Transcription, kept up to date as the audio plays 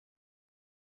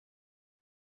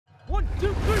1,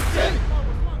 2, 3,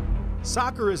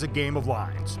 Soccer is a game of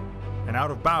lines. An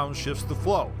out of bounds shifts the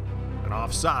flow. An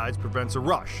offsides prevents a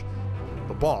rush.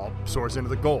 The ball soars into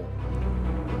the goal.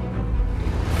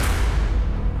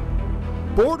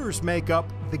 Borders make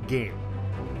up the game.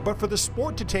 But for the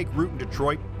sport to take root in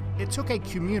Detroit, it took a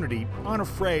community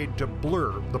unafraid to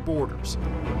blur the borders.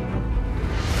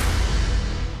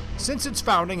 Since its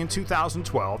founding in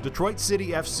 2012, Detroit City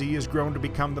FC has grown to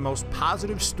become the most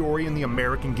positive story in the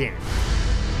American game.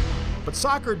 But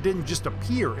soccer didn't just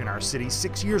appear in our city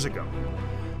 6 years ago.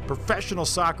 Professional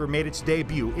soccer made its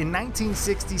debut in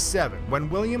 1967 when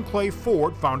William Clay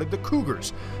Ford founded the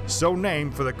Cougars, so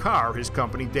named for the car his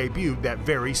company debuted that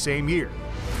very same year.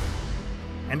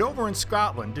 And over in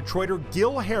Scotland, Detroiter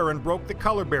Gil Heron broke the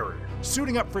color barrier,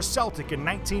 suiting up for Celtic in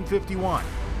 1951.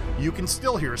 You can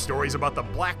still hear stories about the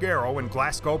Black Arrow in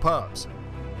Glasgow pubs.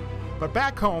 But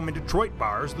back home in Detroit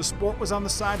bars, the sport was on the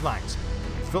sidelines.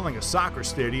 Filling a soccer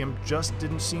stadium just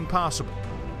didn't seem possible.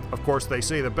 Of course, they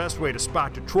say the best way to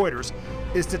spot Detroiters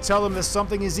is to tell them that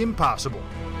something is impossible.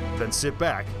 Then sit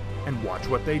back and watch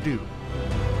what they do.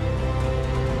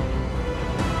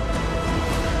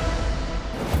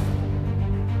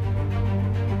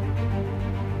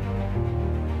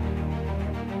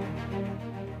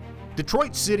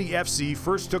 Detroit City FC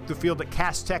first took the field at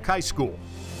Cass Tech High School.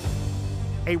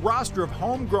 A roster of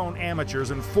homegrown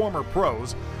amateurs and former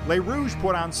pros, Les Rouges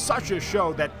put on such a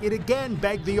show that it again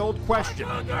begged the old question.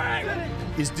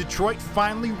 Is Detroit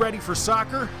finally ready for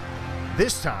soccer?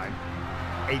 This time,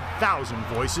 1,000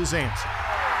 voices answer.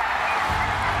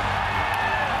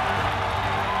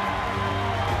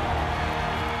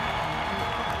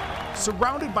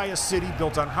 Surrounded by a city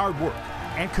built on hard work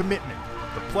and commitment,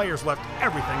 the players left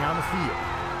everything on the field.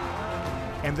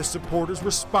 And the supporters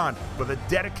responded with a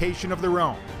dedication of their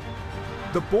own.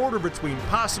 The border between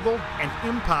possible and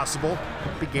impossible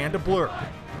began to blur.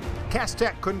 Cass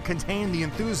Tech couldn't contain the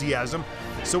enthusiasm,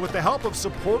 so with the help of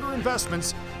supporter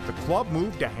investments, the club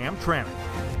moved to Hamtramck.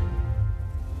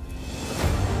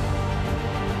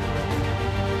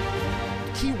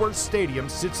 Keyworth Stadium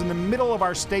sits in the middle of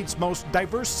our state's most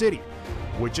diverse city,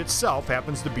 which itself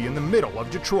happens to be in the middle of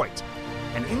Detroit.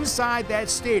 And inside that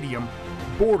stadium,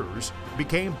 borders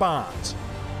became bonds.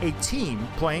 A team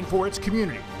playing for its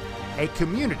community. A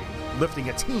community lifting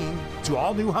a team to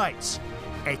all new heights.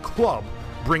 A club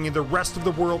bringing the rest of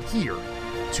the world here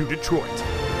to Detroit.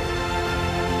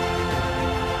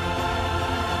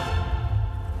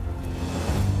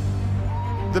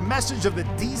 The message of the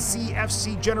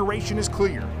DCFC generation is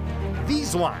clear.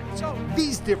 These lines,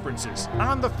 these differences,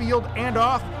 on the field and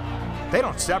off, they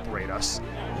don't separate us.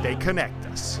 They connect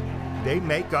us. They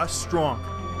make us stronger.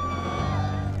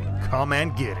 Come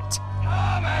and get it.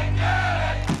 Come and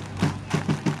get it.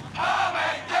 Come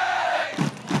and get it.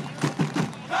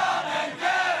 Come and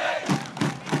get it.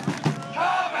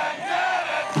 Come and get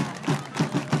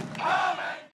it. Come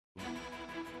and...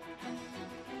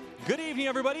 Good evening,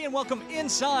 everybody, and welcome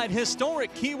inside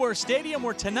historic Keyworth Stadium,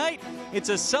 where tonight it's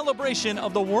a celebration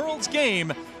of the world's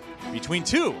game between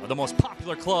two of the most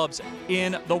popular clubs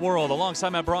in the world. Alongside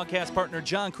my broadcast partner,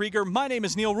 John Krieger, my name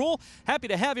is Neil Rule. Happy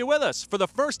to have you with us for the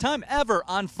first time ever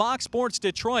on Fox Sports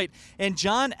Detroit. And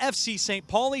John, FC St.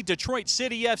 Pauli, Detroit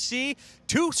City FC,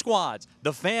 two squads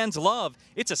the fans love.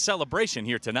 It's a celebration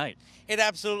here tonight. It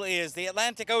absolutely is. The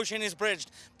Atlantic Ocean is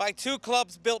bridged by two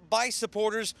clubs built by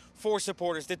supporters for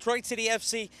supporters, Detroit City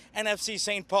FC and FC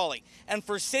St. Pauli. And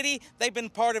for City, they've been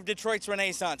part of Detroit's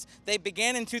renaissance. They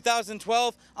began in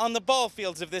 2012 on the ball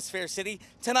fields of this fair city.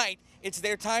 Tonight, it's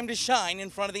their time to shine in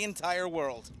front of the entire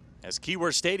world. As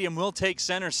Keyworth Stadium will take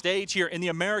center stage here in the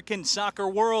American soccer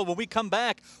world. When we come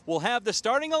back, we'll have the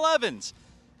starting 11s.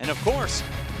 And of course,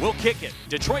 we'll kick it.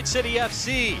 Detroit City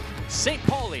FC, St.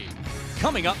 Pauli,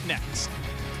 coming up next.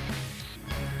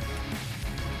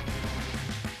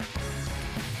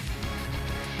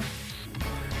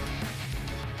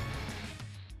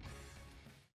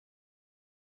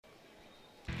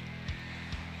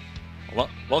 Well,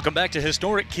 welcome back to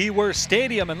historic Keyworth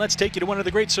Stadium, and let's take you to one of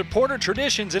the great supporter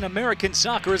traditions in American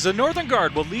soccer as the Northern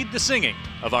Guard will lead the singing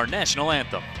of our national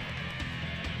anthem.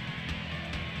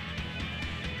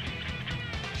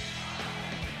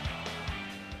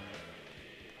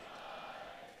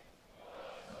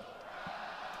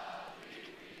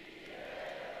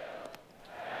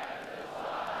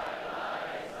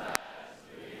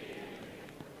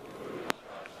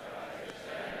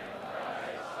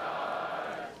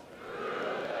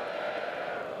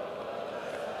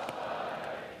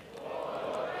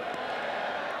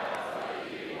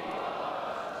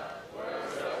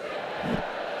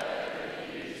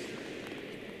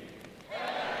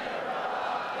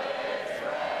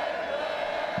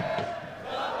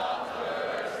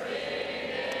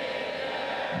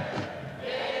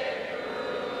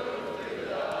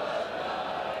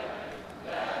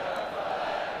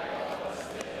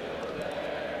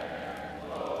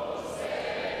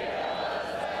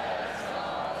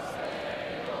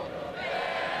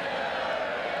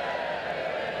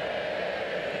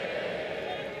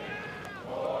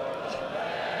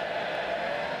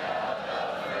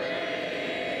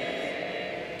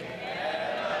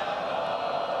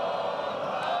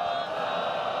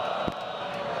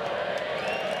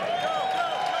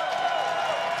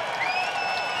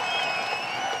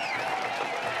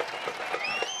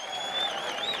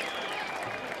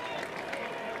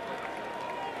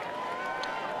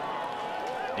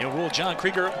 Neil Rule, John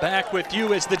Krieger back with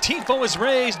you as the tifo is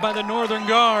raised by the Northern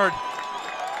Guard,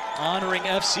 honoring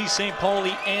FC St.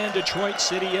 Pauli and Detroit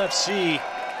City FC.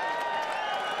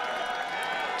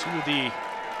 Two of the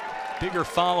bigger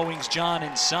followings, John,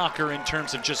 in soccer in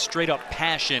terms of just straight up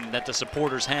passion that the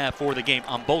supporters have for the game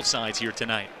on both sides here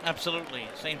tonight. Absolutely.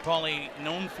 St. Pauli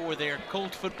known for their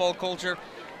cult football culture,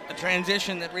 a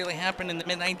transition that really happened in the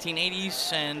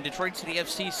mid-1980s, and Detroit City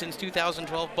FC since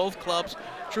 2012, both clubs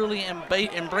truly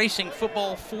embracing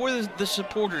football for the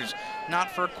supporters,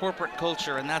 not for corporate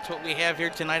culture, and that's what we have here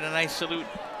tonight. A nice salute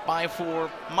by, for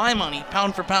my money,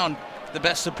 pound for pound, the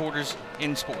best supporters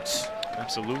in sports.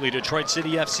 Absolutely. Detroit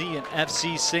City FC and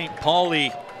FC St.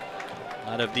 Pauli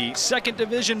out of the second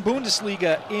division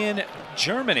Bundesliga in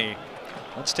Germany.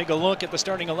 Let's take a look at the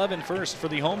starting 11 first for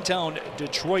the hometown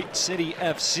Detroit City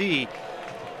FC.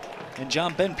 And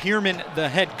John Ben Pierman, the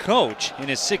head coach, in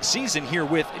his 6th season here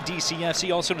with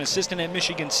DCFC, also an assistant at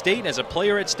Michigan State. As a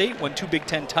player at State, won 2 Big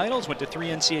Ten titles, went to 3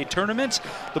 NCAA tournaments.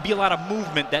 There'll be a lot of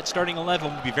movement. That starting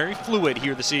 11 will be very fluid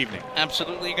here this evening.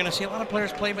 Absolutely. You're going to see a lot of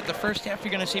players play, but the first half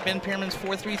you're going to see Ben Pierman's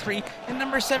 4-3-3. And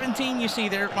number 17, you see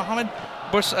there, Mohamed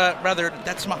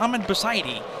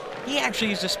Busaidi. He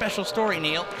actually is a special story,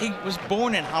 Neil. He was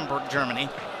born in Hamburg, Germany,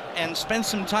 and spent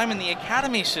some time in the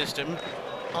academy system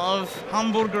of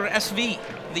Hamburger SV,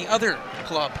 the other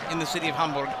club in the city of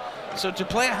Hamburg. So to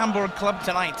play a Hamburg club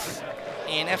tonight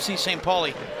in FC St.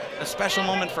 Pauli, a special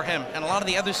moment for him. And a lot of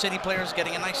the other city players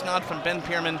getting a nice nod from Ben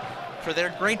Pierman for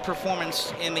their great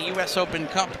performance in the US Open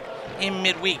Cup in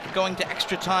midweek, going to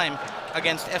extra time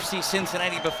against FC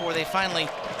Cincinnati before they finally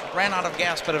ran out of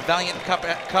gas, but a valiant cup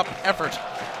effort.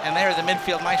 And there, the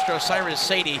midfield maestro, Cyrus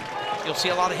Sadie. You'll see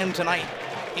a lot of him tonight.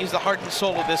 He's the heart and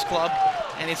soul of this club,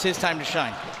 and it's his time to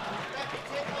shine.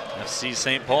 FC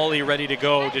St. Pauli ready to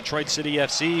go. Detroit City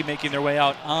FC making their way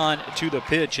out on to the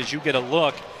pitch as you get a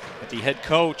look at the head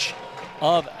coach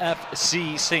of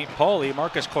FC St. Pauli.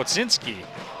 Marcus Kocinski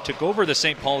took over the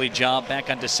St. Pauli job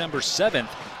back on December 7th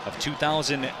of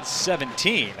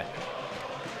 2017.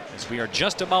 As we are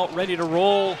just about ready to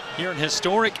roll here in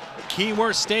historic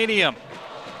Keyworth Stadium.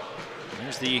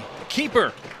 There's the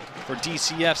keeper for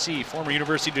DCFC, former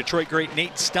University of Detroit great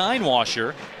Nate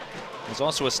Steinwasher. Was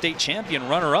also a state champion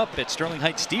runner-up at Sterling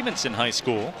Heights Stevenson High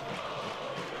School.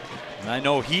 And I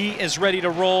know he is ready to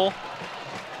roll.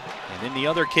 And in the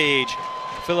other cage,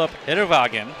 Philip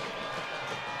Herwagen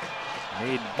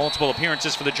made multiple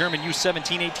appearances for the German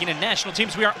U17, 18, and national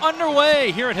teams. We are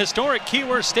underway here at historic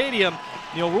Keyworth Stadium.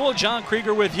 Neil Rule, John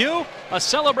Krieger with you. A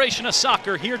celebration of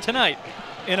soccer here tonight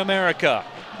in America.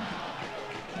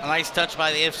 A nice touch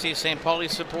by the FC St. Pauli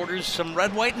supporters. Some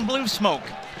red, white, and blue smoke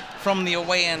from the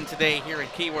away end today here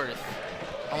at Keyworth,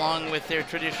 along with their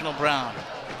traditional brown.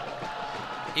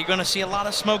 You're going to see a lot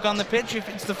of smoke on the pitch. If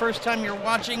it's the first time you're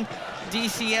watching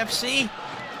DCFC,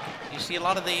 you see a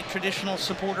lot of the traditional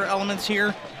supporter elements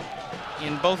here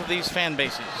in both of these fan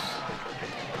bases.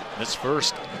 This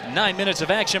first 9 minutes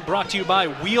of action brought to you by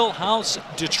Wheelhouse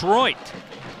Detroit.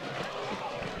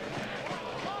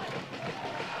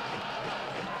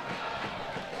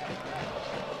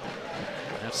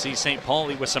 FC St.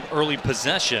 Pauli with some early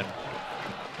possession.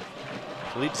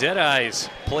 Philippe Zerais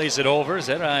plays it over.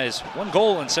 Zerais, 1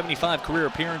 goal in 75 career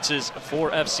appearances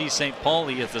for FC St.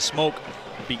 Pauli as the smoke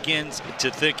begins to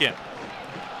thicken.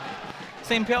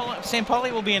 St.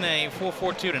 Pauli will be in a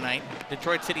 4-4-2 tonight.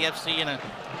 Detroit City FC in a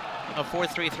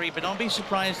 4-3-3, but don't be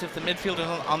surprised if the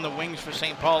midfielders on the wings for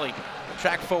St. Pauli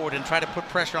track forward and try to put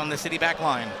pressure on the city back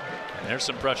line. And there's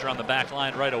some pressure on the back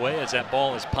line right away as that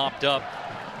ball is popped up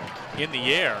in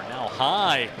the air. Now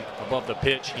high above the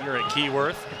pitch here at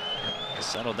Keyworth.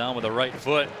 Settled down with the right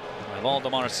foot by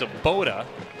Waldemar Sobota.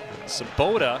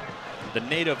 Sobota, the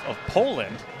native of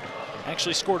Poland,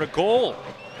 actually scored a goal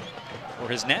for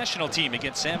his national team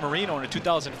against San Marino in a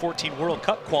 2014 World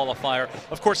Cup qualifier.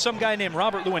 Of course, some guy named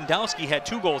Robert Lewandowski had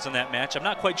 2 goals in that match. I'm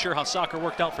not quite sure how soccer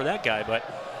worked out for that guy, but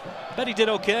I bet he did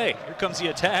okay. Here comes the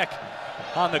attack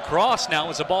on the cross now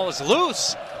as the ball is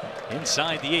loose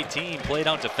inside the 18, played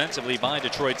out defensively by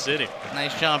Detroit City.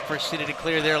 Nice job for City to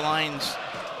clear their lines.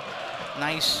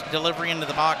 Nice delivery into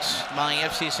the box by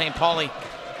FC St. Pauli,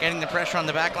 getting the pressure on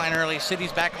the back line early.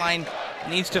 City's back line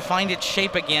needs to find its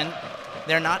shape again.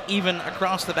 They're not even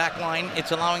across the back line.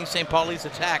 It's allowing St. Pauli's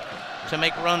attack to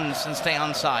make runs and stay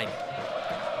onside.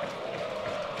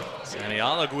 Sammy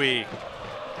Alagui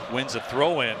wins a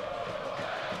throw-in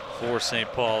for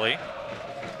St. Pauli.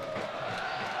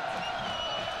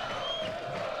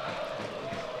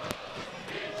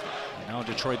 Now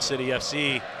Detroit City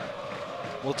FC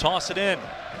will toss it in.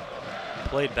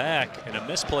 Played back and a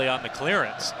misplay on the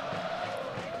clearance.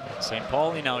 St.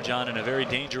 Pauli now, John, in a very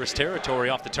dangerous territory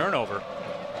off the turnover.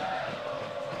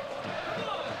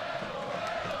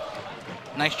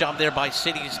 Nice job there by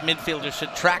City's midfielders to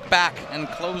track back and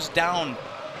close down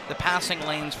the passing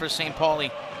lanes for St.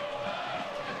 Pauli.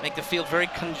 Make the field very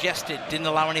congested, didn't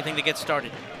allow anything to get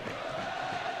started.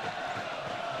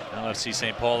 Now FC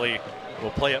St. Pauli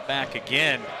will play it back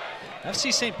again.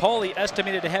 FC St. Pauli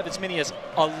estimated to have as many as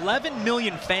 11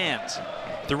 million fans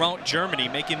throughout Germany,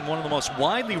 making one of the most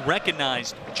widely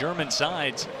recognized German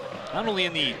sides, not only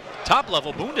in the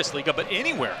top-level Bundesliga, but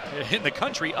anywhere in the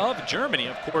country of Germany.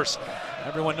 Of course,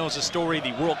 everyone knows the story,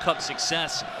 the World Cup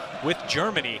success with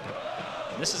Germany.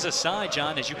 This is a side,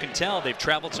 John, as you can tell, they've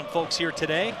traveled some folks here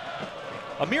today.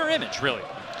 A mirror image, really,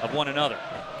 of one another.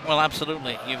 Well,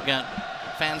 absolutely. You've got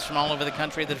fans from all over the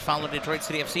country that follow Detroit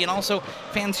City FC, and also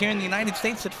fans here in the United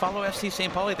States that follow FC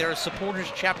St. Pauli. There are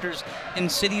supporters chapters in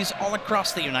cities all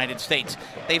across the United States.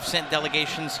 They've sent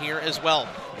delegations here as well.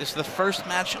 This is the first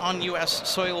match on U.S.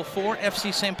 soil for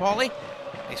FC St. Pauli.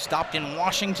 They stopped in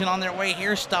Washington on their way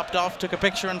here, stopped off, took a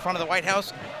picture in front of the White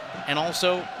House, and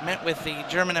also met with the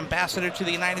German ambassador to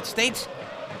the United States,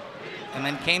 and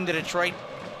then came to Detroit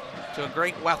to a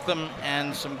great welcome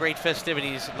and some great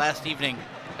festivities last evening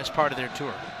as part of their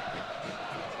tour.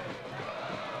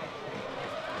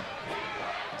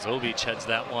 Zobic heads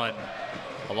that one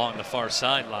along the far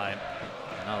sideline.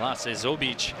 And Lasse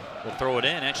Zobic will throw it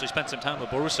in. Actually spent some time with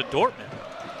Borussia Dortmund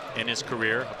in his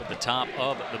career up at the top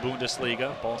of the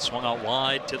Bundesliga. Ball swung out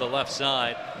wide to the left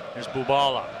side. Here's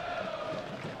Bubala.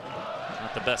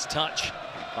 Not the best touch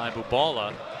by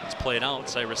Bubala. It's played out.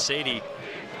 Cyrus Sadie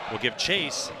will give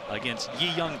chase against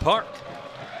Yi Young Park.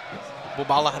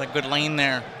 Bubala had a good lane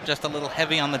there, just a little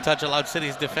heavy on the touch, allowed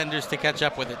City's defenders to catch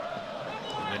up with it.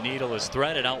 The needle is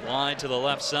threaded out wide to the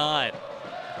left side.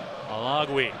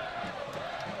 Alagui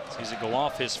sees it go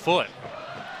off his foot.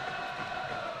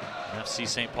 FC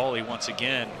St. Pauli once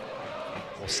again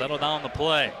will settle down the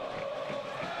play.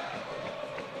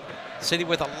 City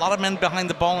with a lot of men behind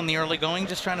the ball in the early going,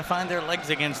 just trying to find their legs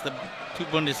against the two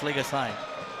Bundesliga side.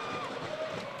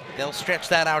 They'll stretch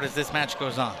that out as this match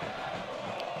goes on.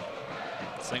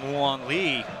 Wang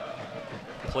Lee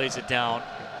plays it down.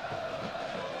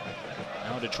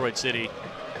 Now Detroit City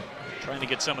trying to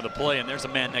get some of the play, and there's a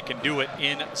man that can do it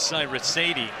in Cyrus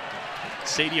Sadie.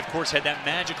 Sadie, of course, had that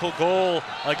magical goal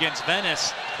against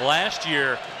Venice last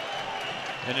year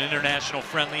in an international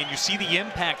friendly, and you see the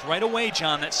impact right away,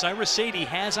 John, that Cyrus Sadie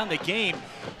has on the game.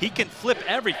 He can flip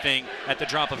everything at the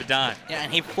drop of a dime. Yeah,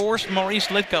 and he forced Maurice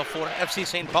Litka for FC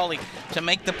St. Pauli to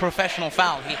make the professional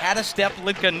foul. He had a step,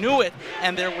 Litka knew it,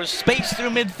 and there was space through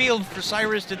midfield for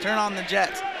Cyrus to turn on the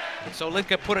Jets. So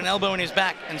Litka put an elbow in his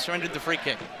back and surrendered the free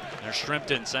kick. There's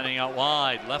Shrimpton sending out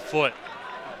wide, left foot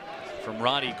from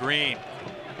Roddy Green.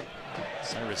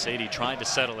 Cyrus Sadie tried to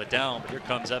settle it down, but here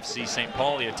comes FC St.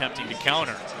 Pauli attempting to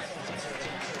counter.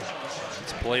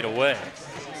 It's played away.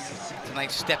 It's a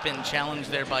nice step-in challenge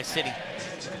there by City.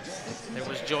 There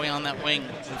was joy on that wing,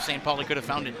 and St. Pauli could have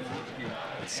found it.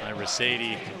 Cyrus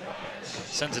Sadie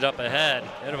sends it up ahead.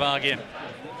 Edervagen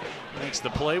makes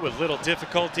the play with little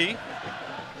difficulty.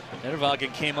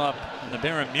 Edervagen came up in the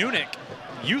Bayern Munich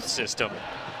youth system.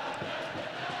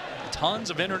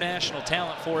 Tons of international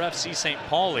talent for FC St.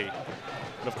 Pauli.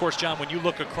 But of course, John, when you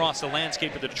look across the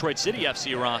landscape of the Detroit City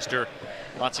FC roster,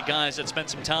 lots of guys that spent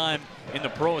some time in the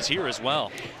pros here as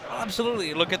well. Absolutely.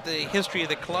 You look at the history of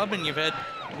the club, and you've had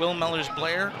Will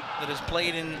Mellors-Blair that has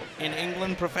played in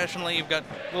England professionally. You've got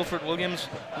Wilfred Williams,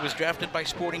 who was drafted by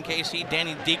Sporting KC.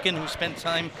 Danny Deacon, who spent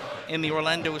time in the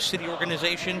Orlando City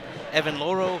organization. Evan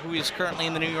Loro, who is currently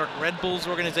in the New York Red Bulls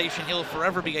organization. He'll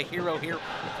forever be a hero here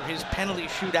for his penalty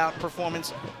shootout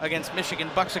performance against Michigan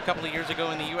Bucks a couple of years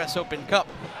ago in the U.S. Open Cup.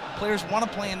 Players want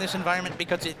to play in this environment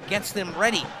because it gets them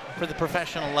ready for the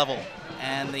professional level.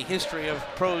 And the history of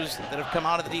pros that have come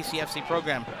out of the DCFC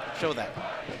program show that.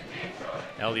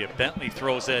 Elliot Bentley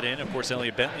throws that in. Of course,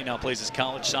 Elliot Bentley now plays his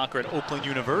college soccer at Oakland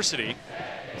University.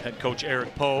 Head coach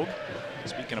Eric Pogue.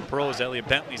 Speaking of pros, Elliot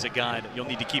Bentley's a guy that you'll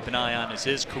need to keep an eye on as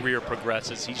his career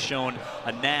progresses. He's shown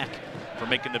a knack for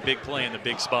making the big play in the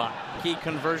big spot. Key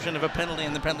conversion of a penalty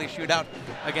in the penalty shootout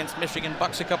against Michigan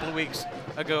Bucks a couple of weeks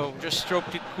ago. Just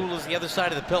stroked it cool as the other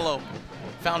side of the pillow.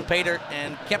 Found pay dirt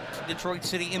and kept Detroit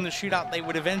City in the shootout. They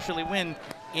would eventually win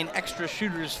in extra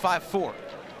shooters 5-4. Long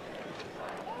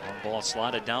ball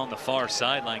slotted down the far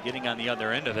sideline, getting on the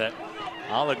other end of it.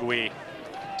 Alagui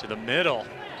to the middle.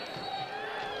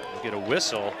 We'll get a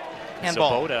whistle.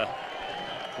 Handball. Sabota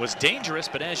was dangerous,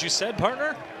 but as you said,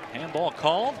 partner, handball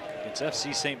called. It's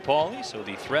FC St. Pauli, so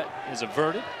the threat is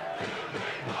averted.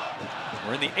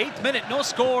 We're in the 8th minute, no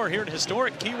score here at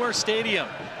historic Keyworth Stadium.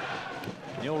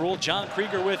 Neil Rule, John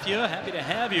Krieger with you. Happy to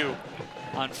have you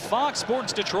on Fox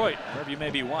Sports Detroit, wherever you may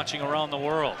be watching around the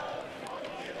world.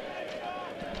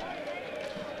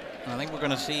 I think we're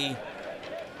going to see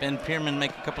Ben Pierman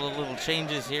make a couple of little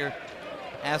changes here,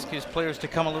 ask his players to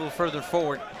come a little further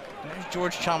forward. There's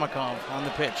George Chomakov on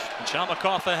the pitch.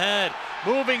 Chomakov ahead,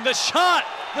 moving the shot,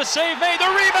 the save made, the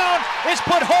rebound is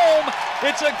put home.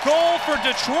 It's a goal for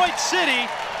Detroit City.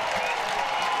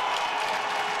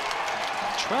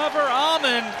 Trevor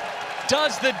Amon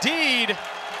does the deed,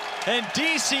 and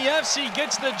DCFC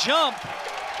gets the jump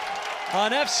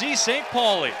on FC St.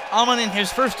 Pauli. Amon in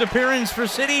his first appearance for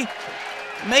City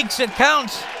makes it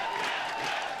count.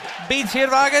 Beats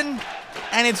Hirvagen,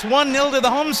 and it's 1-0 to the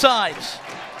home sides.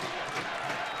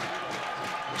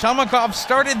 Chomakov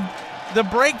started the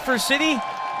break for City,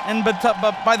 but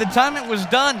by the time it was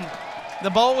done, the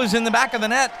ball was in the back of the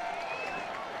net.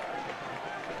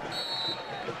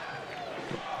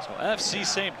 So FC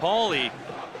St. Pauli,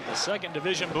 the second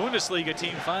division Bundesliga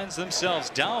team, finds themselves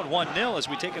down 1-0 as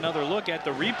we take another look at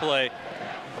the replay.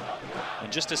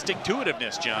 And just a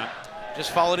stick-to-itiveness, John.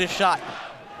 Just followed his shot.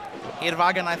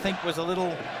 Hirvagen, I think, was a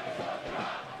little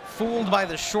fooled by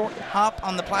the short hop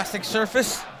on the plastic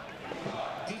surface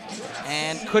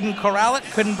and couldn't corral it,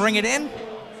 couldn't bring it in.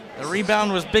 The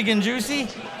rebound was big and juicy,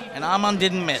 and Amon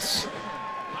didn't miss.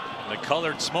 The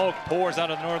colored smoke pours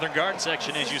out of the northern guard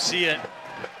section as you see it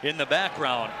in the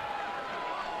background.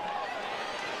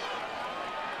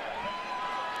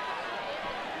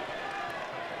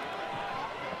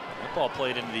 Ball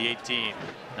played into the 18.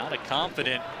 Not a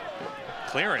confident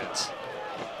clearance.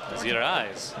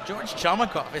 Eyes. George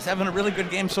Chomakov is having a really good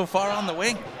game so far on the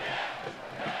wing.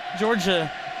 George,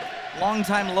 a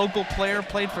longtime local player,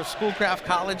 played for Schoolcraft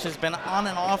College, has been on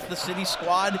and off the City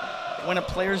squad when a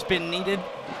player's been needed.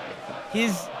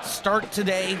 His start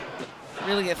today,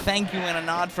 really a thank you and a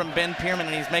nod from Ben Pierman,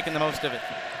 and he's making the most of it.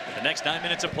 The next 9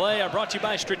 minutes of play are brought to you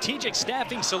by Strategic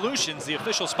Staffing Solutions, the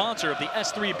official sponsor of the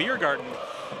S3 Beer Garden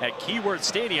at Keyworth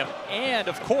Stadium, and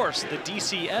of course the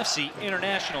DCFC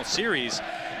International Series.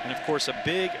 And of course a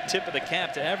big tip of the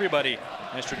cap to everybody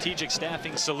at Strategic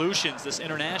Staffing Solutions. This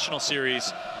International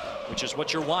Series, which is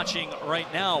what you're watching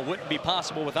right now, wouldn't be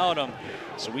possible without them,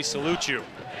 so we salute you.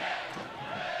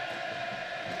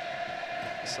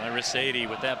 Cyrus Sadie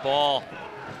with that ball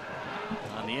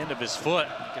on the end of his foot,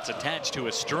 gets attached to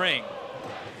a string.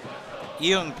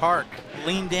 Young Park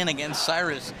leaned in against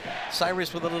Cyrus.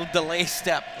 Cyrus with a little delay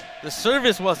step. The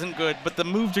service wasn't good, but the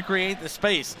move to create the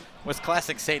space was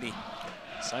classic Sadie.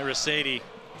 Cyrus Sadie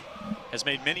has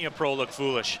made many a pro look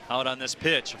foolish out on this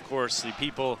pitch. Of course, the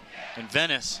people in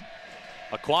Venice,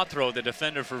 Quattro, the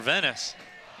defender for Venice,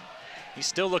 he's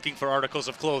still looking for articles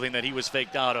of clothing that he was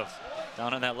faked out of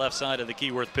down on that left side of the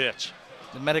Keyworth pitch.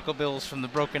 The medical bills from the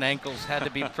broken ankles had to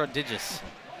be prodigious.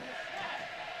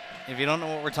 If you don't know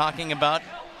what we're talking about,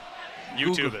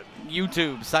 YouTube it.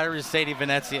 YouTube, Cyrus Sadie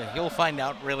Venezia. You'll find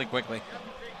out really quickly.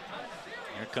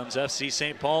 Here comes FC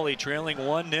St. Pauli trailing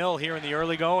 1-0 here in the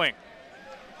early going.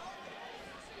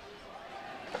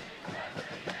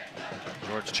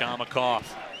 George Chomakov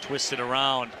twists it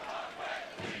around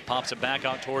and pops it back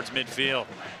out towards midfield.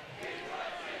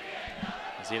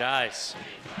 Eyes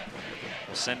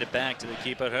will send it back to the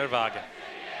keeper Hirvagen.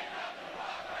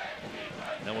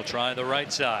 And then we'll try the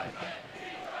right side.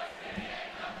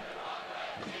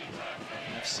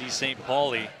 FC St.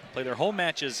 Pauli play their home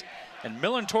matches in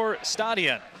Millentor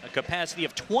Stadion, a capacity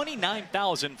of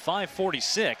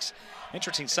 29,546.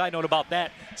 Interesting side note about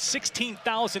that,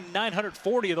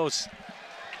 16,940 of those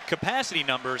capacity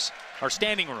numbers are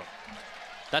standing room.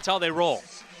 That's how they roll.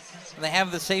 They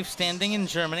have the safe standing in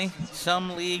Germany.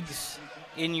 Some leagues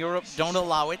in Europe don't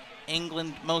allow it,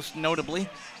 England most notably,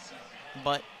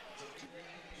 but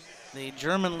the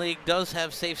German league does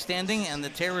have safe standing, and the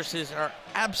terraces are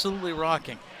absolutely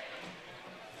rocking.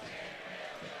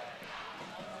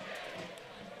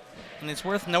 And it's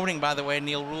worth noting, by the way,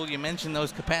 Neil Rule, you mentioned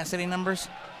those capacity numbers.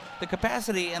 The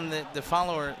capacity and the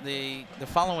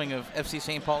following of FC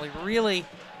St. Pauli really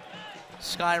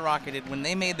skyrocketed when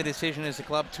they made the decision as a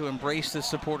club to embrace the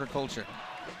supporter culture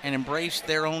and embrace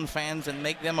their own fans and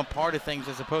make them a part of things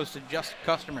as opposed to just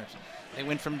customers. They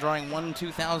went from drawing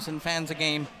 1,000-2,000 fans a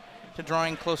game to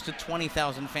drawing close to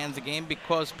 20,000 fans a game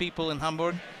because people in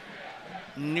Hamburg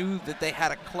knew that they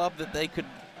had a club that they could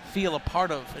feel a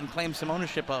part of and claim some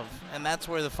ownership of, and that's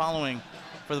where the following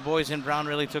for the boys in brown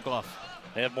really took off.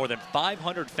 They have more than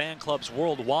 500 fan clubs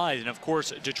worldwide, and of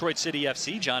course Detroit City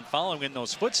FC, John, following in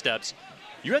those footsteps,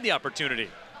 you had the opportunity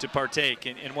to partake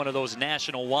in one of those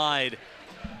national-wide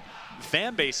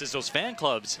fan bases, those fan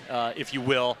clubs, if you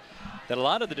will, that a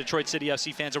lot of the Detroit City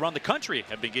FC fans around the country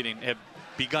have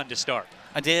begun to start.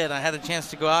 I did. I had a chance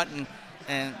to go out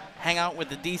and hang out with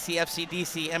the DCFC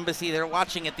DC Embassy. They're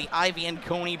watching at the Ivy and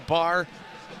Coney Bar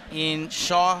in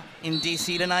Shaw in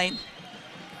DC tonight.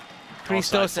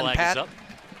 Christos and Pat, a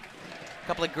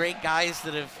couple of great guys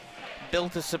that have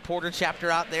built a supporter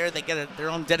chapter out there. They get their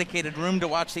own dedicated room to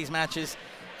watch these matches.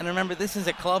 And remember, this is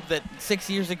a club that 6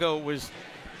 years ago was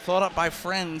thought up by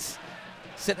friends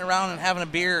sitting around and having a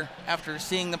beer after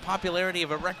seeing the popularity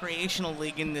of a recreational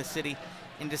league in this city,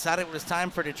 and decided it was time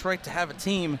for Detroit to have a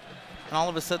team. And all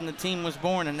of a sudden the team was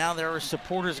born, and now there are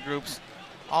supporters groups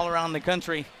all around the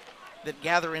country that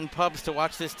gather in pubs to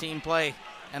watch this team play,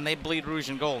 and they bleed rouge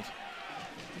and gold.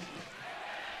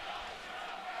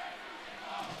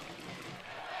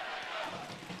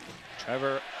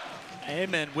 Trevor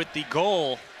Amen with the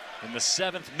goal in the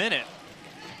 7th minute.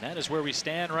 That is where we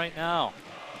stand right now.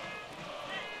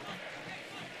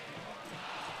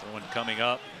 The one coming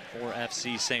up for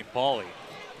FC St. Pauli.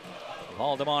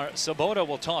 Valdemar Sabota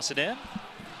will toss it in.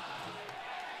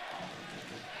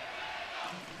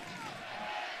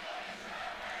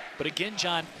 But again,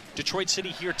 John, Detroit City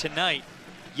here tonight,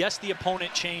 yes, the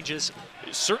opponent changes.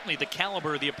 Certainly the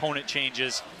caliber of the opponent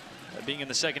changes, being in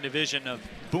the 2nd division of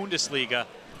Bundesliga.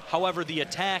 However, the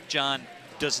attack, John,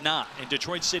 does not. And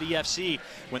Detroit City FC,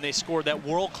 when they scored that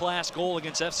world-class goal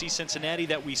against FC Cincinnati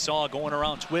that we saw going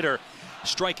around Twitter,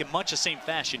 strike in much the same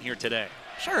fashion here today.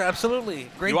 Sure, absolutely.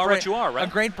 Great, you are what you are, right?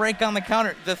 A great break on the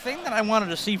counter. The thing that I wanted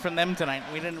to see from them tonight,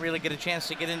 we didn't really get a chance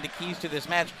to get into keys to this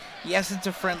match. Yes, it's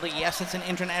a friendly. Yes, it's an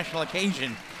international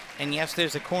occasion. And yes,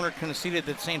 there's a corner conceded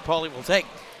that St. Pauli will take.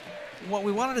 What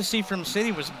we wanted to see from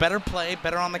City was better play,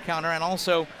 better on the counter, and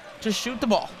also to shoot the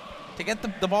ball, to get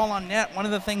the ball on net. One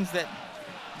of the things that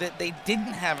they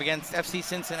didn't have against FC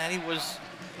Cincinnati was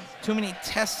too many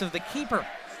tests of the keeper.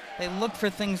 They looked for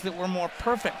things that were more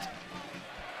perfect,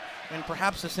 and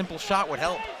perhaps a simple shot would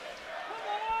help.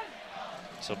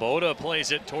 Sabota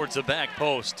plays it towards the back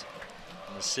post.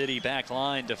 The City back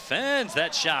line defends.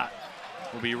 That shot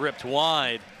will be ripped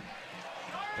wide.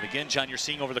 But again, John, you're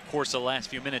seeing over the course of the last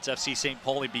few minutes, FC St.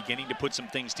 Pauli beginning to put some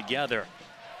things together.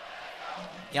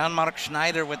 Jan-Mark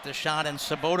Schneider with the shot, and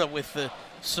Sabota with the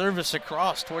service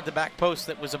across toward the back post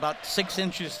that was about 6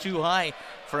 inches too high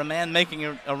for a man making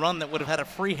a run that would have had a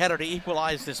free header to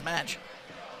equalize this match.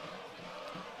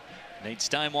 Nate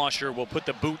Steinwasser will put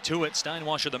the boot to it.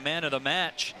 Steinwasser, the man of the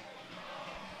match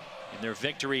in their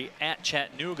victory at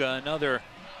Chattanooga. Another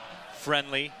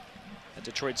friendly at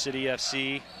Detroit City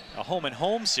FC, a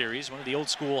home-and-home series, one of the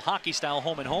old-school hockey-style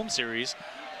home-and-home series.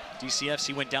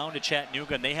 DCFC went down to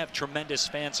Chattanooga, and they have tremendous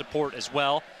fan support as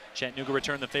well. Chattanooga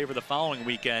returned the favor the following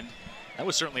weekend. That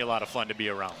was certainly a lot of fun to be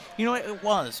around. You know, it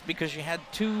was, because you had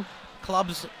two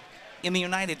clubs in the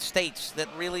United States that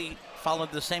really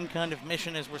followed the same kind of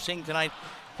mission as we're seeing tonight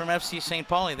from FC St.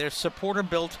 Pauli. They're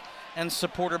supporter-built and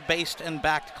supporter-based and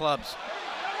backed clubs.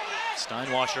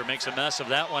 Steinwasser makes a mess of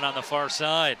that one on the far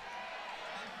side.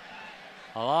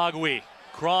 Alagui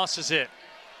crosses it.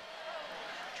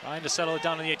 Trying to settle it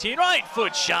down to the 18. Right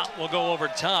foot shot will go over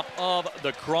top of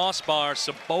the crossbar.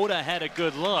 Sabota had a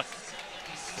good look.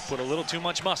 They put a little too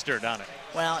much mustard on it.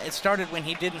 Well, it started when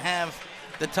he didn't have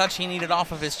the touch he needed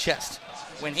off of his chest.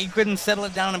 When he couldn't settle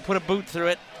it down and put a boot through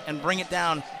it and bring it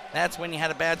down, that's when you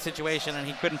had a bad situation and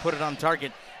he couldn't put it on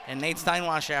target. And Nate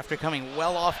Steinwasser, after coming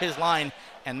well off his line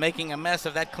and making a mess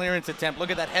of that clearance attempt, look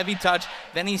at that heavy touch,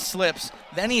 then he slips,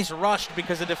 then he's rushed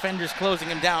because the defender's closing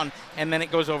him down, and then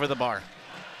it goes over the bar.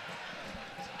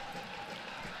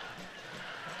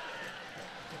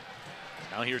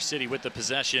 Now here's City with the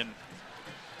possession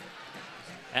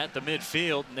at the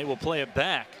midfield, and they will play it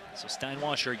back. So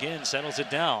Steinwasser again settles it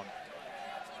down.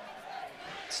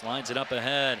 Slides it up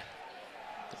ahead.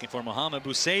 Looking for Mohamed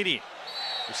Boussaidi.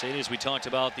 Boussaidi, as we talked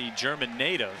about, the German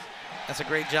native. That's a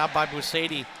great job by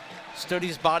Boussaidi. Stood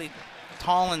his body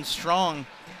tall and strong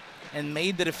and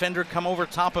made the defender come over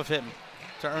top of him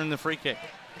to earn the free kick.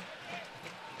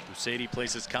 Boussaidi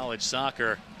plays his college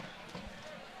soccer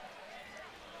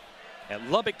at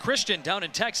Lubbock Christian down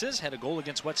in Texas. Had a goal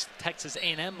against West Texas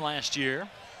A&M last year.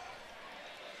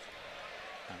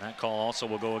 And that call also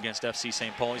will go against FC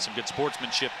St. Pauli. Some good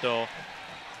sportsmanship, though,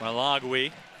 by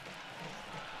Lagui.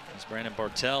 As Brandon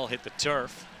Bartel hit the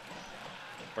turf.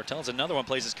 Bartel's another one,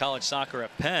 plays his college soccer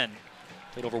at Penn.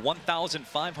 Played over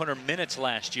 1,500 minutes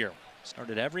last year.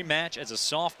 Started every match as a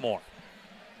sophomore.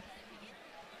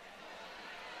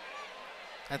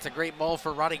 That's a great ball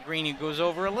for Roddy Green, who goes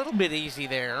over a little bit easy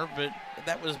there, but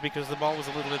that was because the ball was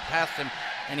a little bit past him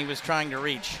and he was trying to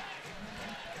reach.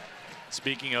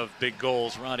 Speaking of big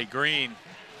goals, Roddy Green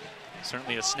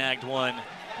certainly has snagged one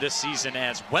this season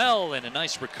as well, and a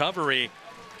nice recovery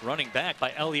running back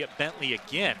by Elliot Bentley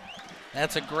again.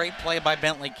 That's a great play by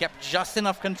Bentley. Kept just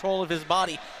enough control of his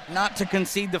body not to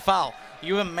concede the foul.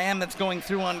 You have a man that's going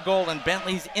through on goal, and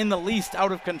Bentley's in the least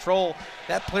out of control.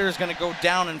 That player is going to go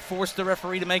down and force the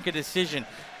referee to make a decision.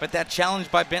 But that challenge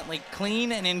by Bentley,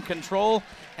 clean and in control,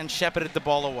 and shepherded the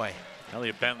ball away.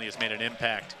 Elliot Bentley has made an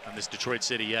impact on this Detroit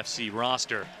City FC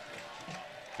roster.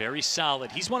 Very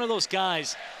solid. He's one of those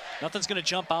guys, nothing's going to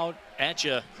jump out at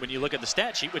you when you look at the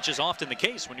stat sheet, which is often the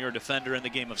case when you're a defender in the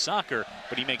game of soccer,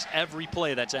 but he makes every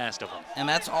play that's asked of him. And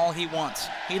that's all he wants.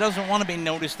 He doesn't want to be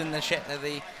noticed in the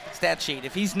stat sheet.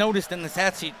 If he's noticed in the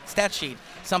stat sheet,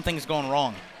 something's going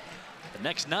wrong. The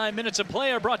next 9 minutes of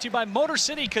play are brought to you by Motor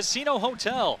City Casino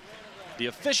Hotel, the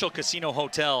official casino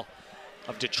hotel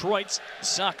of Detroit's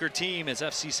soccer team, as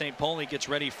FC St. Pauli gets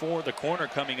ready for the corner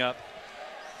coming up.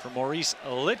 For Maurice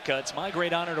Litka, it's my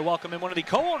great honor to welcome in one of the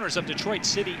co-owners of Detroit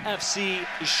City FC,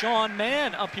 Sean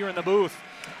Mann, up here in the booth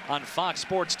on Fox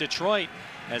Sports Detroit,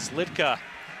 as Litka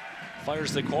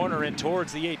fires the corner in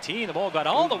towards the 18. The ball got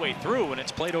all the way through, and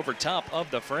it's played over top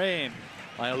of the frame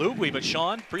by Alugui. But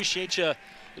Sean, appreciate you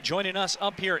joining us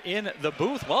up here in the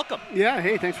booth. Welcome. Yeah,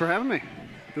 hey, thanks for having me.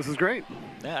 This is great.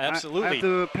 Yeah, absolutely. I have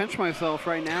to pinch myself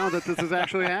right now that this is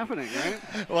actually happening,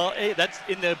 right? Well, hey, that's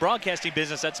in the broadcasting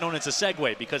business, that's known as a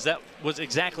segue, because that was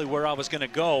exactly where I was going to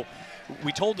go.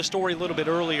 We told the story a little bit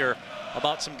earlier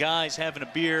about some guys having a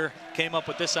beer, came up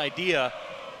with this idea.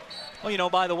 Well, you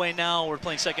know, by the way, now we're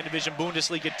playing second division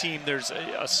Bundesliga team. There's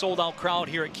a sold-out crowd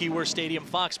here at Keyworth Stadium,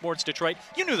 Fox Sports Detroit.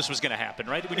 You knew this was going to happen,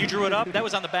 right? When you drew it up, that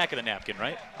was on the back of the napkin,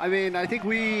 right? I mean, I think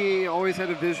we always had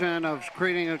a vision of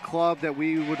creating a club that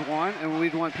we would want and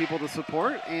we'd want people to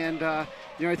support. And,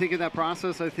 you know, I think in that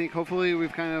process, I think hopefully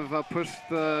we've kind of pushed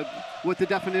what the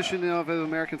definition of an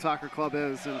American soccer club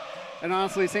is. And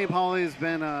honestly, St. Pauli has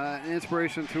been an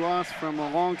inspiration to us from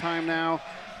a long time now.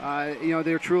 You know,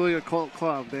 they're truly a cult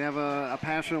club. They have a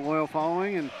passionate, loyal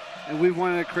following, and we've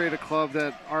wanted to create a club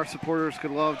that our supporters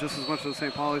could love just as much as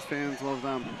St. Pauli's fans love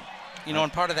them. You know,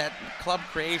 and part of that club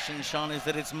creation, Sean, is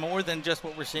that it's more than just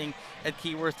what we're seeing at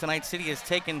Keyworth tonight. City has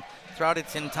taken, throughout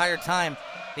its entire time,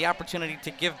 the opportunity to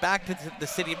give back to the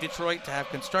city of Detroit, to have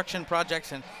construction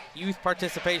projects and youth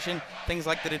participation, things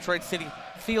like the Detroit City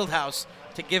Fieldhouse,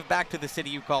 to give back to the city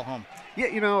you call home. Yeah,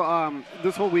 you know,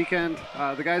 this whole weekend,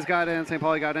 the guys got in, St.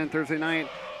 Pauli got in Thursday night.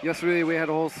 Yesterday we had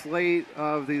a whole slate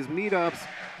of these meetups,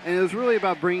 and it was really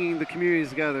about bringing the communities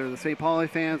together, the St. Pauli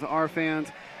fans, our fans,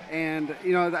 and,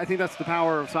 you know, I think that's the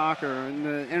power of soccer and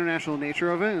the international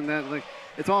nature of it, and that, like,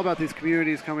 it's all about these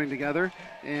communities coming together,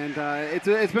 and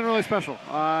it's been really special,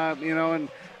 you know, and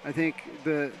I think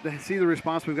to see the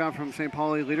response we've got from St.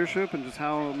 Pauli leadership and just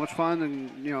how much fun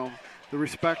and, you know, the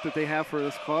respect that they have for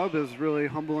this club is really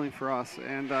humbling for us.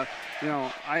 And, you know,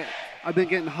 I've been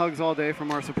getting hugs all day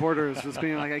from our supporters, just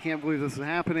being like, I can't believe this is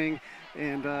happening.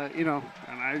 And, you know,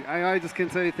 and I just can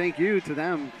say thank you to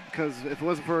them, because if it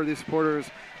wasn't for these supporters,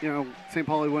 you know, St.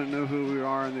 Pauli wouldn't know who we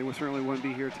are, and they certainly wouldn't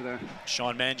be here today.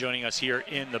 Sean Mann joining us here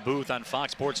in the booth on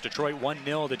Fox Sports Detroit.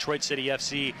 1-0 Detroit City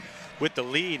FC with the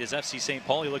lead as FC St.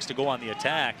 Pauli looks to go on the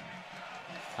attack.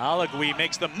 Alagui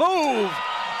makes the move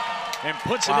and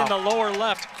puts it in the lower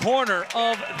left corner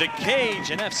of the cage,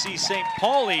 and FC St.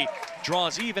 Pauli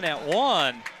draws even at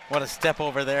 1. What a step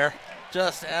over there.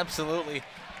 Just absolutely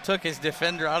took his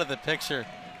defender out of the picture.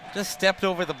 Just stepped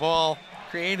over the ball,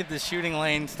 created the shooting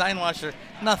lane. Steinwasser,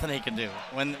 nothing he can do.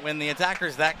 When the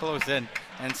attacker's that close in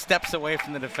and steps away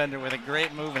from the defender with a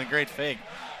great move and a great fake,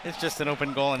 it's just an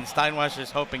open goal, and Steinwasser's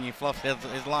hoping he fluffed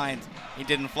his lines. He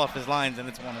didn't fluff his lines, and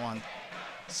it's 1-1.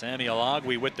 Sami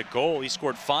Alagui with the goal. He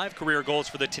scored 5 career goals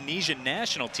for the Tunisian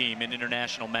national team in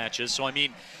international matches. So, I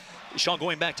mean, Sean,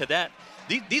 going back to that,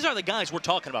 these are the guys we're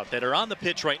talking about that are on the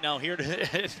pitch right now here at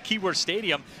Keyworth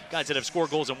Stadium, guys that have scored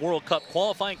goals in World Cup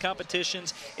qualifying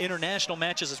competitions, international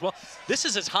matches as well. This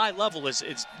is as high level as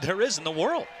there is in the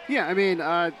world. Yeah, I mean,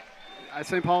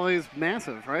 St. Pauli is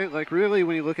massive, right? Like, really,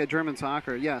 when you look at German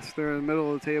soccer, yes, they're in the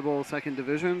middle of the table, second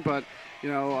division, but, you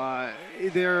know,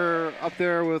 they're up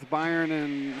there with Bayern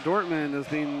and Dortmund as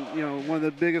being, you know, one of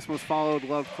the biggest, most followed,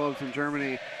 loved clubs in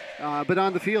Germany. But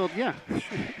on the field, yeah,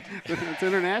 it's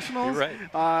internationals. You're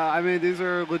right. I mean, these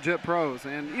are legit pros.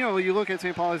 And, you know, you look at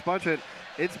St. Pauli's budget,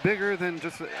 it's bigger than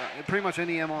just pretty much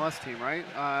any MLS team, right?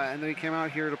 And they came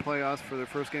out here to play us for their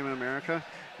first game in America,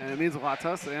 and it means a lot to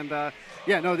us. And,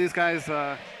 yeah, no, these guys,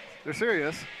 they're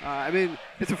serious. I mean,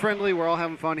 it's a friendly, we're all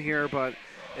having fun here, but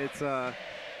it's a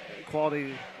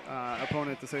quality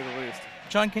opponent, to say the least.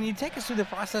 John, can you take us through the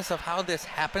process of how this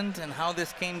happened and how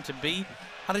this came to be?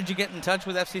 How did you get in touch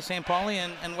with FC St. Pauli,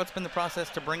 and what's been the process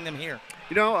to bring them here?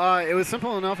 You know, it was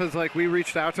simple enough as, like, we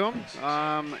reached out to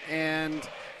them, and,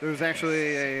 there's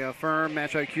actually a firm,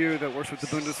 Match IQ, that works with the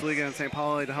Bundesliga in St.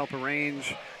 Pauli to help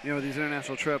arrange, these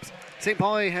international trips. St.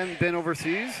 Pauli hadn't been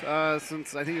overseas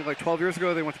since I think like 12 years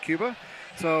ago. They went to Cuba,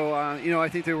 so I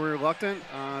think they were reluctant.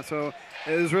 So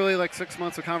it was really like 6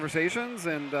 months of conversations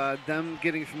and them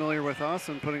getting familiar with us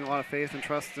and putting a lot of faith and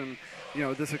trust in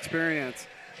this experience.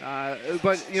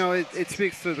 But it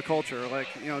speaks to the culture. Like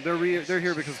they're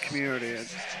here because of community.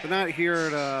 They're not here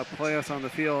to play us on the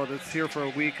field. It's here for a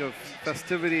week of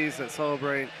festivities that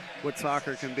celebrate what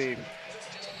soccer can be.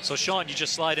 So Sean, you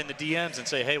just slide in the DMs and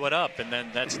say, "Hey, what up?" And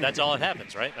then that's all it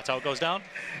happens, right? That's how it goes down.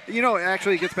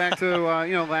 Actually, it gets back to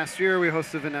last year we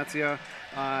hosted Venezia,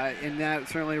 and that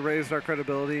certainly raised our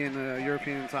credibility in the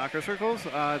European soccer circles to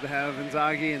have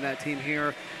Inzaghi and that team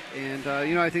here. And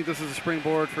I think this is a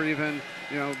springboard for even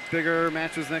bigger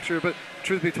matches next year. But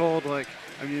truth be told,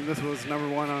 this was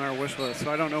 #1 on our wish list,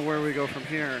 so I don't know where we go from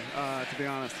here, to be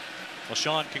honest. Well,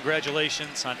 Sean,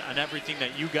 congratulations on everything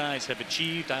that you guys have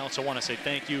achieved. I also want to say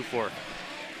thank you for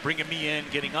bringing me in,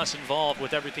 getting us involved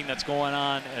with everything that's going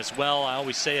on as well. I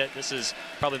always say it, this is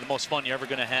probably the most fun you're ever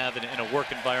going to have in a work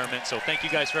environment. So thank you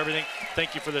guys for everything.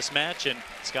 Thank you for this match, and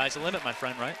sky's the limit, my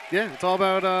friend, right? Yeah, it's all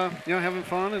about having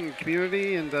fun and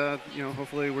community, and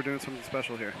hopefully we're doing something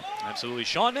special here. Absolutely.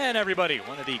 Sean Mann, everybody,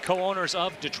 one of the co-owners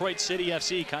of Detroit City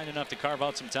FC, kind enough to carve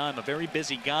out some time, a very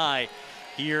busy guy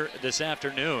here this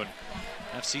afternoon.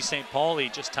 FC St. Pauli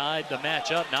just tied the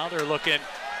match up. Now they're looking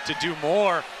to do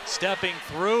more, stepping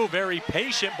through, very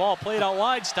patient, ball played out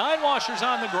wide. Steinwasser's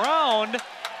on the ground,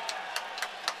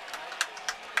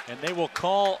 and they will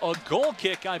call a goal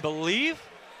kick, I believe.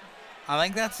 I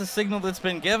think that's the signal that's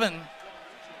been given.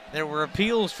 There were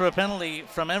appeals for a penalty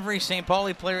from every St.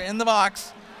 Pauli player in the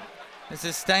box. This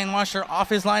is Steinwasser off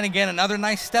his line again. Another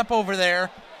nice step over there.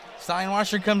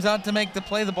 Steinwasser comes out to make the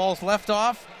play. The ball's left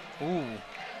off. Ooh.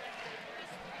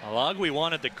 Alagui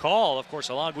wanted the call. Of course,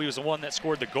 Alagui was the one that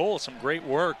scored the goal. Some great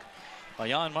work by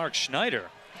Jan-Mark Schneider.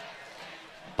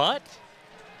 But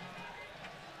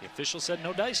the official said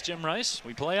no dice, Jim Rice.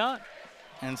 We play on.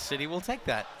 And City will take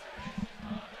that.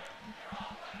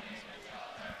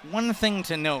 One thing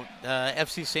to note,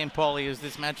 FC St. Pauli, as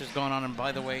this match is going on, and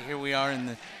by the way, here we are in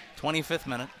the 25th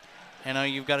minute.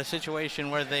 You've got a situation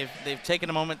where they've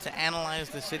taken a moment to analyze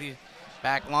the City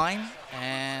back line,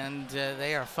 and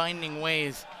they are finding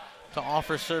ways to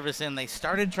offer service in. They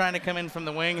started trying to come in from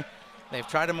the wing. They've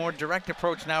tried a more direct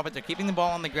approach now, but they're keeping the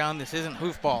ball on the ground. This isn't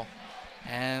hoofball.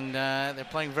 And they're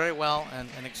playing very well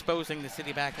and exposing the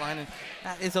City back line. And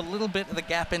that is a little bit of the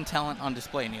gap in talent on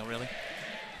display, Neil, really.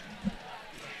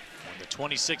 The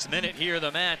 26th minute here of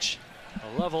the match.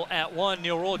 A level at 1.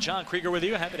 Neil Roll, John Krieger with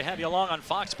you. Happy to have you along on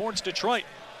Fox Sports Detroit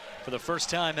for the first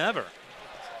time ever.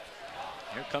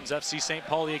 Here comes FC St.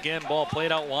 Pauli again. Ball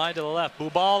played out wide to the left.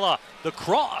 Bubala, the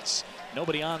cross.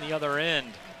 Nobody on the other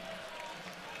end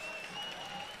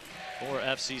for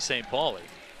FC St. Pauli.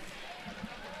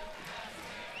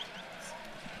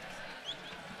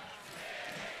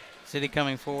 City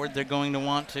coming forward. They're going to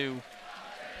want to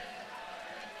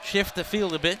shift the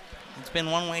field a bit. It's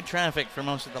been one-way traffic for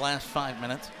most of the last 5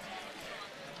 minutes.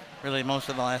 Really, most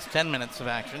of the last 10 minutes of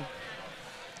action.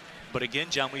 But again,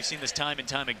 John, we've seen this time and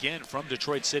time again from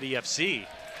Detroit City FC.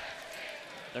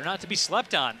 They're not to be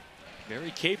slept on.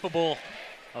 Very capable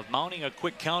of mounting a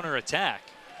quick counter attack.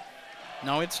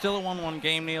 No, it's still a 1-1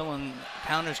 game, Neil, and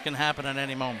counters can happen at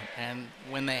any moment. And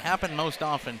when they happen most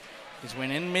often is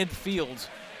when in midfield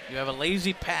you have a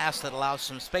lazy pass that allows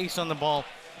some space on the ball,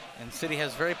 and City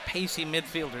has very pacey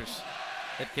midfielders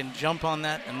that can jump on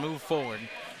that and move forward.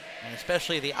 And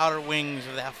especially the outer wings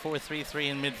of that 4-3-3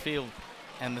 in midfield.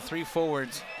 And the 3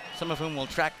 forwards, some of whom will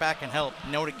track back and help,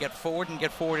 know to get forward and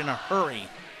get forward in a hurry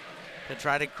to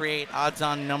try to create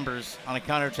odds-on numbers on a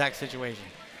counterattack situation.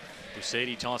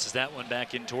 Busady tosses that one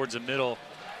back in towards the middle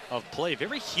of play.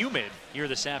 Very humid here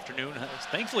this afternoon.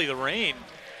 Thankfully, the rain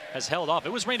has held off.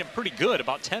 It was raining pretty good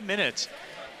about 10 minutes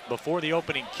before the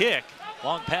opening kick.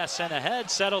 Long pass sent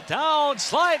ahead, settled down,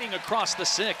 sliding across the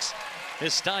 6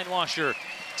 is Steinwasser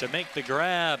to make the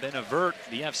grab and avert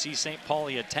the FC St.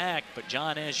 Pauli attack. But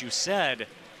John, as you said,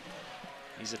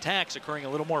 these attacks occurring a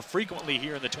little more frequently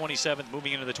here in the 27th,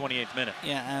 moving into the 28th minute.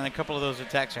 Yeah, and a couple of those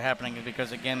attacks are happening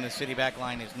because, again, the City back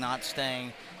line is not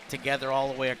staying together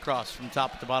all the way across from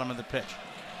top to bottom of the pitch.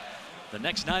 The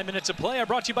next 9 minutes of play are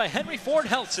brought to you by Henry Ford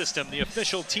Health System, the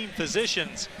official team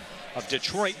physicians of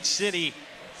Detroit City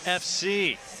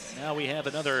FC. Now we have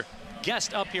another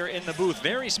guest up here in the booth.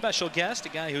 Very special guest, a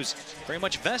guy who's very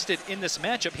much vested in this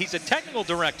matchup. He's a technical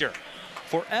director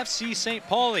for FC St.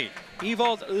 Pauli.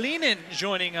 Ewald Leinen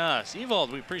joining us.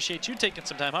 Ewald, we appreciate you taking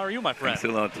some time. How are you, my friend?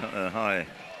 Thanks a lot. Hi.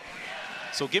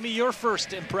 So give me your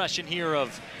first impression here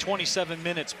of 27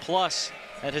 minutes plus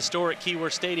at historic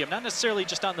Keyworth Stadium. Not necessarily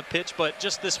just on the pitch, but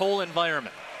just this whole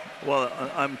environment. Well,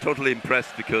 I'm totally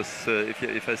impressed because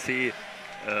if I see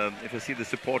the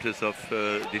supporters of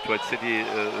Detroit City.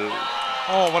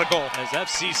 Oh, what a goal! As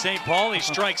FC St. Pauli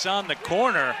strikes on the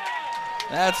corner.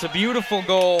 That's a beautiful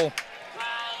goal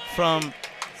from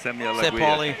Samuel St.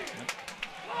 Pauli.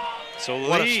 So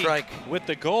What a Lee strike. with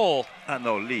the goal.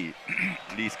 No, Lee.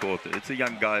 Lee scored. It's a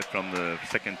young guy from the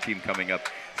second team coming up.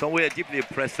 So we are deeply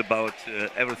impressed about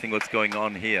everything what's going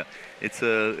on here. It's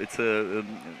a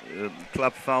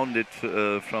club founded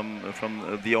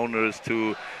from the owners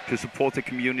to support the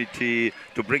community,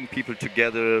 to bring people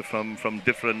together from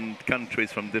different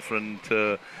countries, from different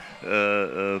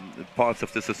parts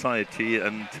of the society.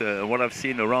 And what I've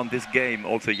seen around this game,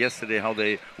 also yesterday, how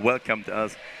they welcomed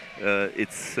us.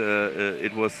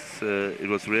 It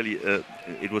was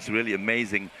really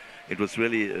amazing. It was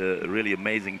really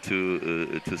amazing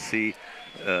to see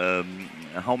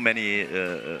how many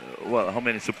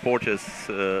supporters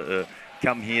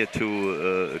come here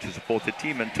to support the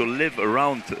team and to live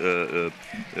around the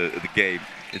game.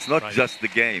 It's not just the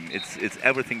game; it's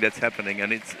everything that's happening.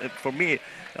 And it's for me,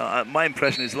 my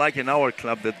impression is like in our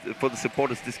club that for the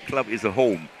supporters, this club is a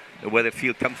home, where they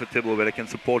feel comfortable, where they can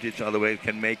support each other, where they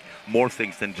can make more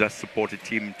things than just support a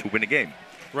team to win a game.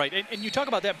 Right, and you talk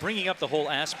about that, bringing up the whole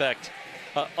aspect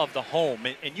of the home,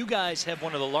 and you guys have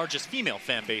one of the largest female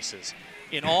fan bases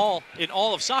in all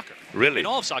of soccer. Really? In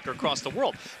all of soccer across the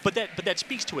world. But that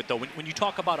speaks to it, though. When you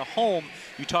talk about a home,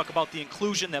 you talk about the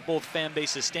inclusion that both fan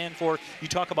bases stand for. You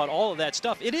talk about all of that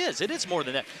stuff. It is more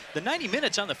than that. The 90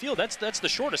 minutes on the field, that's the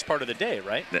shortest part of the day,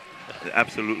 right?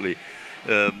 Absolutely.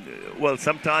 Well,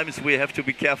 sometimes we have to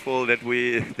be careful that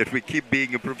we keep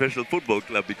being a professional football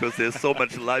club, because there's so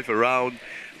much life around,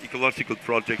 ecological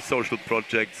projects, social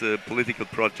projects, political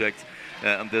projects,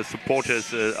 and the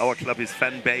supporters. Our club is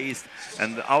fan-based,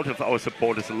 and out of our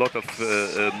supporters, a lot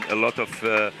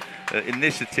of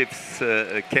initiatives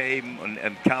came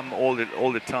and come all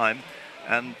the time,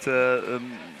 and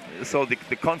so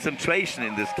the concentration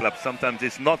in this club sometimes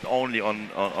is not only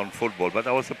on football, but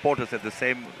our supporters at the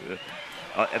same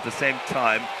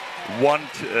time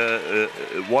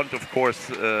want of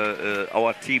course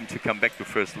our team to come back to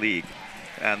First League,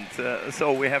 and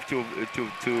so we have to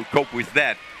cope with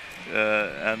that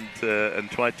and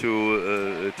try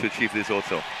to achieve this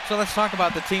also. So let's talk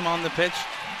about the team on the pitch,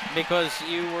 because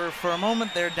you were for a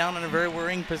moment there down in a very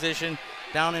worrying position,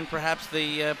 down in perhaps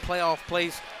the playoff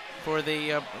place for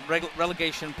the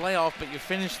relegation playoff, but you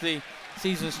finished the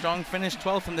season strong, finished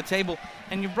 12th in the table,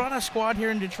 and you brought a squad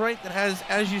here in Detroit that has,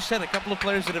 as you said, a couple of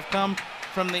players that have come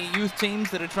from the youth teams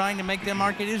that are trying to make their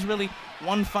mark. It is really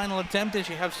one final attempt, as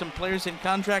you have some players in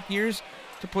contract years,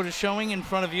 to put a showing in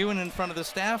front of you and in front of the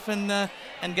staff, and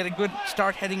get a good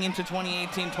start heading into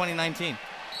 2018-2019.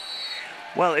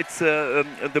 Well, it's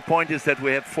the point is that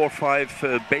we have 4 or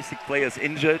 5 basic players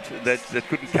injured that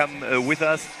couldn't come with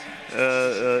us.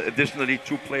 Additionally,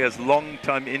 2 players long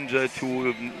time injured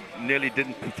who nearly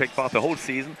didn't take part the whole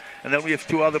season. And then we have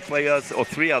 2 other players, or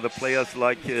 3 other players,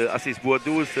 like Assis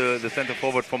Bourdous, the center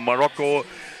forward from Morocco,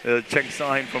 Cenk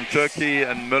Sahin from Turkey,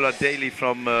 and Möller Daly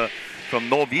from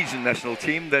Norwegian national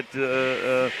team. That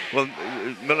well,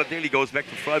 Möller Daly goes back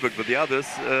to Freiburg, but the others,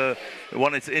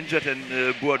 one is injured, and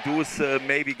Bourdous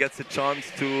maybe gets a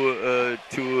chance to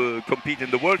compete in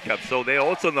the World Cup. So they are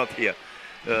also not here.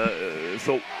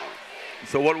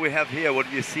 So what we have here, what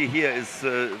you see here, is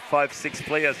 5, 6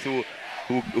 players who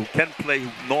can play,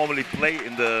 who normally play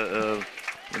in the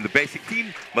basic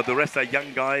team, but the rest are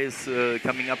young guys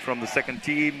coming up from the second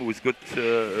team with good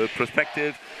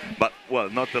perspective, but well,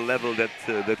 not the level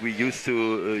that we used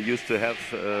to have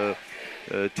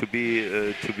to be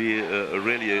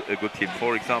really a good team.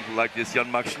 For example, like this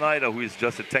Jan-Marc Schneider, who is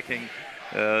just attacking.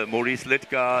 Maurice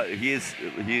Litka,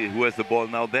 who has the ball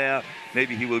now there.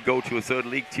 Maybe he will go to a third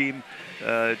league team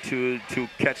to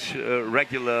catch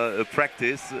regular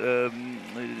practice to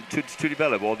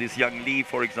develop. Or this young Lee,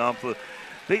 for example.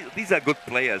 These are good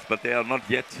players, but they are not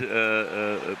yet.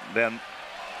 They're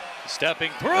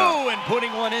stepping through and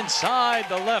putting one inside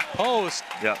the left post.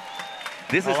 Yeah,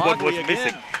 this is what was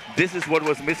missing. This is what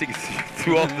was missing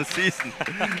throughout the season.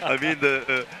 I mean,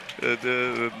 the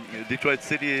Detroit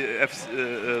City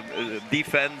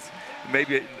defense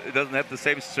maybe it doesn't have the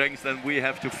same strength than we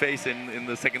have to face in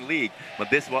the second league. But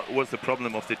this was the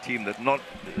problem of the team, that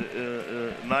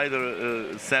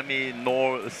neither Sami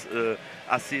nor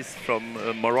Assis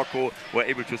from Morocco were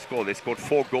able to score. They scored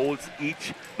 4 goals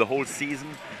each the whole season,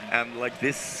 and like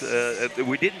this,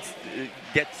 we didn't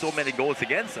get so many goals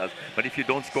against us. But if you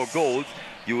don't score goals,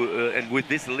 you and with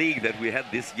this league that we had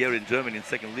this year in Germany in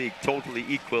second league, totally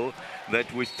equal,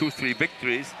 that with 2-3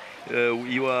 victories,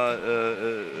 you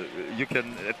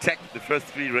can attack the first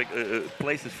 3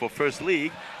 places for first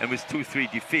league, and with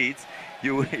 2-3 defeats,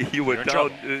 you were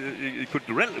down. You could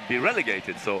be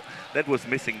relegated. So that was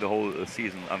missing the whole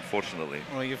season, unfortunately.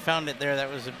 Well, you found it there.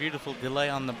 That was a beautiful delay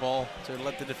on the ball to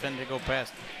let the defender go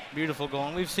past. Beautiful goal,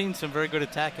 and we've seen some very good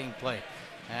attacking play,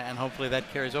 and hopefully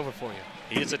that carries over for you.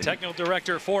 He is a technical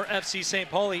director for FC St.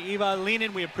 Pauli. Iva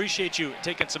Leinen, we appreciate you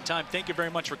taking some time. Thank you very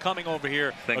much for coming over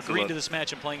here, agreeing to this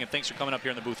match and playing, and thanks for coming up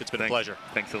here in the booth. It's been a pleasure.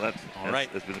 Thanks a lot. All right.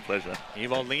 It's been a pleasure.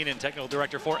 Iva Leinen, technical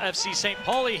director for FC St.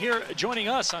 Pauli, here joining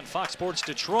us on Fox Sports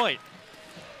Detroit.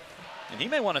 And he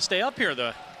may want to stay up here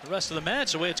the rest of the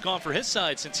match, the way it's gone for his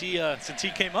side since he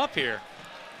came up here.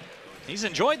 He's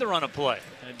enjoyed the run of play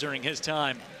during his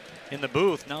time in the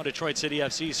booth. Now Detroit City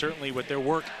FC certainly with their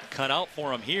work cut out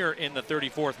for him here in the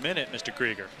 34th minute, Mr.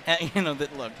 Krieger. You know,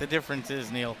 look, the difference is,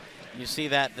 Neil, you see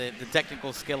that, the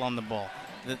technical skill on the ball.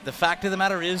 The fact of the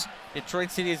matter is,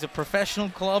 Detroit City is a professional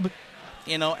club,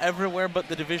 you know, everywhere but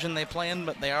the division they play in,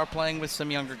 but they are playing with some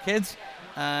younger kids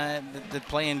that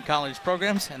play in college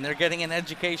programs, and they're getting an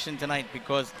education tonight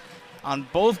because on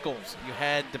both goals, you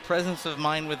had the presence of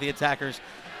mind with the attackers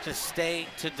to stay,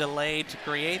 to delay, to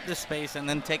create the space, and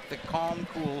then take the calm,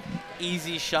 cool,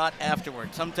 easy shot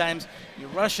afterward. Sometimes you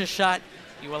rush a shot,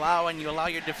 you allow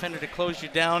your defender to close you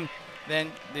down,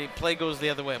 then the play goes the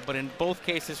other way. But in both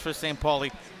cases for St.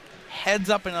 Pauli,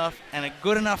 heads up enough and a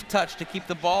good enough touch to keep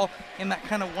the ball in that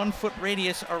kind of 1 foot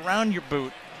radius around your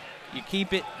boot. You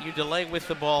keep it, you delay with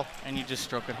the ball, and you just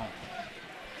stroke it home.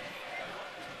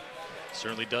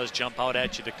 Certainly does jump out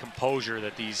at you, the composure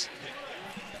that these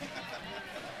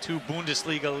 2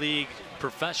 Bundesliga league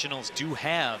professionals do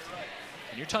have.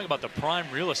 And you're talking about the prime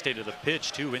real estate of the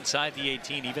pitch too, inside the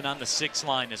 18, even on the 6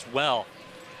 line as well.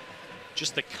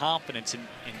 Just the confidence in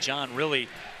John, really,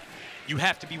 you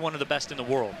have to be one of the best in the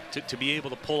world to be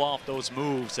able to pull off those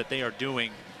moves that they are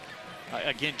doing.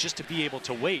 Again, just to be able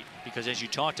to wait, because as you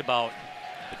talked about,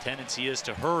 the tendency is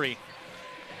to hurry.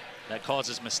 That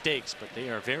causes mistakes, but they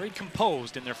are very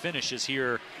composed in their finishes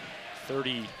here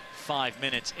 35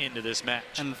 minutes into this match.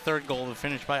 And the third goal, the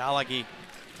finish by Alagi,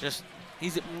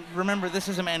 remember, this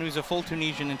is a man who's a full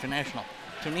Tunisian international.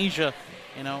 Tunisia,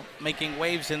 you know, making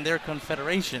waves in their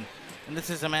confederation, and this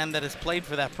is a man that has played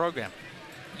for that program.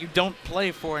 You don't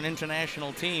play for an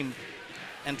international team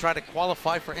and try to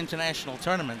qualify for international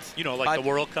tournaments. You know, like the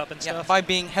World Cup and stuff? By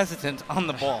being hesitant on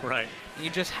the ball. Right.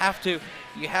 You just have to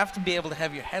be able to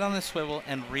have your head on a swivel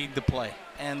and read the play.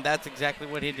 And that's exactly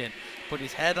what he did. Put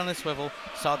his head on a swivel,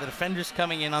 saw the defenders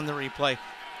coming in on the replay.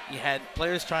 He had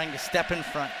players trying to step in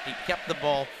front. He kept the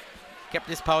ball, kept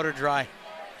his powder dry,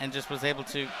 and just was able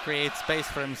to create space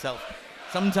for himself.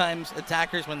 Sometimes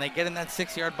attackers, when they get in that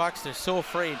 6-yard box, they're so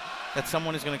afraid that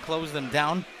someone is going to close them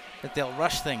down that they'll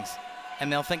rush things.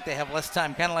 And they'll think they have less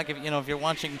time. Kind of like if you're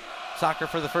watching soccer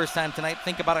for the first time tonight,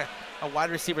 think about a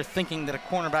wide receiver thinking that a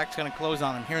cornerback's going to close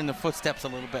on him, hearing the footsteps a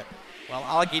little bit. Well,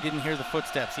 Alagi didn't hear the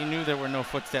footsteps. He knew there were no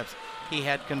footsteps. He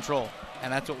had control.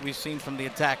 And that's what we've seen from the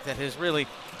attack that has really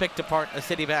picked apart a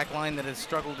City back line that has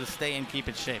struggled to stay and keep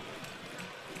its shape.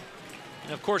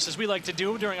 And of course, as we like to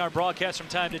do during our broadcast from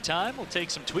time to time, we'll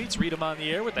take some tweets, read them on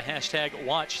the air with the hashtag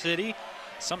WatchCity.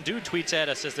 Some dude tweets at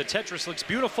us, says the Tetris looks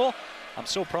beautiful. I'm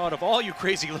so proud of all you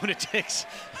crazy lunatics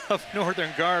of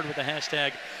Northern Guard with the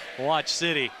hashtag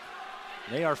WatchCity.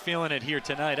 They are feeling it here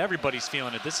tonight. Everybody's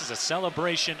feeling it. This is a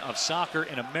celebration of soccer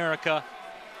in America.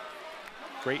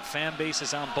 Great fan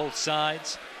bases on both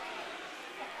sides.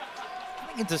 I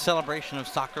think it's a celebration of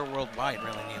soccer worldwide,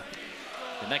 really, Neil.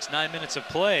 The next 9 minutes of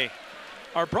play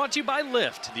are brought to you by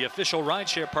Lyft, the official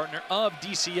rideshare partner of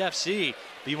DCFC.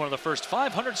 Be one of the first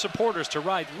 500 supporters to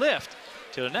ride Lyft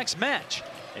to the next match,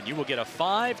 and you will get a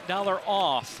 $5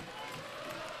 off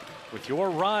with your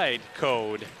ride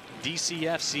code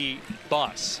DCFC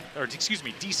Bus, or excuse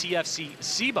me, DCFC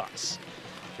C-Bus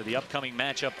for the upcoming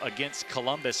matchup against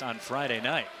Columbus on Friday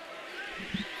night.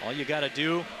 All you got to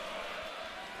do,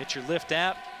 hit your Lyft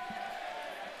app,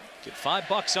 get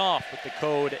 $5 off with the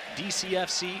code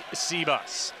DCFC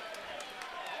C-Bus.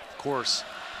 Of course,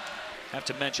 have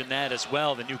to mention that as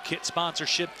well, the new kit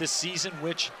sponsorship this season,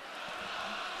 which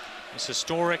is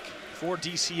historic for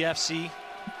DCFC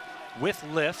with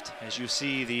Lyft, as you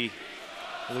see the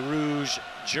the Rouge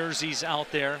jerseys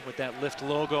out there with that Lift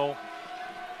logo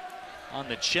on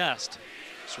the chest.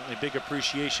 Certainly big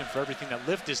appreciation for everything that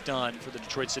Lift has done for the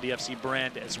Detroit City FC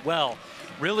brand as well.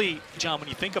 Really, John, when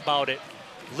you think about it,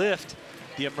 Lift,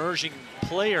 the emerging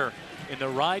player in the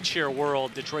rideshare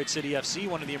world, Detroit City FC,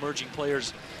 one of the emerging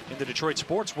players in the Detroit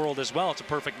sports world as well. It's a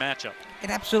perfect matchup. It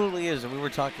absolutely is. We were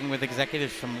talking with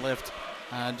executives from Lift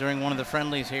during one of the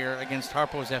friendlies here against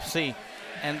Harpo's FC,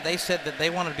 and they said that they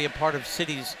wanted to be a part of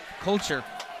City's culture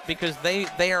because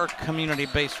they are a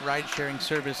community-based ride-sharing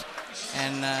service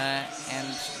and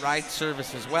ride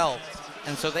service as well.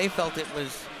 And so they felt it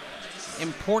was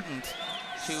important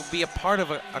to be a part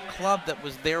of a club that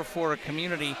was there for a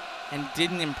community and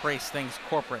didn't embrace things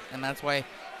corporate. And that's why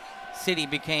City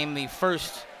became the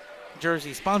first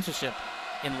jersey sponsorship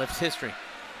in Lift's history.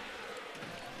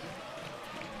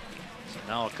 So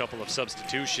now a couple of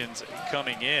substitutions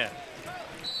coming in.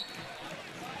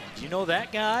 Do you know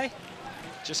that guy?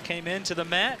 Just came into the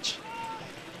match.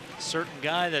 Certain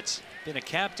guy that's been a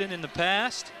captain in the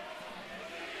past.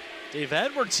 Dave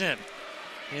Edwardson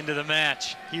into the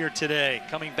match here today,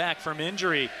 coming back from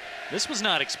injury. This was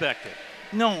not expected.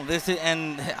 No, this is,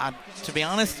 and to be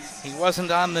honest, he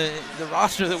wasn't on the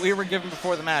roster that we were given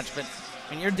before the match. But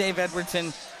when you're Dave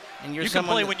Edwardson and you're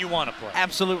someone, you can play when you want to play.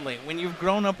 Absolutely, when you've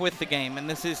grown up with the game. And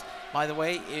this is, by the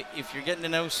way, if you're getting to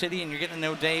know City and you're getting to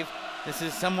know Dave, this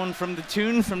is someone from the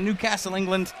Toon, from Newcastle,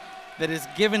 England, that has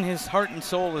given his heart and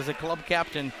soul as a club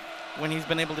captain when he's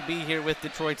been able to be here with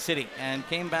Detroit City, and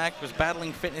came back, was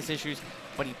battling fitness issues,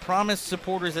 but he promised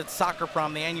supporters at Soccer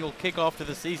Prom, the annual kickoff to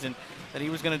the season, that he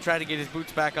was going to try to get his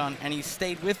boots back on, and he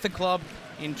stayed with the club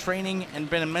in training and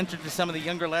been a mentor to some of the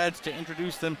younger lads to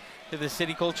introduce them to the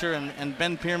City culture. And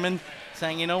Ben Pierman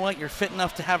saying, you know what, you're fit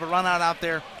enough to have a run out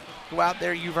there. Go out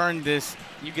there, you've earned this.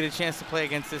 You get a chance to play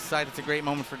against this side. It's a great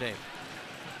moment for Dave.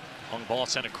 Long ball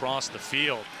sent across the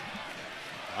field.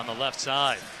 On the left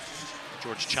side,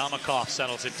 George Chamakov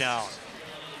settles it down.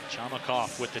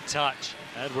 Chamakov with the touch.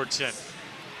 Edwardson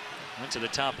went to the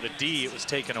top of the D. It was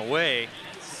taken away.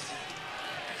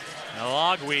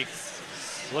 Alagui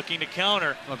looking to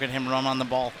counter. Look at him run on the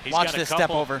ball. Watch this step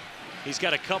over. He's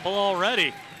got a couple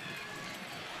already.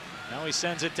 Now he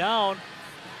sends it down.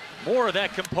 More of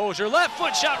that composure. Left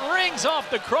foot shot rings off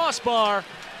the crossbar.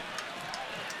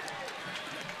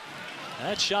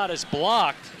 That shot is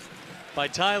blocked by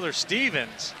Tyler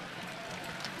Stevens.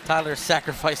 Tyler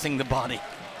sacrificing the body.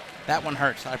 That one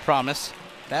hurts, I promise.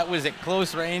 That was at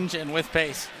close range and with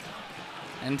pace.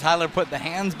 And Tyler put the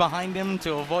hands behind him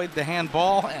to avoid the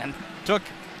handball and took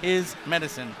his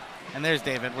medicine. And there's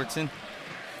Dave Edwardson.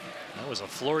 That was a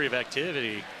flurry of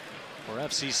activity for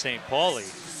FC St. Pauli.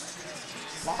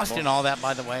 Lost in all that,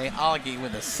 by the way. Alagi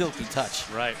with a silky touch.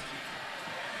 Right.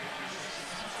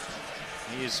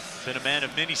 He's been a man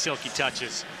of many silky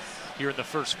touches here in the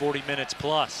first 40 minutes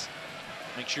plus.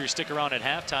 Make sure you stick around at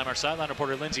halftime. Our sideline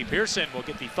reporter Lindsey Pearson will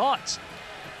get the thoughts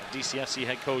of DCFC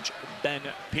head coach Ben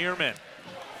Pierman.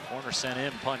 Corner sent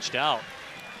in, punched out,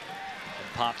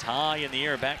 and popped high in the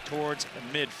air back towards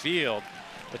midfield.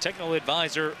 The technical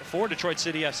advisor for Detroit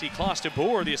City FC, Klaus de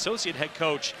Boer. The associate head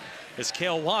coach is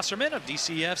Cale Wasserman of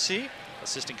DCFC.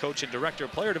 Assistant coach and director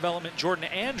of player development, Jordan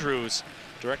Andrews.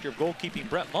 Director of goalkeeping,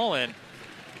 Brett Mullen.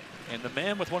 And the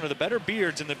man with one of the better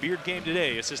beards in the beard game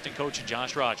today, assistant coach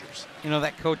Josh Rogers. You know,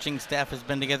 that coaching staff has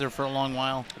been together for a long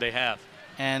while. They have.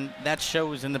 And that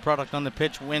shows in the product on the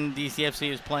pitch when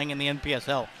DCFC is playing in the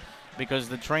NPSL, because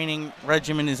the training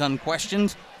regimen is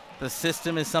unquestioned. The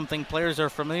system is something players are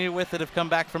familiar with that have come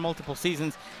back for multiple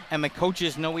seasons, and the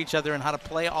coaches know each other and how to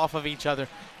play off of each other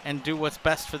and do what's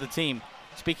best for the team.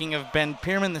 Speaking of Ben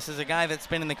Pierman, this is a guy that's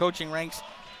been in the coaching ranks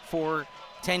for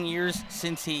 10 years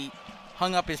since he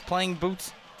hung up his playing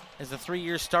boots as a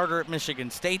 3-year starter at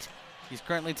Michigan State. He's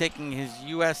currently taking his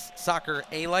U.S. Soccer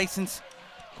A license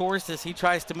course as he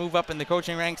tries to move up in the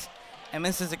coaching ranks. And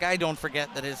this is a guy, don't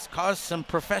forget, that has caused some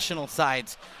professional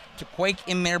sides to quake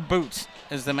in their boots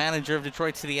as the manager of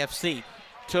Detroit City FC.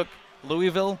 Took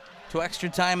Louisville to extra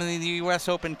time in the U.S.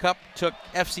 Open Cup, took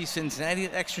FC Cincinnati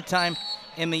to extra time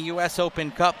in the U.S. Open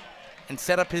Cup, and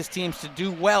set up his teams to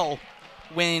do well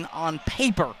when on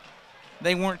paper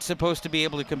they weren't supposed to be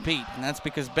able to compete. And that's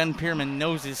because Ben Pierman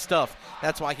knows his stuff.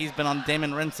 That's why he's been on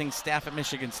Damon Rensing's staff at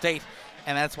Michigan State.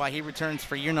 And that's why he returns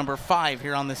for year number 5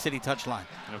 here on the City touchline.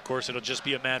 And of course, it'll just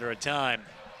be a matter of time.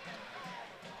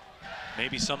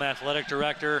 Maybe some athletic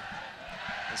director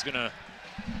is going to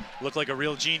look like a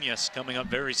real genius coming up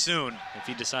very soon if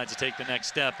he decides to take the next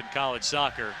step in college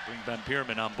soccer, bring Ben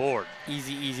Pierman on board.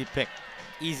 Easy pick.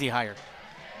 Easy hire.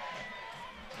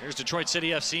 Here's Detroit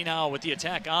City FC now with the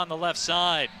attack on the left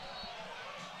side.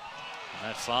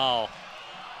 That foul,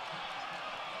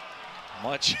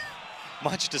 much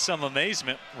to some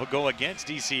amazement, will go against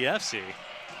DCFC.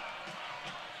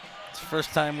 It's the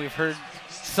first time we've heard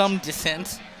some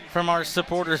dissent from our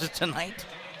supporters tonight.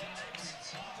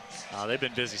 They've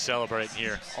been busy celebrating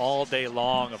here all day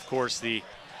long. Of course, the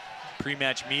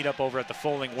pre-match meetup over at the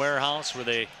Folding Warehouse where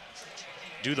they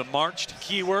do the march to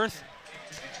Keyworth.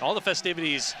 All the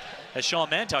festivities, as Sean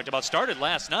Mann talked about, started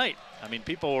last night. I mean,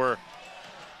 people were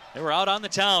out on the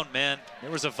town, man.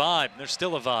 There was a vibe. There's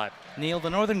still a vibe. Neil, the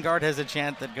Northern Guard has a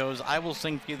chant that goes, "I will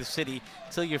sing for you the city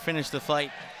till you finish the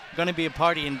fight." Going to be a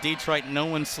party in Detroit. No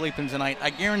one's sleeping tonight. I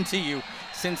guarantee you,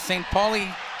 since St. Pauli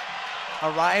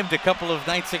arrived a couple of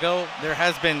nights ago, there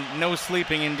has been no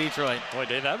sleeping in Detroit. Boy,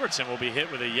 Dave Evertson will be hit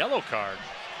with a yellow card.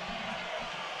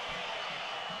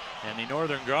 And the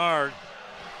Northern Guard,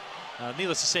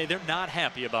 needless to say, they're not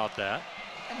happy about that.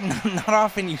 Not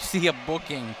often you see a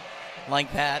booking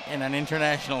like that in an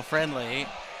international friendly.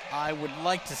 I would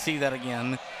like to see that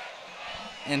again.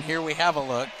 And here we have a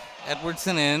look.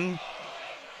 Edwardson in.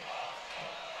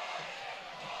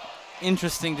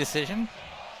 Interesting decision.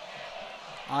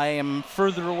 I am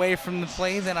further away from the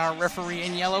play than our referee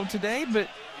in yellow today, but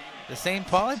the St.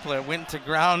 Pauli player went to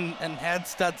ground and had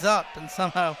studs up, and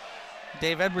somehow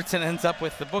Dave Edwardson ends up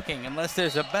with the booking. Unless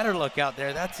there's a better look out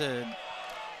there, that's an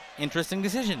interesting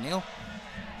decision, Neil.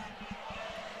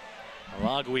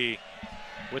 Aragui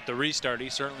with the restart. He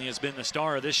certainly has been the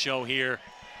star of this show here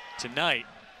tonight.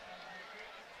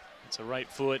 It's a right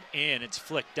foot in. It's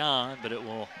flicked on, but it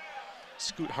will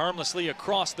scoot harmlessly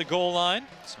across the goal line.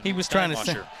 He was trying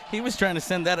to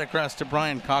send that across to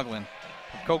Brian Coughlin,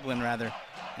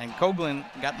 and Coughlin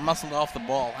got muscled off the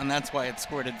ball, and that's why it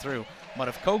squirted through. But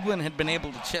if Coughlin had been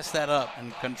able to chest that up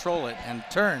and control it and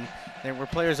turn, there were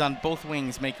players on both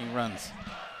wings making runs.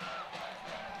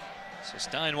 So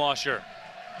Steinwasser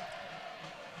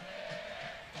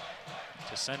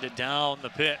to send it down the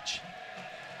pitch.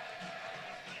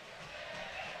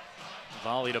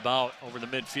 Volleyed about over the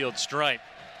midfield stripe.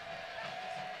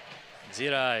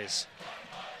 Zirais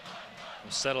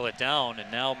will settle it down,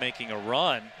 and now making a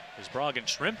run is Bragan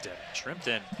Shrimpton.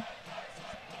 Shrimpton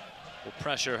will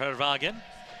pressure Hervagen.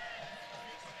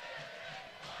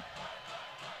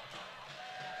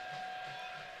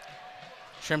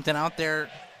 Shrimpton out there,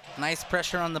 nice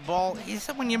pressure on the ball. He's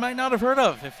someone you might not have heard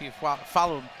of if you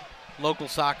followed local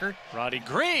soccer. Roddy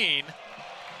Green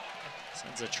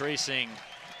sends a tracing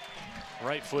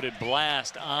right-footed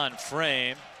blast on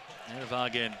frame.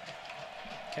 Hervagen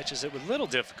catches it with little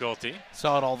difficulty.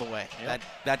 Saw it all the way. Yep.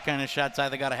 That kind of shot's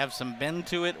either got to have some bend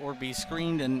to it or be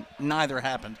screened, and neither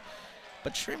happened.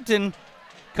 But Shrimpton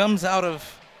comes out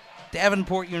of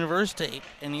Davenport University,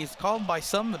 and he's called by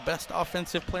some the best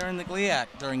offensive player in the GLIAC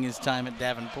during his time at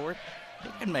Davenport. He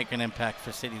can make an impact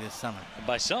for City this summer. And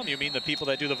by some, you mean the people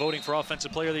that do the voting for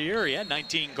Offensive Player of the Year. He had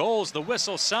 19 goals. The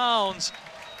whistle sounds,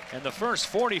 and the first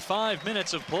 45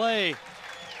 minutes of play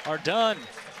are done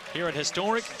here at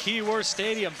historic Keyworth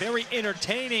Stadium. Very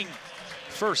entertaining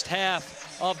first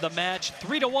half of the match.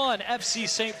 3-1, FC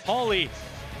St. Pauli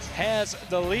has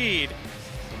the lead.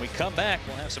 When we come back,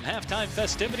 we'll have some halftime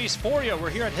festivities for you. We're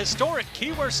here at historic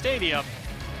Keyworth Stadium.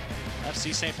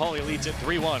 FC St. Pauli leads at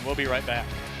 3-1. We'll be right back.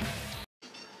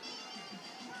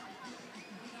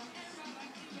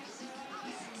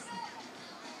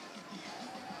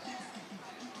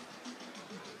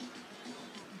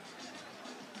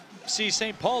 FC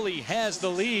St. Pauli has the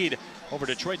lead over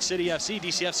Detroit City FC.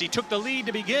 DCFC took the lead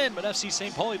to begin, but FC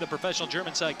St. Pauli, the professional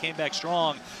German side, came back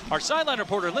strong. Our sideline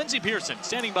reporter, Lindsey Pearson,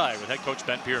 standing by with head coach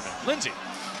Ben Pierman. Lindsey.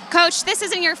 Coach, this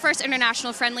isn't your first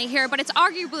international friendly here, but it's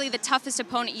arguably the toughest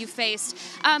opponent you faced.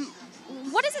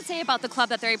 What does it say about the club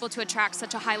that they're able to attract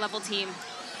such a high-level team?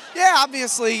 Yeah,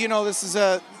 obviously, you know, this is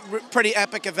a pretty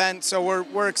epic event, so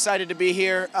we're excited to be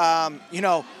here. You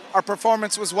know, our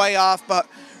performance was way off, but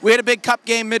we had a big cup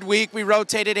game midweek. We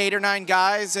rotated 8 or 9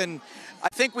 guys, and I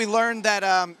think we learned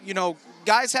that, you know,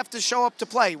 guys have to show up to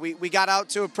play. We got out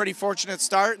to a pretty fortunate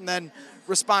start and then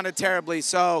responded terribly.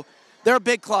 So they're a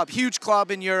big club, huge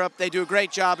club in Europe. They do a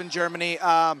great job in Germany,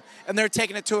 and they're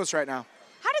taking it to us right now.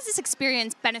 How does this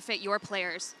experience benefit your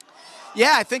players?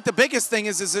 Yeah, I think the biggest thing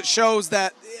is it shows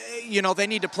that, you know, they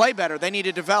need to play better. They need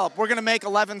to develop. We're going to make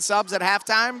 11 subs at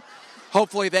halftime.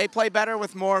 Hopefully they play better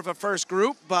with more of a first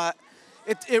group, but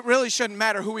it really shouldn't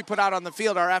matter who we put out on the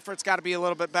field. Our effort's got to be a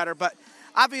little bit better. But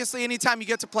obviously, anytime you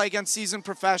get to play against seasoned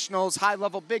professionals,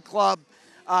 high-level big club,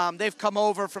 they've come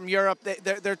over from Europe.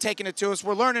 They're taking it to us.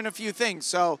 We're learning a few things.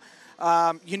 So,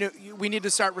 you know, we need to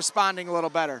start responding a little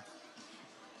better.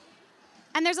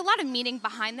 And there's a lot of meaning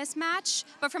behind this match,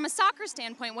 but from a soccer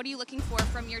standpoint, what are you looking for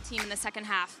from your team in the second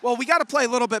half? Well, we got to play a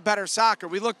little bit better soccer.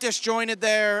 We looked disjointed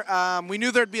there. We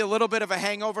knew there'd be a little bit of a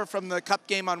hangover from the cup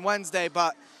game on Wednesday,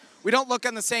 but we don't look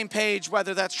on the same page,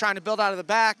 whether that's trying to build out of the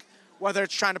back, whether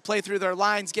it's trying to play through their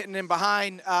lines, getting in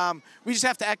behind. We just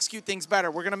have to execute things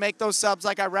better. We're going to make those subs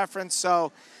like I referenced.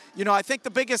 So, you know, I think the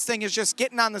biggest thing is just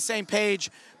getting on the same page,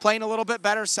 playing a little bit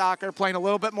better soccer, playing a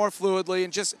little bit more fluidly,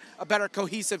 and just a better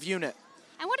cohesive unit.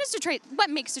 And what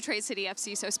makes Detroit City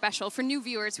FC so special for new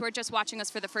viewers who are just watching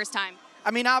us for the first time? I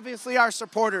mean, obviously our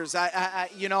supporters.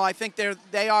 You know, I think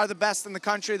they are the best in the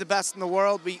country, the best in the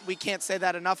world. We can't say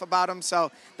that enough about them.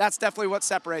 So that's definitely what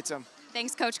separates them.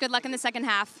 Thanks, Coach. Good luck in the second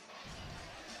half.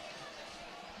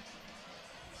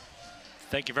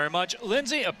 Thank you very much,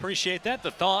 Lindsay. Appreciate that.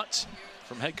 The thoughts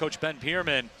from head coach Ben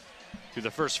Pierman through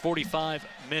the first 45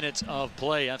 minutes of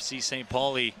play. FC St.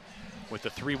 Pauli with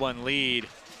the 3-1 lead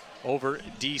over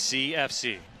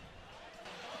DCFC.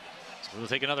 So we'll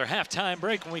take another halftime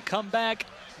break. When we come back,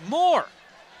 more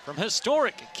from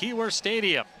historic Keyworth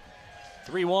Stadium.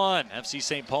 3-1, FC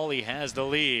St. Pauli has the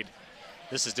lead.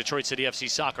 This is Detroit City FC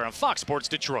Soccer on Fox Sports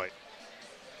Detroit.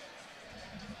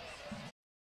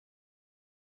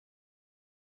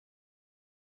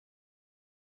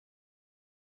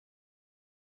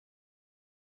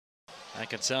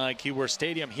 Back inside Keyworth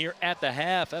Stadium here at the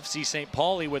half. FC St.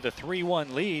 Pauli with a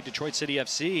 3-1 lead. Detroit City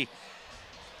FC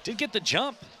did get the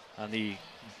jump on the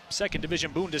second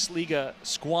division Bundesliga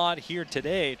squad here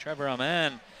today. Trevor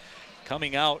Amann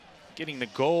coming out, getting the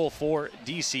goal for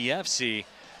DCFC.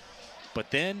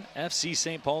 But then FC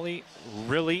St. Pauli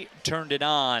really turned it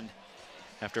on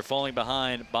after falling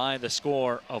behind by the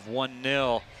score of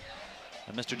 1-0.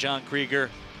 And Mr. John Krieger,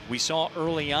 we saw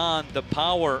early on the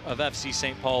power of FC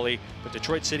St. Pauli, but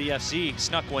Detroit City FC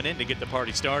snuck one in to get the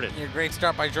party started. A great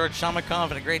start by George Shamakov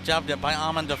and a great job by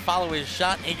Aman to follow his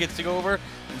shot. He gets to go over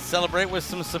and celebrate with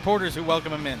some supporters who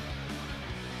welcome him in.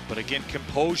 But again,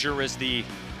 composure is the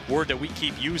word that we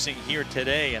keep using here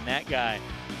today, and that guy,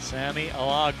 Sami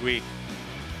Alagui,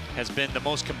 has been the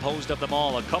most composed of them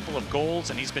all. A couple of goals,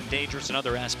 and he's been dangerous in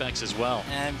other aspects as well.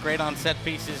 And great on set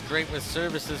pieces, great with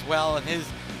service as well, and his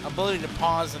ability to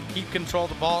pause and keep control of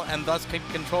the ball and thus keep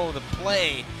control of the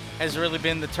play has really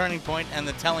been the turning point and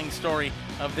the telling story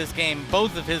of this game.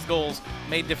 Both of his goals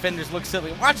made defenders look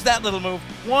silly. Watch that little move.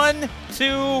 1,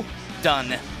 2,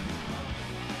 done.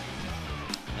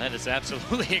 That is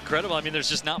absolutely incredible. I mean, there's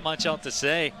just not much else to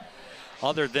say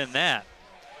other than that.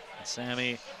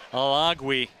 Sami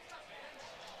Alagui,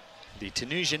 the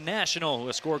Tunisian national who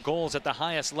has scored goals at the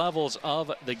highest levels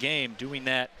of the game, doing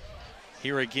that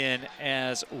here again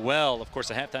as well. Of course,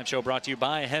 the halftime show brought to you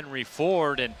by Henry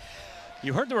Ford. And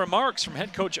you heard the remarks from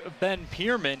head coach Ben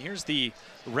Pierman. Here's the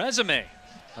resume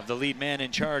of the lead man in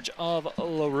charge of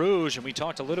La Rouge. And we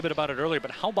talked a little bit about it earlier,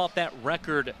 but how about that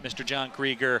record, Mr. John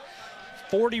Krieger?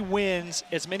 40 wins,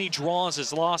 as many draws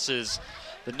as losses.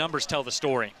 The numbers tell the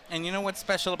story. And you know what's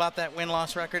special about that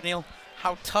win-loss record, Neil?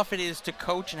 How tough it is to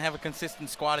coach and have a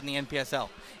consistent squad in the NPSL.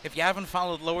 If you haven't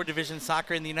followed lower division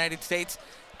soccer in the United States,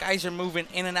 guys are moving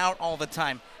in and out all the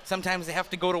time. Sometimes they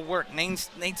have to go to work. Nate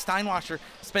Steinwasser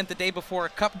spent the day before a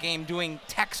cup game doing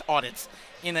tax audits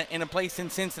in a place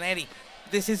in Cincinnati.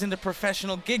 This isn't a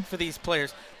professional gig for these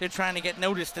players. They're trying to get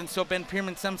noticed, and so Ben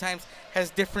Pierman sometimes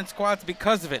has different squads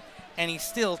because of it. And he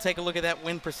still, take a look at that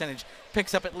win percentage,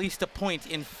 picks up at least a point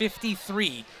in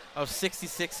 53 of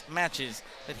 66 matches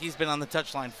that he's been on the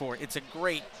touchline for. It's a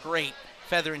great, great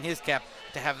feather in his cap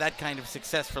to have that kind of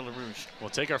success for La Rouge. We'll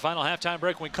take our final halftime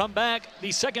break. When we come back,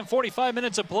 the second 45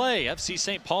 minutes of play. FC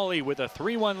St. Pauli with a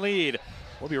 3-1 lead.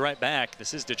 We'll be right back.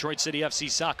 This is Detroit City FC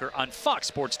Soccer on Fox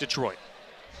Sports Detroit.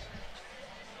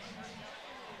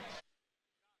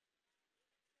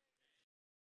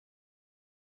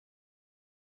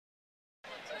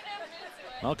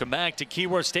 Welcome back to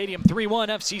Keyworth Stadium. 3-1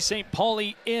 FC St.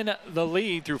 Pauli in the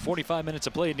lead through 45 minutes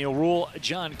of play. Neil Rule,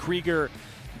 John Krieger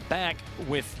back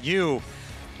with you.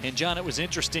 And John, it was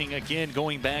interesting, again,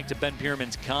 going back to Ben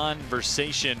Pierman's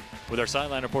conversation with our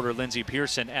sideline reporter Lindsey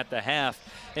Pearson at the half.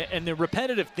 And the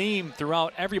repetitive theme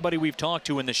throughout everybody we've talked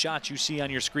to in the shots you see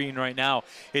on your screen right now,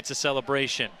 it's a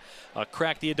celebration.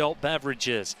 Crack the adult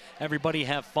beverages. Everybody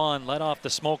have fun. Let off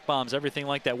the smoke bombs, everything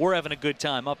like that. We're having a good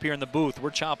time up here in the booth. We're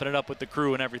chopping it up with the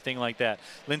crew and everything like that.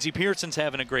 Lindsey Pearson's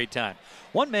having a great time.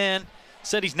 One man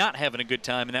said he's not having a good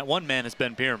time, and that one man is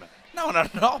Ben Pierman. No,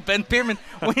 Ben Pierman,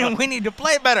 we need to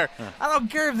play better. I don't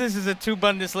care if this is a 2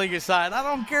 Bundesliga side. I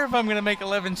don't care if I'm going to make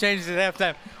 11 changes at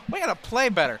halftime. We got to play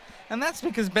better. And that's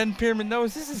because Ben Pierman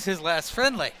knows this is his last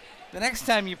friendly. The next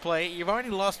time you play, you've already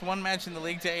lost one match in the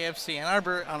league to AFC Ann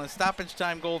Arbor on a stoppage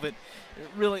time goal that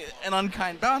really an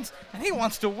unkind bounce, and he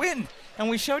wants to win. And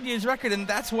we showed you his record, and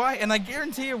that's why. And I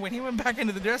guarantee you, when he went back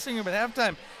into the dressing room at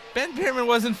halftime, Ben Pierman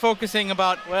wasn't focusing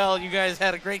about, well, you guys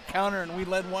had a great counter and we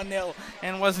led 1-0,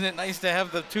 and wasn't it nice to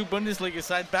have the two Bundesliga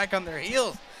sides back on their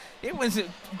heels? It was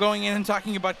going in and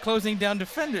talking about closing down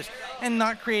defenders and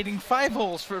not creating 5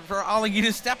 holes for Ollie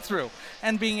to step through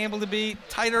and being able to be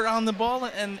tighter on the ball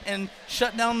and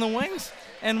shut down the wings.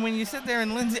 And when you sit there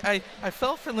and Lindsay, I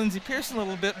felt for Lindsay Pearson a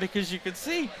little bit, because you could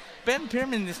see Ben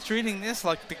Pierman is treating this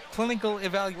like the clinical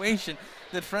evaluation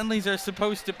that friendlies are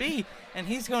supposed to be. And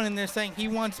he's going in there saying he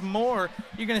wants more.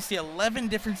 You're going to see 11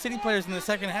 different City players in the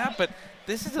second half, but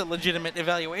this is a legitimate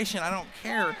evaluation. I don't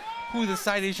care who the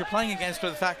side is you're playing against or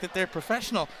the fact that they're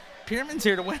professional. Pierman's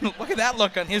here to win. Look at that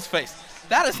look on his face.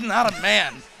 That is not a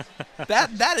man.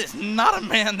 that is not a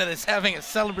man that is having a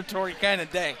celebratory kind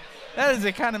of day. That is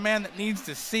the kind of man that needs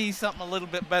to see something a little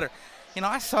bit better. You know,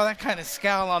 I saw that kind of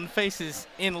scowl on faces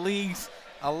in leagues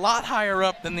a lot higher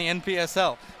up than the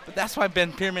NPSL. But that's why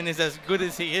Ben Pierman is as good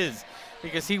as he is,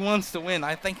 because he wants to win.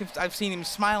 I think I've seen him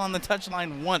smile on the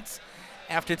touchline once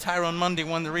after Tyrone Mundy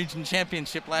won the region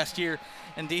championship last year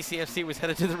and DCFC was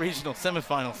headed to the regional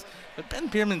semifinals. But Ben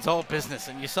Pierman's all business,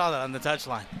 and you saw that on the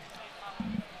touchline.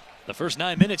 The first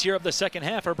 9 minutes here of the second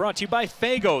half are brought to you by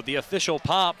Faygo, the official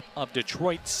pop of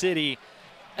Detroit City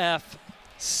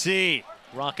FC.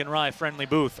 Rock and Rye friendly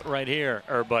booth right here,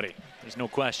 everybody. There's no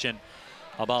question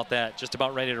about that. Just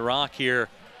about ready to rock here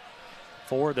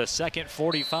for the second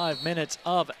 45 minutes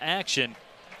of action.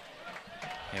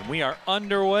 And we are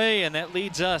underway, and that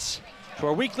leads us to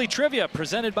our weekly trivia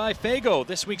presented by Faygo.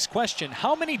 This week's question: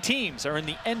 how many teams are in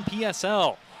the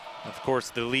NPSL? Of course,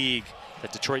 the league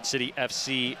that Detroit City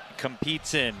FC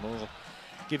competes in. We'll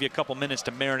give you a couple minutes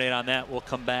to marinate on that. We'll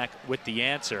come back with the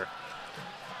answer.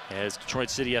 As Detroit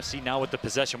City FC now with the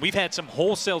possession. We've had some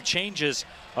wholesale changes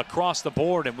across the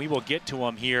board, and we will get to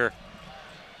them here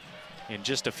in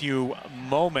just a few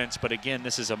moments. But again,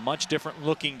 this is a much different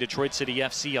looking Detroit City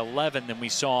FC 11 than we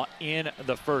saw in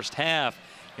the first half.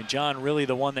 And John, really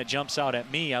the one that jumps out at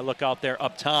me, I look out there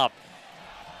up top.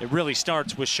 It really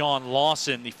starts with Sean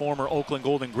Lawson, the former Oakland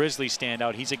Golden Grizzly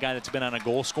standout. He's a guy that's been on a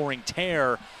goal-scoring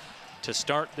tear to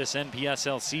start this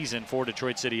NPSL season for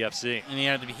Detroit City FC. And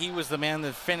yeah, he was the man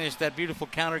that finished that beautiful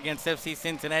counter against FC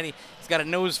Cincinnati. He's got a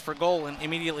nose for goal, and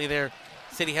immediately there,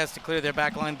 City has to clear their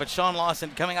back line. But Sean Lawson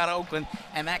coming out of Oakland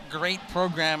and that great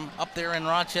program up there in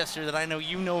Rochester that I know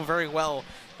you know very well.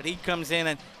 But he comes in,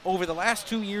 and over the last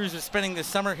 2 years of spending the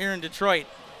summer here in Detroit,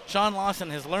 Sean Lawson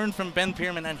has learned from Ben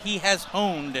Pierman, and he has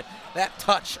honed that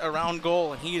touch around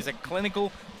goal, and he is a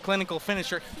clinical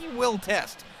finisher. He will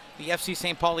test the FC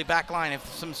St. Pauli back line if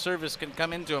some service can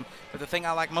come into him. But the thing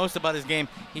I like most about his game,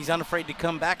 he's unafraid to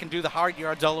come back and do the hard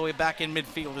yards all the way back in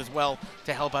midfield as well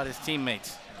to help out his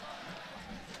teammates.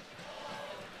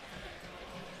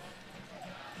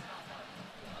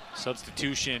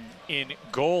 Substitution in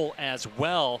goal as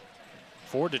well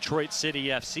for Detroit City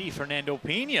FC. Fernando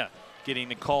Pena getting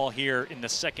the call here in the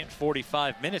second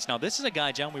 45 minutes. Now, this is a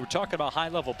guy, John, we were talking about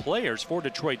high-level players for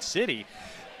Detroit City.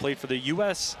 Played for the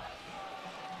U.S.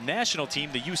 national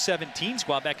team, the U17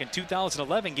 squad back in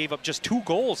 2011. Gave up just 2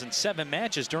 goals in 7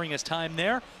 matches during his time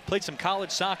there. Played some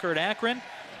college soccer at Akron.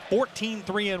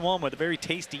 14-3-1 with a very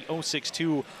tasty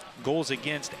 0.62 goals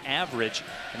against average.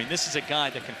 I mean, this is a guy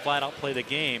that can flat out play the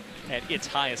game at its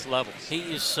highest levels. He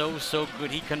is so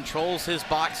good. He controls his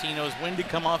box. He knows when to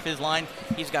come off his line.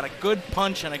 He's got a good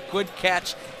punch and a good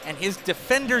catch, and his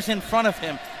defenders in front of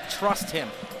him trust him.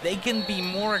 They can be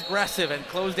more aggressive and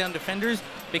close down defenders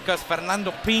because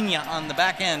Fernando Pena on the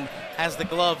back end has the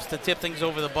gloves to tip things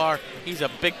over the bar. He's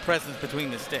a big presence between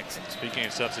the sticks. Speaking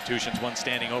of substitutions, one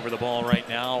standing over the ball right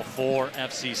now for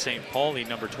FC St. Pauli,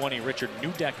 number 20, Richard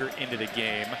Neudecker into the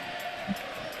game.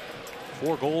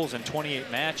 4 goals in 28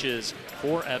 matches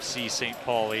for FC St.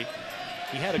 Pauli.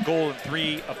 He had a goal in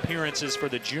 3 appearances for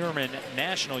the German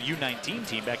national U19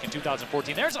 team back in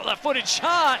 2014. There's a left-footed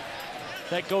shot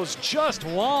that goes just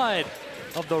wide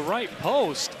of the right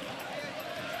post.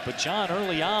 But John,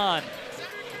 early on,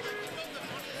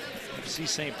 FC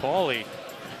St. Pauli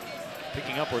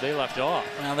picking up where they left off.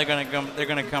 Well, they're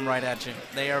going to come right at you.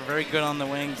 They are very good on the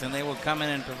wings, and they will come in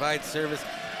and provide service.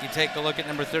 You take a look at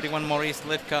number 31, Maurice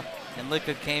Litka, and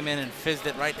Litka came in and fizzed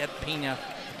it right at Pena.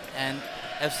 And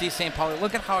FC St. Pauli,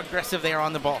 look at how aggressive they are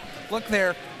on the ball. Look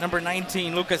there, number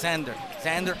 19, Lucas Zander.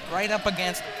 Zander right up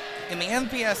against, in the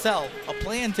NPSL, a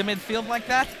play into midfield like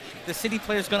that the City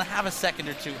player is going to have a second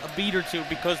or two, a beat or two,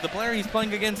 because the player he's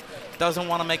playing against doesn't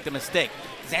want to make the mistake.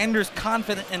 Xander's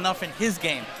confident enough in his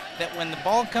game that when the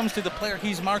ball comes to the player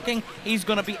he's marking, he's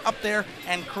going to be up there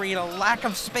and create a lack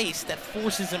of space that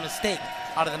forces a mistake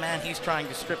out of the man he's trying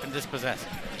to strip and dispossess.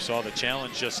 You saw the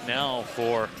challenge just now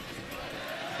for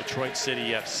Detroit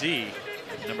City FC.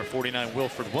 Number 49,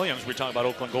 Wilford Williams. We're talking about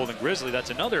Oakland Golden Grizzly. That's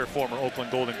another former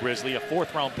Oakland Golden Grizzly, a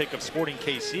 4th-round pick of Sporting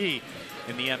KC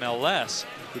in the MLS.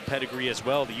 Good pedigree as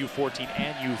well, the U14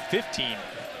 and U15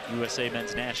 USA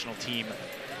men's national team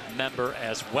member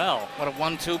as well. What a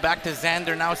 1-2, back to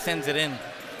Xander, now sends it in.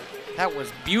 That was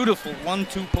beautiful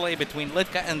 1-2 play between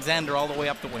Litka and Xander all the way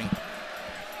up the wing.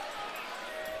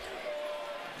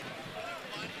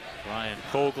 Ryan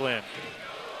Coughlin,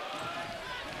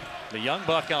 the young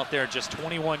buck out there, just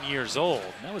 21 years old.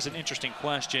 And that was an interesting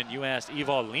question you asked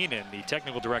Ival Lenin, the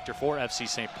technical director for FC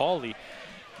St. Pauli.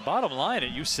 Bottom line,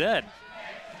 you said,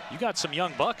 you got some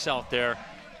young bucks out there.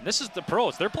 And this is the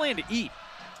pros. They're playing to eat.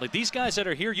 Like these guys that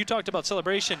are here, you talked about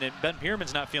celebration, and Ben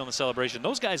Pierman's not feeling the celebration.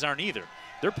 Those guys aren't either.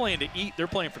 They're playing to eat. They're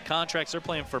playing for contracts. They're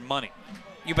playing for money.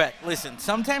 You bet. Listen,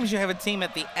 sometimes you have a team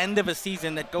at the end of a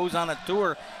season that goes on a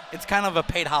tour. It's kind of a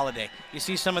paid holiday. You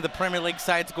see some of the Premier League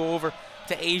sides go over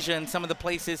to Asia and some of the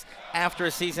places after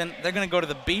a season. They're going to go to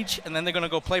the beach, and then they're going to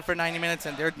go play for 90 minutes,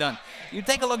 and they're done. You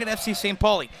take a look at FC St.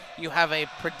 Pauli. You have a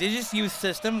prodigious youth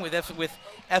system with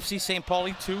FC St.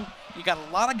 Pauli 2. You got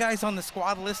a lot of guys on the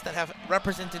squad list that have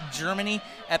represented Germany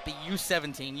at the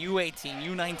U17, U18,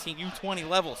 U19, U20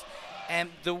 levels. And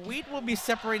the wheat will be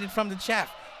separated from the chaff.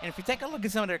 And if you take a look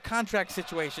at some of their contract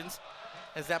situations,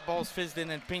 as that ball's fizzed in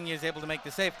and Pena is able to make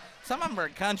the save, some of them are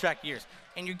in contract years.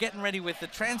 And you're getting ready with the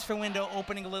transfer window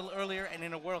opening a little earlier, and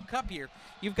in a World Cup year,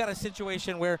 you've got a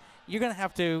situation where you're going to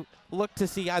have to look to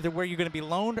see either where you're going to be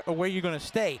loaned or where you're going to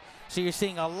stay. So you're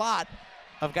seeing a lot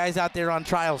of guys out there on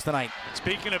trials tonight.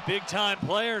 Speaking of big-time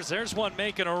players, there's one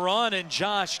making a run, and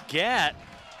Josh Gatt,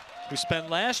 who spent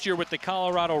last year with the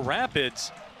Colorado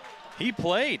Rapids, he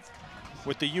played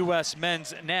with the U.S.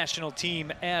 men's national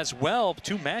team as well.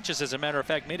 2 matches, as a matter of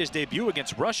fact, made his debut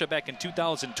against Russia back in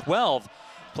 2012.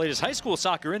 Played his high school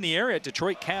soccer in the area at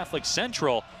Detroit Catholic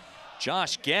Central.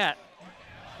 Josh Gatt,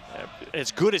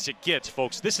 as good as it gets,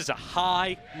 folks. This is a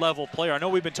high-level player. I know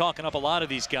we've been talking up a lot of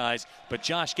these guys, but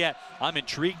Josh Gatt, I'm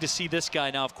intrigued to see this guy.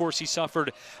 Now, of course, he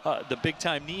suffered the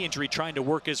big-time knee injury trying to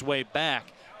work his way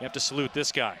back. You have to salute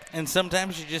this guy. And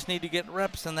sometimes you just need to get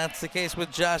reps, and that's the case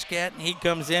with Josh Gatt. He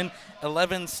comes in,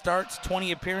 11 starts,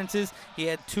 20 appearances. He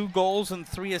had 2 goals and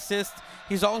 3 assists.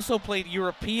 He's also played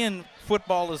European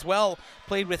football as well.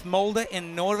 Played with Molde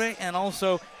in Norway and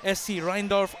also SC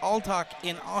Rheindorf Altach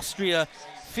in Austria.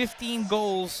 15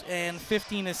 goals and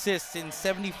 15 assists in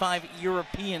 75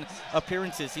 European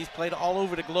appearances. He's played all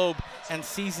over the globe and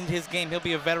seasoned his game. He'll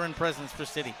be a veteran presence for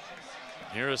City.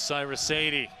 Here is Cyrus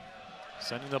Sadie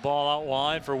sending the ball out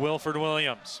wide for Wilford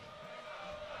Williams.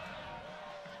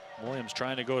 Williams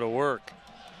trying to go to work.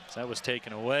 That was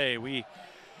taken away. We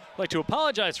like to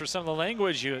apologize for some of the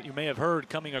language you may have heard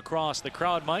coming across the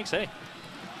crowd mics. Hey,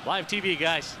 live TV,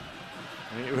 guys.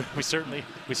 We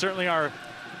certainly are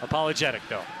apologetic,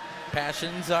 though.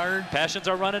 Passions are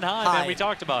running high. Man, we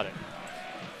talked about it.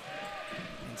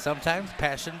 And sometimes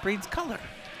passion breeds color.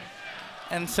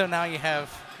 And so now you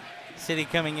have City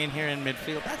coming in here in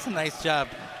midfield. That's a nice job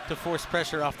to force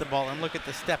pressure off the ball. And look at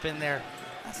the step in there.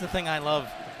 That's the thing I love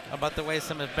about the way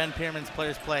some of Ben Pierman's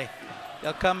players play.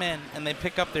 They'll come in and they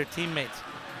pick up their teammates.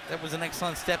 That was an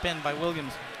excellent step in by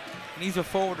Williams. And he's a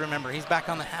forward, remember. He's back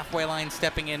on the halfway line,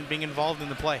 stepping in, being involved in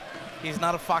the play. He's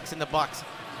not a fox in the box.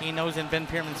 He knows in Ben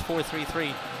Pierman's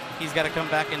 4-3-3, he's got to come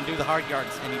back and do the hard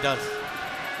yards, and he does.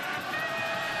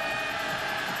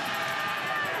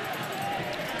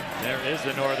 There is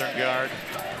the Northern Guard.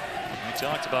 We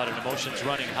talked about it, emotions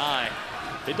running high.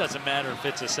 It doesn't matter if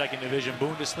it's a second division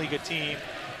Bundesliga team,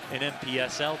 an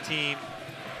MPSL team,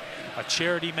 a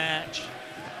charity match,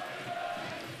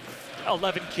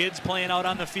 11 kids playing out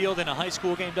on the field in a high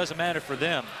school game, doesn't matter for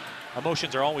them.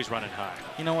 Emotions are always running high.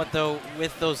 You know what, though?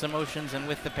 With those emotions and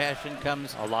with the passion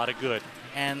comes a lot of good.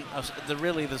 And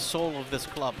really the soul of this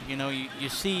club. You know, you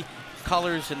see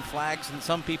colors and flags, and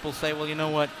some people say, well, you know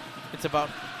what? It's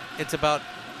about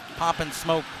popping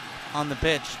smoke on the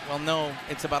pitch. Well, no,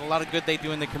 it's about a lot of good they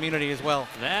do in the community as well.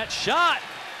 That shot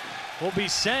will be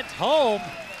sent home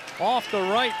off the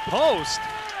right post.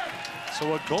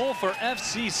 So a goal for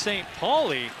FC St.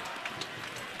 Pauli.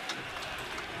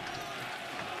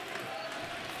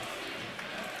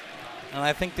 And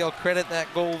I think they'll credit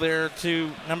that goal there to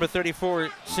number 34,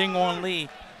 Sing-Won Lee,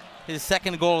 his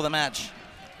second goal of the match.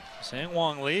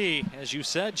 Sang-Won Lee, as you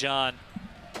said, John,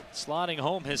 slotting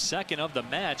home his second of the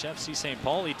match. FC St.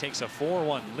 Pauli takes a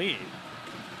 4-1 lead.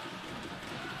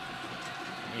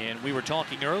 And we were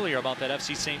talking earlier about that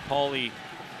FC St. Pauli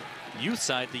youth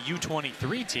side, the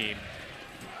U23 team.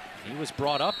 He was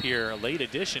brought up here, a late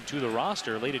addition to the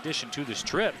roster, late addition to this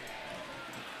trip.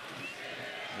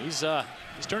 He's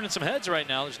turning some heads right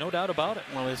now, there's no doubt about it.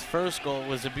 Well, his first goal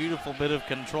was a beautiful bit of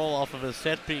control off of a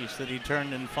set piece that he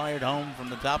turned and fired home from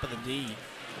the top of the D.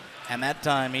 And that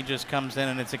time he just comes in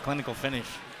and it's a clinical finish.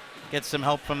 Gets some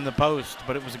help from the post,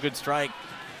 but it was a good strike.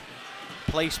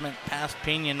 Placement past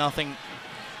Pena, nothing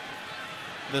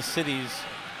the city's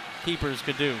keepers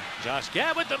could do. Josh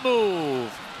Gadd with the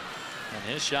move. And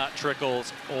his shot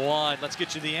trickles wide. Let's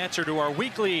get you the answer to our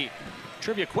weekly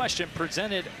trivia question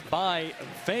presented by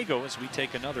Fago as we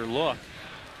take another look.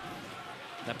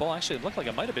 That ball actually looked like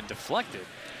it might have been deflected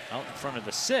out in front of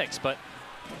the 6, but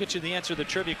we'll get you the answer to the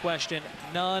trivia question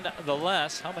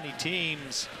nonetheless. How many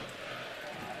teams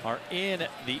are in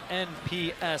the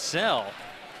NPSL?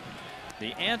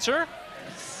 The answer,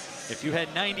 if you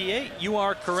had 98, you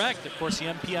are correct. Of course, the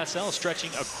NPSL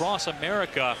stretching across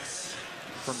America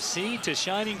from sea to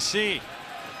shining sea.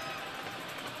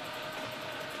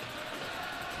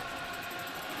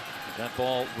 That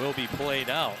ball will be played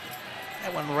out.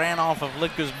 That one ran off of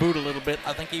Litka's boot a little bit.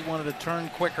 I think he wanted to turn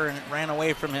quicker and it ran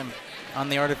away from him on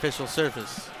the artificial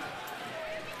surface.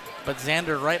 But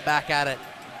Xander right back at it.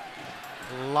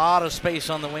 A lot of space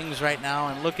on the wings right now,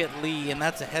 and look at Lee, and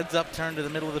that's a heads-up turn to the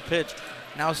middle of the pitch.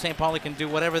 Now St. Pauli can do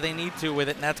whatever they need to with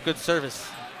it, and that's good service.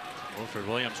 Wilfred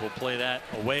Williams will play that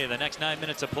away. The next 9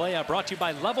 minutes of play brought to you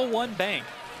by Level 1 Bank.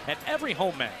 At every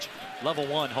home match, Level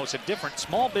 1 hosts a different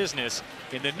small business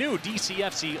in the new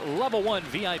DCFC Level 1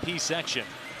 VIP section.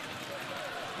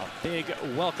 A big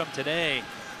welcome today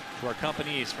to our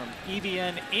companies from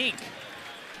EVN Inc.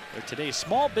 They're today's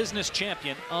small business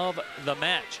champion of the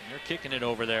match. And they're kicking it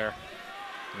over there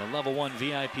in the Level 1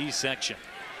 VIP section.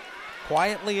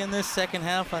 Quietly in this second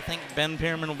half, I think Ben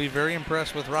Pierman will be very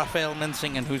impressed with Rafael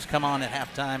Mensingen, who's come on at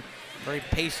halftime. Very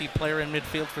pacey player in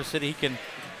midfield for City. He can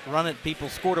run at people.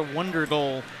 Scored a wonder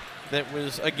goal that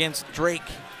was against Drake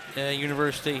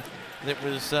University that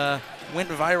was went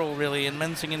viral, really. And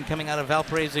Mensingen coming out of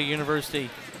Valparaiso University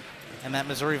and that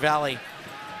Missouri Valley.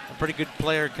 A pretty good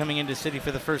player coming into City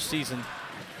for the first season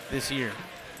this year.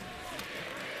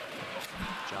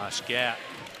 Josh Gadd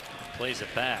plays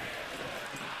it back.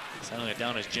 Settling it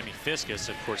down as Jimmy Fiskus.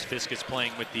 Of course, Fiskus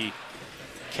playing with the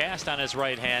cast on his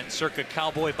right hand, circa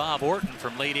Cowboy Bob Orton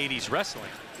from late 80s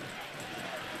wrestling.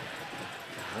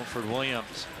 Wilfred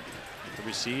Williams to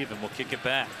receive, and will kick it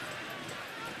back.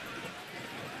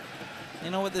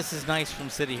 You know what? This is nice from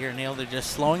City here, Neil. They're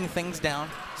just slowing things down.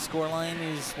 Scoreline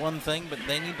is one thing, but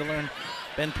they need to learn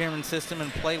Ben Pierman's system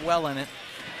and play well in it.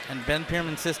 And Ben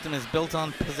Pierman's system is built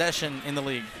on possession in the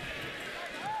league.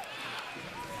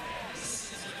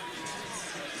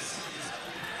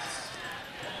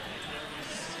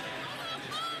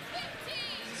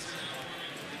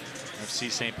 FC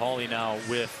St. Pauli now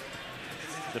with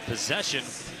the possession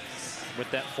with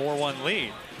that 4-1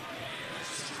 lead.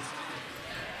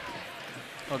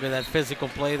 Look at that physical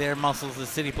play there. Muscles the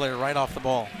City player right off the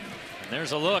ball. And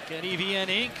there's a look at EVN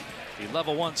Inc., the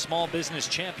Level 1 small business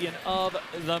champion of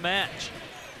the match.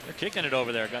 They're kicking it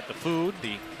over there. Got the food,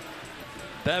 the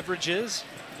beverages.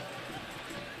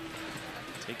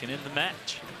 Taking in the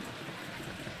match.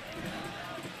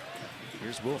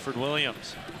 Here's Wilfred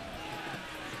Williams.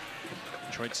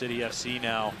 Detroit City FC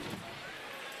now.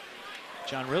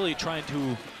 John, really trying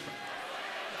to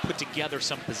put together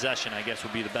some possession, I guess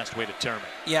would be the best way to term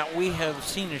it. Yeah, we have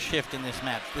seen a shift in this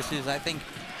match. This is, I think,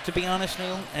 to be honest,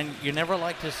 Neil, and you never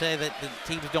like to say that the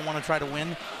teams don't want to try to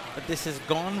win, but this has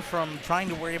gone from trying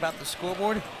to worry about the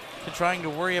scoreboard to trying to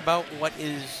worry about what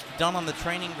is done on the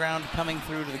training ground coming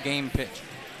through to the game pitch.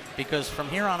 Because from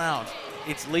here on out,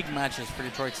 it's league matches for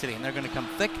Detroit City, and they're going to come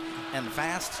thick and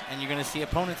fast, and you're going to see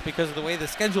opponents because of the way the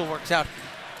schedule works out.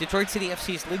 Detroit City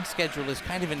FC's league schedule is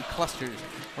kind of in clusters,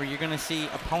 where you're going to see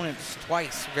opponents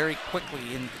twice very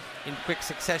quickly in quick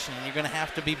succession, and you're going to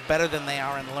have to be better than they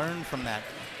are and learn from that.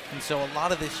 And so a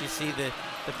lot of this, you see the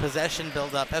possession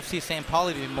build up. FC St.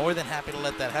 Pauli would be more than happy to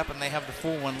let that happen. They have the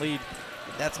 4-1 lead,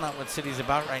 but that's not what City's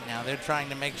about right now. They're trying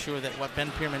to make sure that what Ben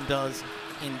Pierman does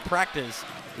in practice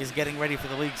is getting ready for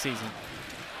the league season.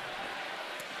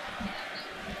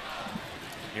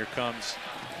 Here comes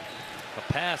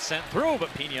a pass sent through,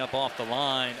 but Pena up off the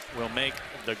line will make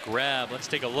the grab. Let's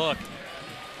take a look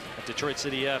at Detroit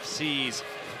City FC's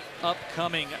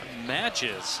upcoming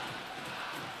matches.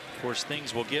 Of course,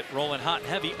 things will get rolling hot and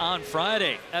heavy on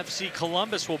Friday. FC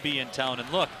Columbus will be in town, and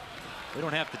look, we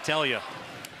don't have to tell you.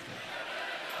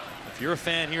 If you're a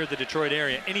fan here in the Detroit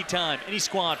area, anytime, any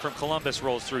squad from Columbus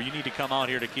rolls through, you need to come out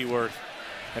here to Keyworth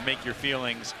and make your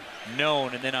feelings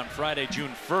known. And then on Friday,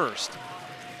 June 1st,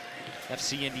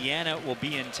 FC Indiana will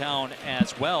be in town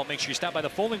as well. Make sure you stop by the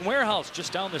Folding Warehouse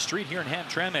just down the street here in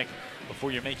Hamtramck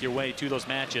before you make your way to those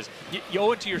matches. You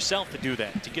owe it to yourself to do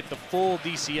that, to get the full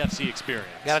DCFC experience.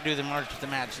 Got to do the March to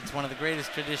Match. It's one of the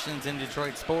greatest traditions in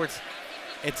Detroit sports.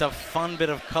 It's a fun bit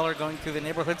of color going through the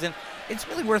neighborhoods, and it's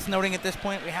really worth noting at this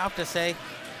point, we have to say,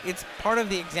 it's part of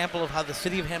the example of how the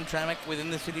city of Hamtramck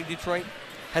within the city of Detroit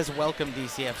has welcomed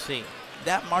DCFC.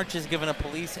 That march is given a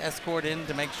police escort in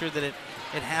to make sure that it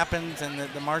happens and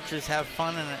that the marchers have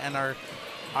fun and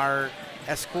are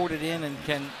escorted in and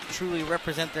can truly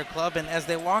represent their club. And as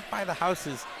they walk by the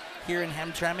houses here in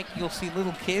Hamtramck, you'll see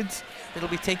little kids that'll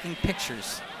be taking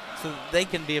pictures so that they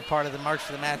can be a part of the March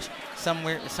to the Match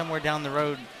somewhere down the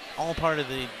road, all part of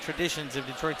the traditions of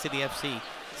Detroit City FC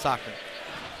soccer.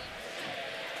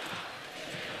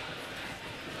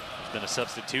 There's been a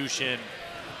substitution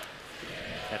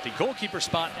at the goalkeeper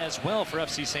spot as well for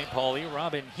FC St. Pauli.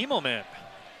 Robin Himmelman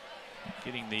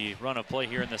getting the run of play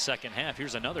here in the second half.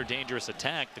 Here's another dangerous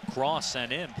attack. The cross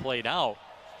sent in, played out,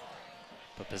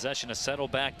 but possession is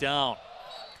settled back down.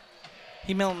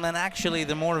 Himmelman, actually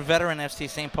the more veteran FC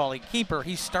St. Pauli keeper.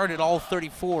 He started all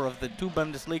 34 of the 2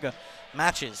 Bundesliga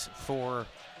matches for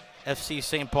FC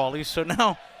St. Pauli. So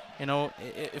now, you know,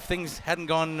 if things hadn't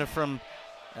gone from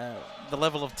the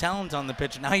level of talent on the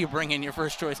pitch, now you bring in your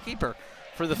first choice keeper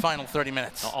for the final 30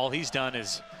 minutes. All he's done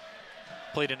is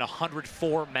played in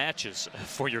 104 matches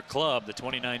for your club, the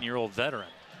 29-year-old veteran.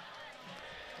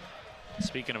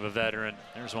 Speaking of a veteran,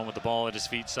 there's one with the ball at his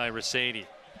feet, Cyrus Sadie.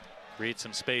 Creates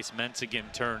some space,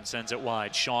 Menzigen turns, sends it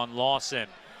wide. Sean Lawson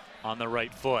on the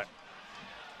right foot.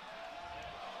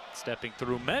 Stepping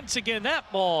through Menzigen,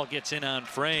 that ball gets in on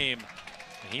frame.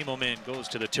 Himmelman goes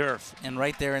to the turf. And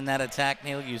right there in that attack,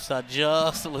 Neil, you saw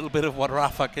just a little bit of what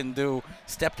Rafa can do.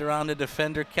 Stepped around the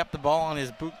defender, kept the ball on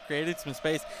his boot, created some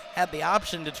space, had the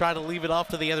option to try to leave it off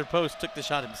to the other post, took the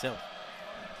shot himself.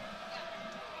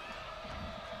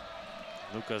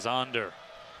 Luca Zonder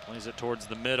plays it towards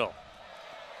the middle.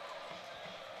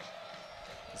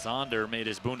 Zonder made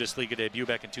his Bundesliga debut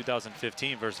back in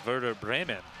 2015 versus Werder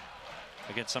Bremen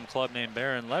against some club named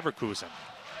Bayer Leverkusen.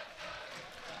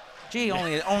 Gee,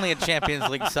 only a Champions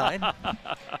League side.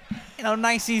 You know,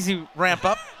 nice, easy ramp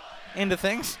up into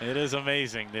things. It is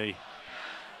amazing,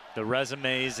 the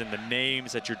resumes and the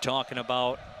names that you're talking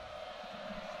about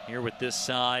here with this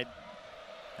side,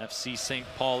 FC St.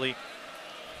 Pauli.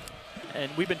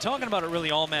 And we've been talking about it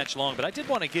really all match long, but I did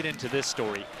want to get into this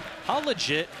story. How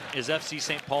legit is FC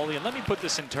St. Pauli? And let me put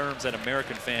this in terms that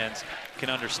American fans can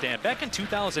understand. Back in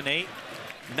 2008,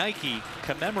 Nike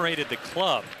commemorated the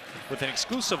club with an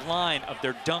exclusive line of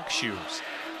their dunk shoes.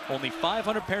 Only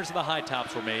 500 pairs of the high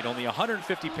tops were made. Only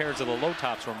 150 pairs of the low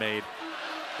tops were made.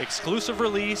 Exclusive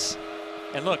release.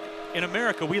 And look, in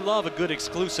America, we love a good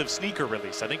exclusive sneaker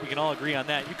release. I think we can all agree on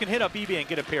that. You can hit up eBay and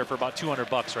get a pair for about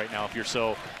 $200 right now if you're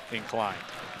so inclined.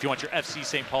 If you want your FC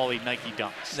St. Pauli Nike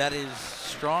dunks. That is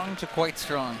strong to quite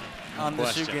strong on the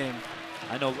shoe game.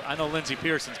 I know Lindsey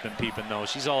Pearson's been peeping though.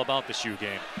 She's all about the shoe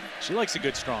game. She likes a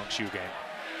good strong shoe game.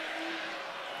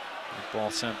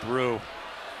 Ball sent through.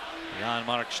 Jan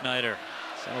Mark Schneider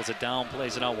settles it down,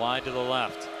 plays it out wide to the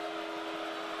left.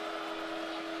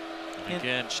 And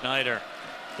again, Schneider,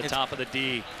 the top of the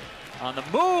D. On the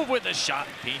move with the shot.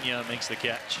 Pena makes the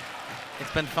catch.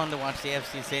 It's been fun to watch the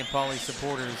FC St. Pauli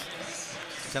supporters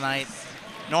tonight.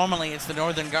 Normally it's the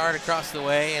Northern Guard across the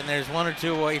way, and there's 1 or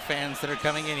 2 away fans that are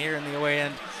coming in here in the away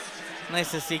end.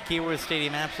 Nice to see Keyworth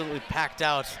Stadium absolutely packed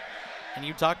out. And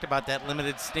you talked about that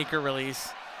limited sneaker release.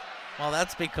 Well,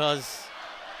 that's because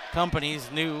companies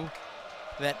knew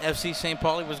that FC St.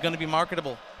 Pauli was going to be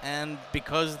marketable, and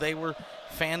because they were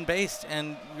fan-based.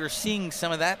 And you're seeing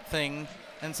some of that thing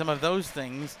and some of those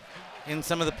things in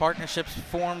some of the partnerships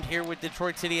formed here with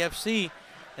Detroit City FC,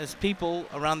 as people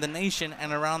around the nation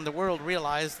and around the world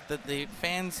realize that the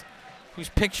fans whose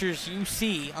pictures you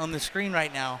see on the screen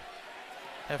right now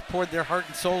have poured their heart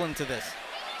and soul into this.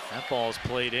 That ball's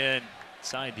played in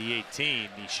inside the 18.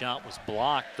 The shot was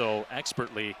blocked, though,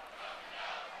 expertly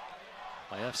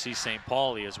by FC St.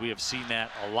 Pauli, as we have seen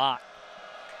that a lot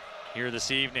here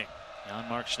this evening.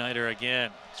 Jan-Mark Schneider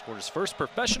again scored his first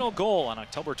professional goal on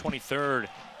October 23rd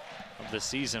of the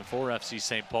season for FC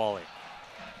St. Pauli.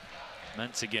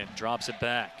 Menzigen drops it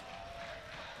back.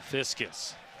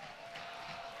 Fiskus.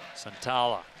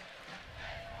 Santala.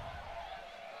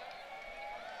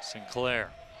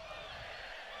 Sinclair.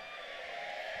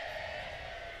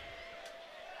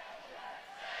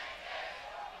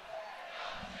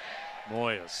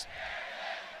 Moyes.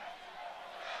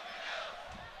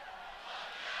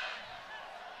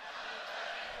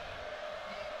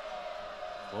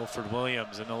 Wilfred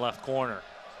Williams in the left corner.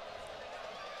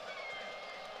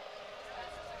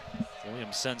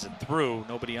 Williams sends it through.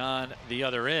 Nobody on the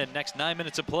other end. Next 9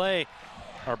 minutes of play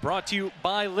are brought to you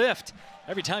by Lyft.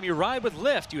 Every time you ride with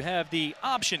Lyft, you have the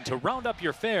option to round up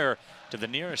your fare to the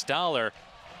nearest dollar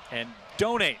and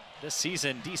donate. This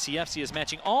season, DCFC is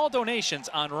matching all donations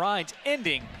on rides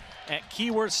ending at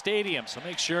Keyworth Stadium. So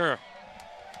make sure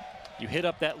you hit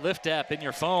up that Lyft app in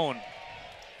your phone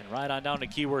and ride on down to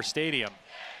Keyworth Stadium.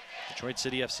 Detroit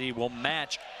City FC will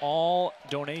match all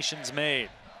donations made.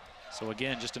 So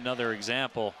again, just another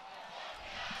example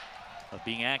of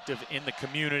being active in the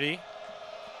community.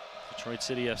 Detroit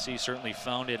City FC certainly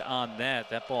founded on that.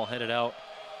 That ball headed out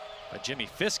by Jimmy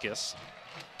Fiskus.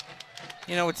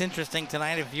 You know, it's interesting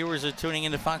tonight if viewers are tuning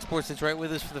into Fox Sports Detroit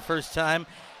with us for the first time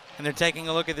and they're taking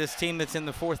a look at this team that's in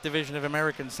the 4th division of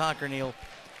American soccer, Neil.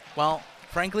 Well,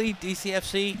 frankly,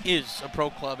 DCFC is a pro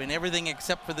club in everything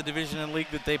except for the division and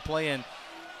league that they play in.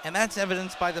 And that's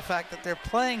evidenced by the fact that they're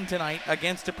playing tonight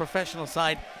against a professional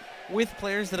side with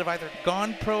players that have either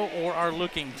gone pro or are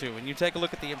looking to. And you take a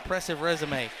look at the impressive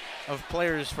resume of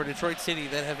players for Detroit City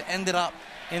that have ended up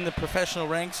in the professional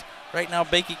ranks. Right now,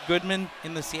 Bakey Goodman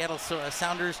in the Seattle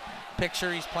Sounders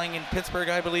picture. He's playing in Pittsburgh,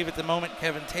 I believe, at the moment.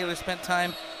 Kevin Taylor spent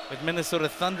time with Minnesota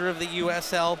Thunder of the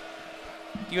USL.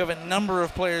 You have a number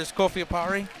of players, Kofi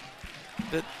Apari,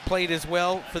 that played as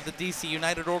well for the DC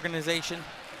United organization.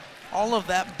 All of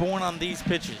that born on these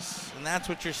pitches, and that's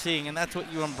what you're seeing, and that's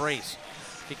what you embrace,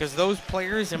 because those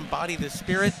players embody the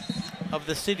spirit of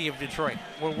the city of Detroit.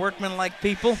 We're workmanlike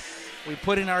people. We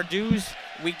put in our dues.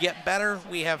 We get better.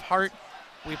 We have heart.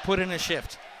 We put in a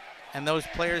shift, and those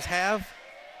players have,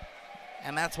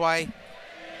 and that's why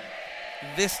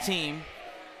this team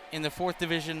in the 4th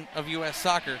division of U.S.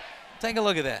 soccer, take a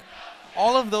look at that.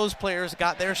 All of those players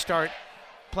got their start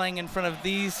playing in front of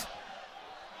these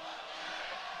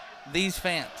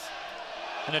fans.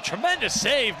 And a tremendous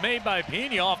save made by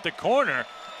Pena off the corner.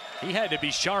 He had to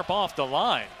be sharp off the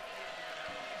line.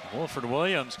 Wilfred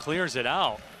Williams clears it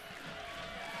out.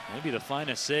 Maybe the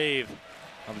finest save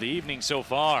of the evening so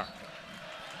far.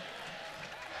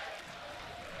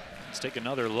 Let's take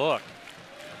another look.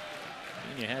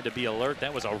 Pena had to be alert.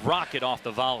 That was a rocket off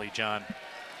the volley, John.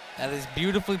 That is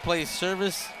beautifully placed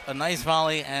service, a nice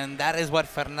volley, and that is what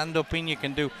Fernando Pena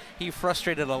can do. He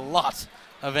frustrated a lot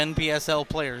of NPSL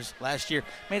players last year.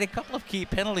 Made a couple of key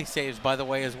penalty saves, by the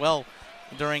way, as well,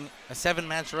 during a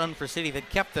 7-match run for City that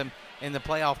kept them in the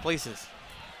playoff places.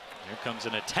 Here comes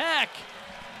an attack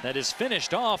that is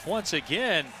finished off once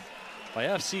again by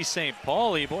FC St.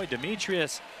 Pauli. Boy,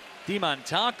 Demetrius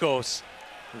Diamantakos,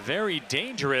 very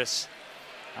dangerous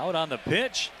out on the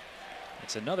pitch.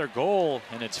 It's another goal,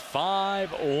 and it's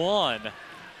 5-1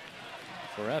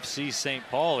 for FC St.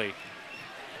 Pauli.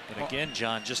 And again,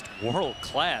 John, just world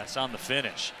class on the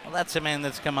finish. Well, that's a man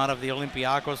that's come out of the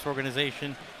Olympiacos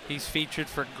organization. He's featured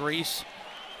for Greece.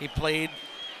 He played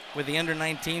with the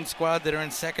under-19 squad that are in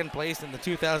 2nd place in the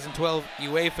 2012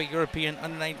 UEFA European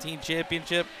Under-19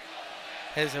 Championship.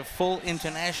 Has a full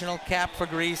international cap for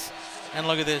Greece. And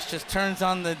look at this, just turns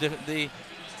on the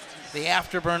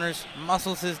afterburners,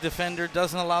 muscles his defender,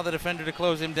 doesn't allow the defender to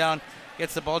close him down,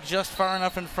 gets the ball just far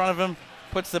enough in front of him,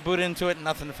 puts the boot into it,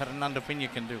 nothing Fernando Pena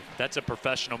can do. That's a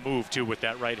professional move, too, with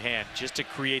that right hand, just to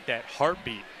create that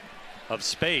heartbeat of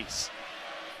space.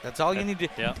 That's all you need to.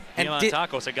 Yeah, and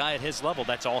Tacos, a guy at his level,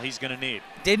 that's all he's going to need.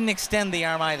 Didn't extend the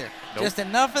arm either. Nope. Just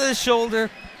enough of the shoulder.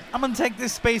 I'm going to take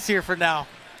this space here for now.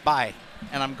 Bye.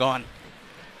 And I'm gone.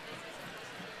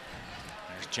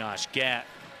 There's Josh Gatt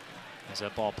as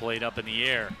that ball played up in the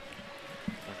air.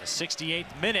 In the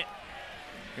 68th minute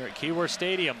here at Keyworth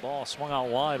Stadium, ball swung out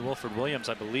wide. Wilfred Williams,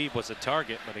 I believe, was the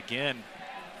target, but again,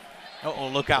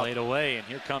 look out. Played away, and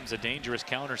here comes a dangerous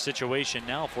counter situation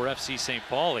now for FC St.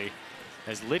 Pauli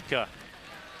as Litka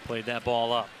played that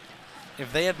ball up.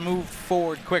 If they had moved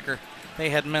forward quicker,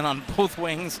 they had men on both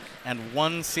wings and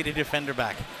one City defender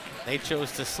back. They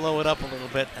chose to slow it up a little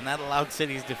bit, and that allowed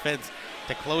City's defense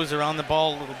to close around the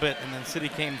ball a little bit, and then City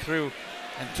came through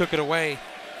and took it away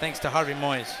thanks to Harvey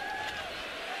Moyes.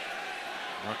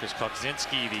 Marcus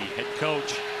Kokzinski, the head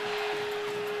coach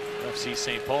of FC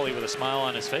St. Pauli, with a smile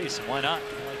on his face, and why not?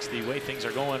 He likes the way things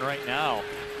are going right now.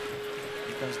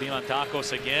 Here comes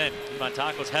Diamantakos again.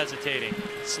 Diamantakos hesitating,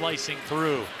 slicing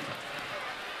through.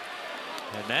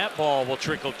 And that ball will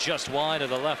trickle just wide of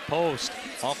the left post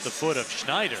off the foot of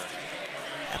Schneider.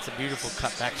 That's a beautiful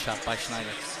cutback shot by Schneider.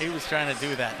 He was trying to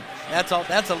do that. That's all.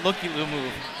 That's a looky-loo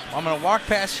move. I'm going to walk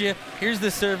past you. Here's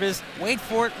the service. Wait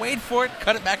for it,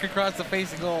 cut it back across the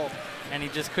face of goal. And he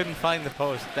just couldn't find the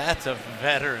post. That's a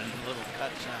veteran little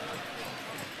cut shot.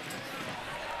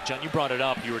 John, you brought it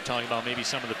up. You were talking about maybe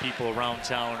some of the people around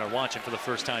town are watching for the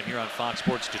first time here on Fox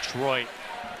Sports Detroit.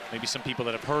 Maybe some people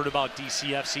that have heard about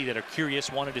DCFC that are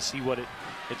curious, wanted to see what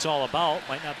it's all about.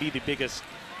 Might not be the biggest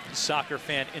soccer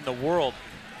fan in the world.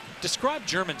 Describe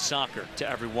German soccer to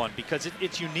everyone, because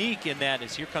it's unique in that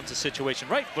here comes a situation.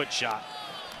 Right foot shot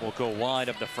will go wide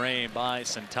of the frame by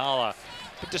Santala.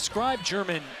 But describe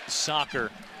German soccer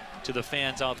to the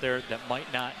fans out there that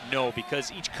might not know,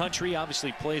 because each country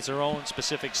obviously plays their own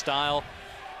specific style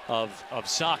of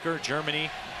soccer. Germany,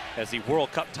 as the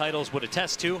World Cup titles would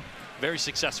attest to, very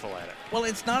successful at it. Well,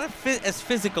 it's not as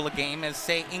physical a game as,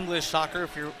 say, English soccer.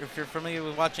 If you're familiar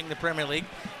with watching the Premier League,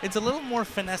 it's a little more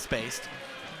finesse-based,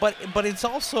 but it's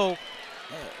also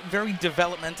very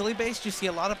developmentally based. You see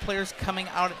a lot of players coming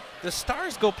out. The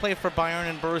stars go play for Bayern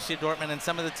and Borussia Dortmund and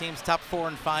some of the teams top 4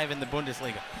 and 5 in the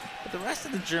Bundesliga. But the rest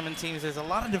of the German teams, there's a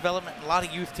lot of development, a lot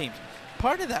of youth teams.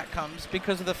 Part of that comes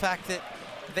because of the fact that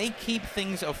they keep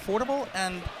things affordable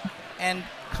and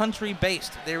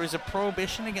country-based. There is a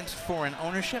prohibition against foreign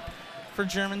ownership for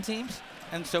German teams,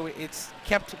 and so it's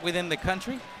kept within the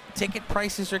country. Ticket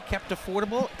prices are kept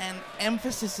affordable, and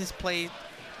emphasis is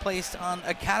placed on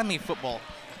academy football.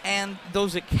 And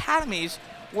those academies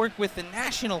work with the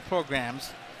national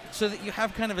programs so that you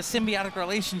have kind of a symbiotic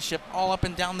relationship all up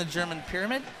and down the German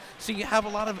pyramid. So you have a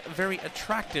lot of very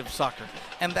attractive soccer.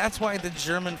 And that's why the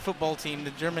German football team,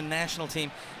 the German national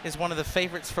team, is one of the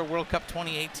favorites for World Cup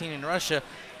 2018 in Russia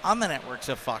on the networks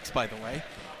of Fox, by the way.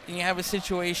 And you have a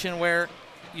situation where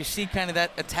you see kind of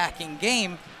that attacking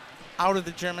game out of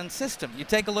the German system. You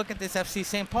take a look at this FC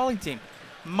St. Pauli team.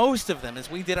 Most of them,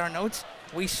 as we did our notes,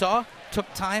 we saw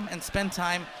took time and spent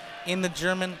time in the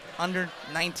German under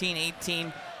 19,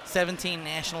 18, 17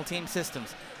 national team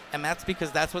systems. And that's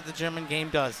because that's what the German game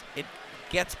does. It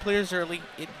gets players early,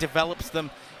 it develops them,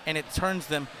 and it turns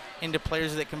them into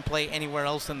players that can play anywhere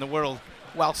else in the world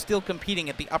while still competing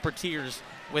at the upper tiers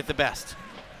with the best.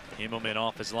 Himmelman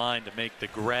off his line to make the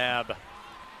grab,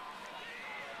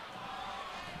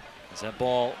 as that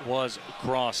ball was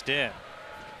crossed in.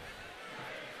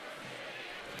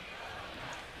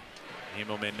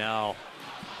 Himmelman now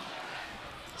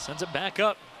sends it back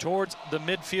up towards the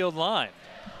midfield line.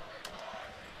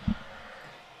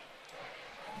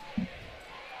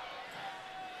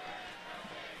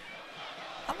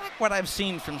 I like what I've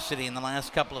seen from City in the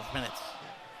last couple of minutes.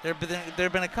 There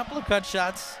have been a couple of cut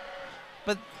shots,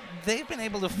 but they've been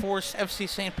able to force FC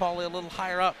St. Pauli a little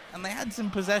higher up, and they had some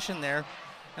possession there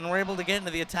and were able to get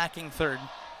into the attacking third.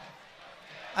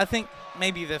 I think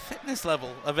maybe the fitness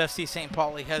level of FC St.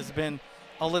 Pauli has been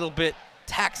a little bit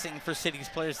taxing for City's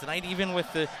players tonight, even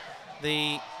with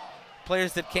the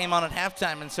players that came on at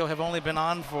halftime and so have only been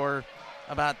on for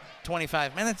about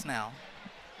 25 minutes now.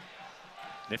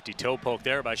 Nifty toe poke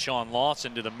there by Sean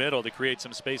Lawson to the middle to create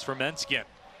some space for Menskin.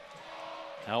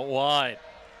 Out wide.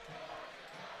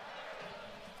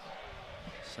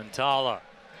 Santala.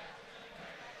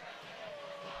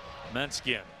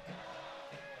 Menskin.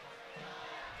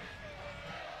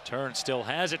 Turn still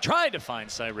has it. Tried to find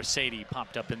Cyrus Sadie.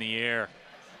 Popped up in the air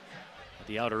at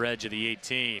the outer edge of the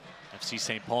 18. FC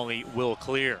St. Pauli will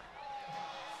clear.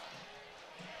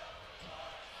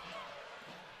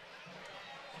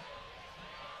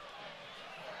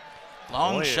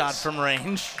 Long shot from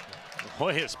range.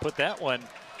 Hoyas put that one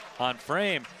on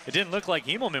frame. It didn't look like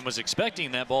Himmelman was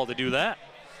expecting that ball to do that.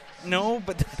 No,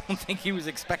 but I don't think he was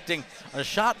expecting a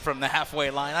shot from the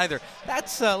halfway line either.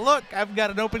 That's, look, I've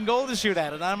got an open goal to shoot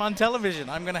at, and I'm on television.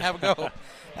 I'm going to have a go.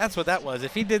 That's what that was.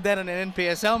 If he did that in an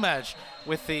NPSL match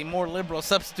with the more liberal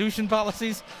substitution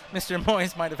policies, Mr.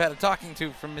 Moyes might have had a talking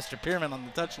to from Mr. Pierman on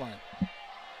the touchline.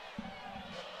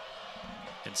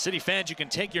 And City fans, you can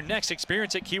take your next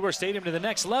experience at Keyworth Stadium to the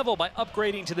next level by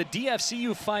upgrading to the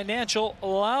DFCU Financial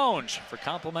Lounge. For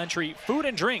complimentary food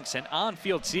and drinks and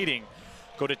on-field seating,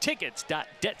 go to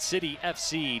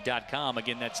tickets.debtcityfc.com.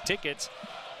 Again, that's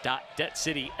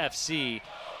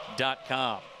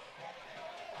tickets.debtcityfc.com.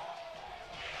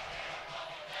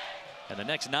 And the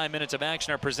next 9 minutes of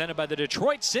action are presented by the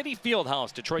Detroit City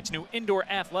Fieldhouse, Detroit's new indoor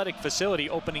athletic facility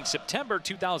opening September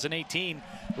 2018.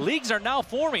 Leagues are now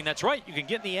forming. That's right, you can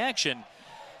get in the action.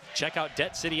 Check out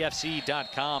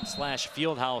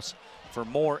debtcityfc.com/fieldhouse for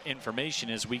more information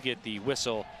as we get the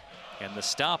whistle and the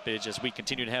stoppage, as we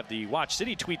continue to have the Watch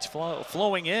City tweets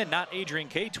flowing in. Not Adrian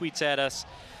K tweets at us.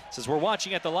 Says we're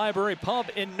watching at the Library Pub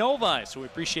in Novi, so we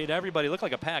appreciate everybody. Look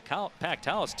like a packed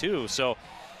house too. So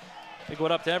big one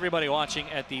up to everybody watching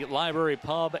at the Library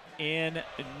Pub in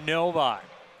Novi.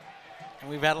 And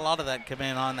we've had a lot of that come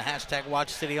in on the hashtag Watch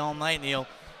City all night, Neil,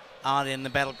 out in the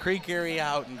Battle Creek area,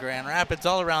 out in Grand Rapids,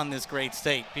 all around this great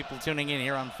state. People tuning in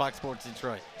here on Fox Sports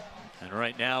Detroit. And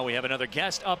right now we have another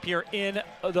guest up here in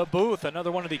the booth,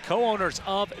 another one of the co-owners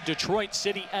of Detroit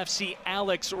City FC,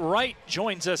 Alex Wright,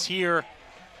 joins us here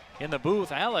in the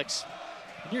booth. Alex,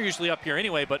 you're usually up here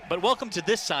anyway, but welcome to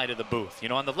this side of the booth, you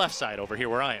know, on the left side over here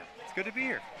where I am. It's good to be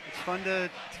here. It's fun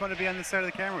to be on this side of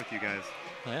the camera with you guys,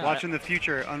 Yeah, watching the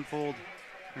future unfold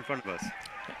in front of us.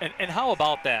 And how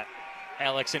about that,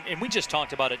 Alex? And we just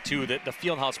talked about it too, the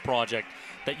Fieldhouse project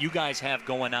that you guys have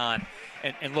going on.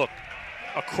 And look,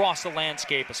 across the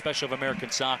landscape, especially of American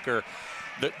soccer,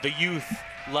 the youth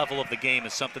level of the game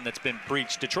is something that's been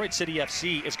preached. Detroit City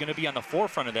FC is going to be on the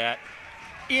forefront of that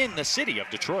in the city of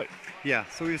Detroit. Yeah,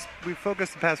 so we've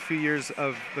focused the past few years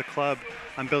of the club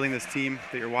on building this team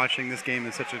that you're watching. This game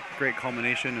is such a great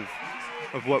culmination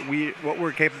of what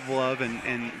we're capable of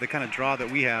and the kind of draw that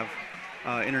we have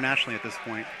internationally at this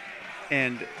point.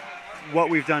 And what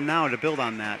we've done now to build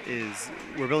on that is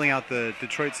we're building out the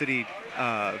Detroit City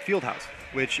Fieldhouse,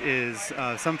 which is,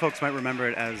 some folks might remember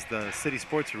it as the City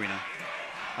Sports Arena.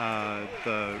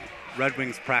 The Red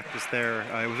Wings practiced there.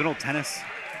 It was an old tennis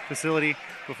facility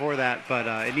before that, but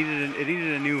it needed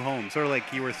a new home, sort of like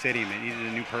Keyworth Stadium. It needed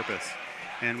a new purpose.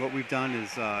 And what we've done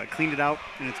is cleaned it out,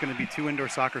 and it's going to be 2 indoor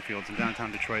soccer fields in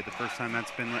downtown Detroit, the first time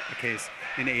that's been the case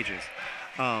in ages.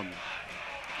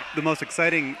 The most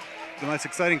exciting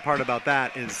part about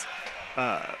that is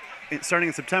starting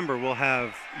in September, we'll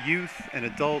have youth and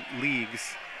adult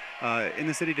leagues in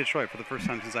the city of Detroit for the first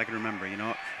time since I can remember. You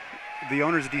know, the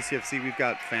owners of DCFC, we've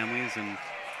got families, and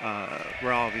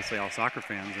we're obviously all soccer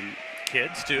fans and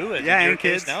kids too. Yeah, and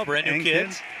kids now, brand new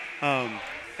kids.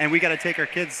 And we got to take our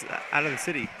kids out of the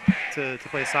city to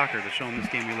play soccer, to show them this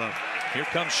game we love. Here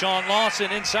comes Sean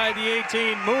Lawson inside the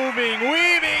 18, moving,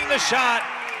 weaving the shot,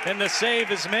 and the save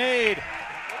is made.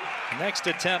 Next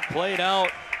attempt played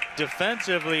out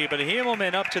defensively, but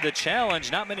Himmelman up to the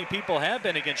challenge. Not many people have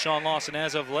been against Sean Lawson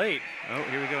as of late. Oh,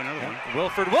 here we go, another one.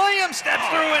 Wilford Williams steps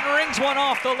through and rings one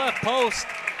off the left post.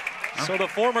 So the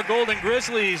former Golden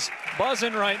Grizzlies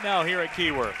buzzing right now here at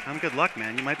Keyworth. I'm good luck,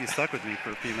 man. You might be stuck with me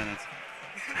for a few minutes.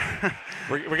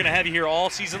 We're going to have you here all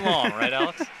season long, right,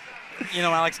 Alex? You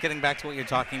know, Alex, getting back to what you're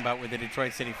talking about with the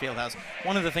Detroit City Fieldhouse,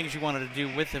 one of the things you wanted to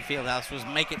do with the Fieldhouse was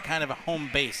make it kind of a home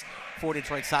base for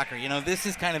Detroit soccer. You know, this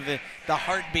is kind of the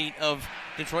heartbeat of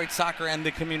Detroit soccer and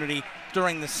the community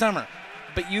during the summer.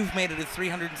 But you've made it a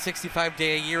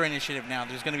 365-day-a-year initiative now.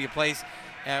 There's going to be a place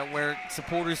where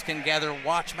supporters can gather,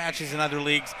 watch matches in other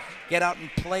leagues, get out and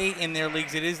play in their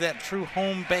leagues. It is that true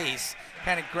home base,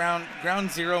 kind of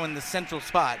ground zero in the central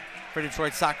spot for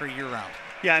Detroit soccer year-round.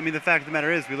 Yeah, I mean, the fact of the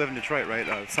matter is we live in Detroit,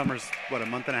 right? Summer's, what, a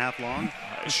month and a half long?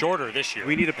 Shorter this year.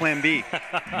 We need a plan B,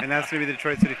 and that's going to be the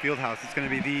Detroit City Fieldhouse. It's going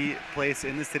to be the place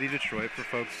in the city of Detroit for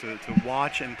folks to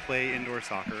watch and play indoor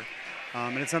soccer.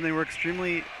 And it's something we're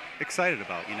extremely excited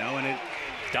about, you know. And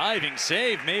diving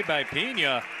save made by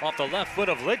Pena off the left foot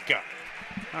of Litka.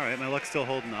 All right, my luck's still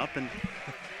holding up. And,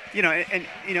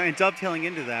 and dovetailing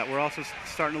into that, we're also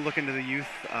starting to look into the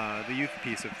youth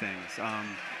piece of things.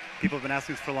 People have been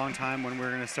asking us for a long time when we're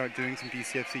going to start doing some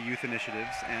DCFC youth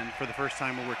initiatives, and for the first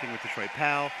time we're working with Detroit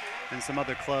PAL and some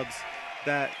other clubs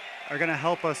that are going to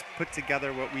help us put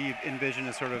together what we envision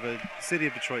as sort of a City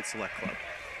of Detroit Select Club.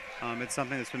 It's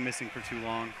something that's been missing for too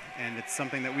long, and it's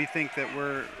something that we think that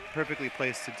we're perfectly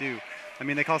placed to do. I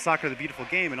mean, they call soccer the beautiful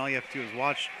game, and all you have to do is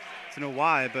watch to know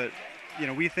why, but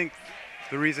we think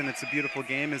the reason it's a beautiful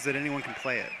game is that anyone can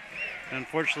play it. And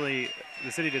unfortunately,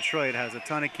 the City of Detroit has a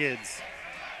ton of kids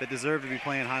that deserve to be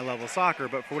playing high-level soccer,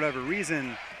 but for whatever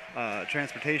reason,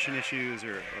 transportation issues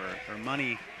or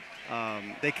money,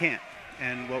 they can't.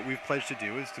 And what we've pledged to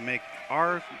do is to make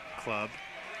our club,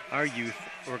 our youth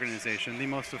organization, the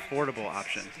most affordable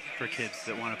option for kids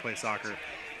that want to play soccer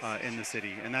in the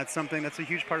city. And that's something that's a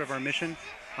huge part of our mission,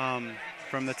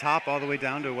 from the top all the way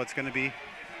down to what's going to be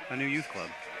a new youth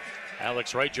club.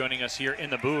 Alex Wright joining us here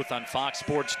in the booth on Fox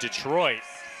Sports Detroit.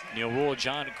 Neil Rule,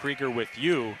 John Krieger with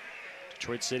you.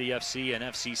 Detroit City FC and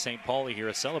FC St. Pauli here,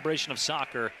 a celebration of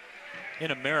soccer in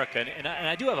America. And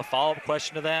I do have a follow-up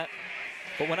question to that.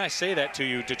 But when I say that to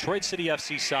you, Detroit City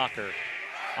FC soccer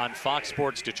on Fox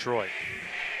Sports Detroit,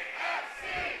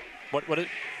 what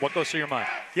goes through your mind?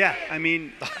 Yeah, I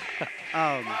mean,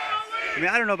 I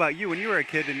don't know about you. When you were a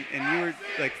kid and you were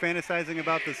like fantasizing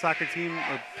about the soccer team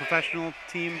or professional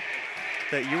team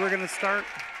that you were going to start,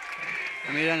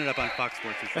 I mean, it ended up on Fox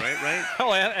Sports Detroit, right?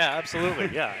 Oh, yeah, absolutely.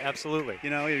 Yeah, absolutely. You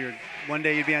know, one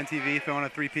day you'd be on TV throwing a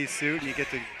three-piece suit, and you get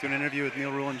to do an interview with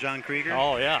Neil Rule and John Krieger.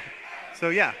 Oh, yeah. So,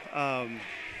 yeah,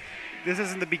 this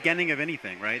isn't the beginning of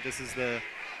anything, right? This is a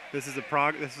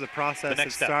process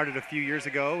that started a few years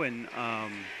ago, and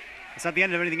it's not the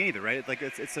end of anything either, right? Like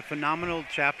it's a phenomenal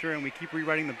chapter, and we keep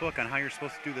rewriting the book on how you're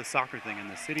supposed to do the soccer thing in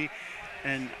the city,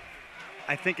 and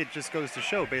I think it just goes to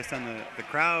show based on the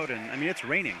crowd, and I mean it's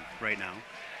raining right now,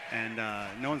 and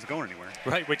no one's going anywhere.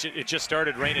 Right, which it just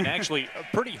started raining actually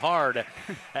pretty hard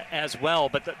as well.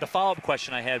 But the follow-up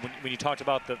question I had when you talked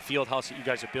about the field house that you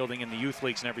guys are building and the youth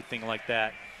leagues and everything like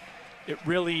that, it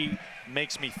really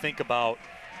makes me think about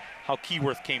how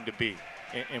Keyworth came to be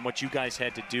and what you guys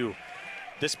had to do.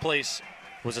 This place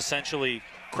was essentially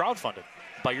crowdfunded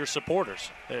by your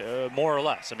supporters, more or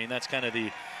less. I mean, that's kind of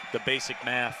the basic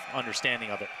math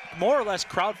understanding of it. More or less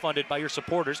crowdfunded by your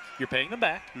supporters. You're paying them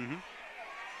back. Mm-hmm.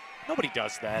 Nobody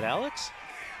does that, Alex.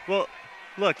 Well,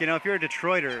 look, you know, if you're a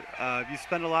Detroiter, you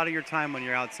spend a lot of your time when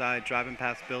you're outside driving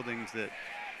past buildings that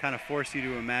kind of force you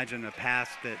to imagine a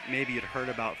past that maybe you'd heard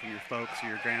about from your folks or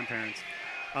your grandparents.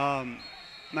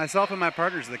 Myself and my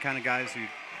partners are the kind of guys who,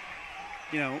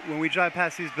 you know, when we drive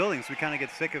past these buildings, we kind of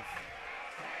get sick of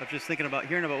just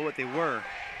hearing about what they were.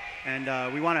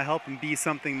 And we want to help them be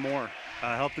something more,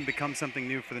 help them become something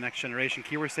new for the next generation.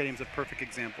 Keyworth Stadium's a perfect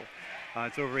example.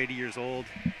 It's over 80 years old,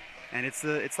 and it's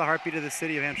the heartbeat of the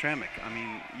city of Hamtramck. I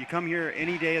mean, you come here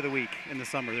any day of the week in the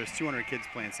summer, there's 200 kids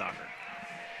playing soccer.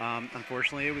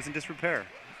 Unfortunately, it was in disrepair.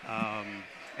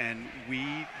 And we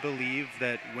believe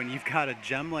that when you've got a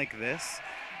gem like this,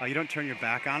 you don't turn your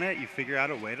back on it. You figure out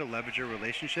a way to leverage your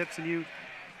relationships, and you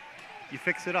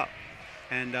fix it up.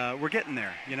 And we're getting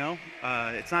there, you know.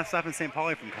 It's not stopping St.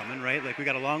 Pauli from coming, right? Like, we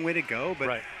got a long way to go,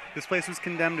 but this place was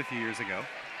condemned a few years ago.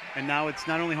 And now it's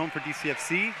not only home for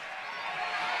DCFC.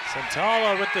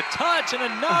 Santala with the touch, and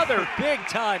another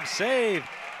big-time save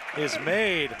is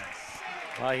made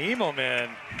by Imoman.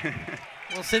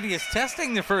 Well, City is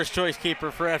testing the first-choice keeper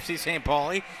for FC St.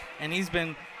 Pauli, and he's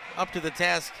been up to the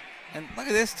task. And look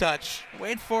at this touch.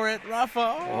 Wait for it,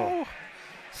 Rafa. Oh,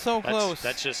 so close.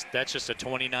 That's just a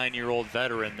 29-year-old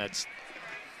veteran that's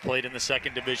played in the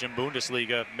second division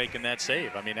Bundesliga making that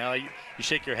save. I mean, now you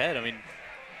shake your head. I mean,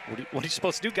 what are you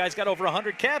supposed to do? Guy's got over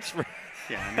 100 caps for.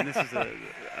 Yeah, I mean,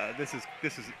 this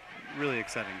is really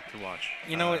exciting to watch.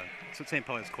 You know, so St.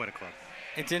 Pauli is quite a club.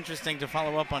 It's interesting to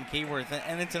follow up on Keyworth,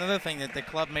 and it's another thing that the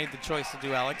club made the choice to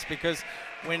do, Alex, because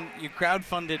when you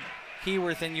crowdfunded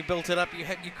Keyworth and you built it up,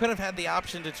 you could have had the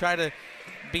option to try to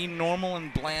be normal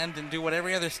and bland and do what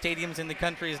every other stadiums in the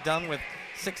country has done with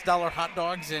 $6 hot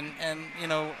dogs and you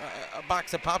know, a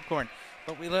box of popcorn.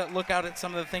 But we look out at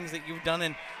some of the things that you've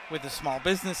done with the small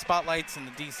business spotlights and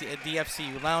the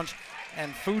DFCU lounge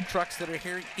and food trucks that are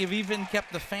here. You've even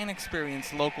kept the fan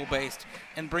experience local-based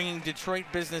and bringing Detroit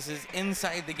businesses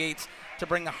inside the gates to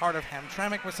bring the heart of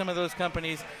Hamtramck with some of those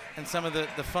companies and some of the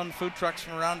fun food trucks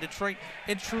from around Detroit.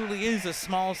 It truly is a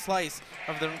small slice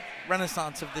of the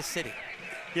renaissance of this city.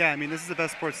 Yeah, I mean, this is the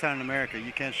best sports town in America.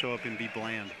 You can't show up and be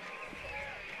bland.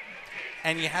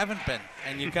 And you haven't been.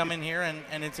 And you come in here,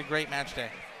 and it's a great match day.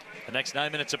 The next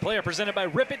 9 minutes of play are presented by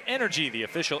Rip It Energy, the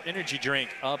official energy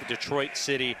drink of Detroit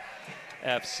City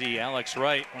FC. Alex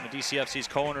Wright, one of DCFC's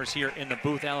co-owners here in the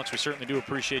booth. Alex, we certainly do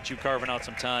appreciate you carving out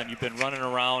some time. You've been running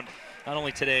around not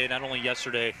only today, not only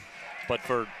yesterday, but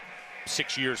for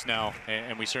 6 years now,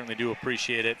 and we certainly do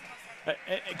appreciate it.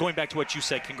 Going back to what you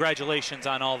said, congratulations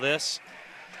on all this,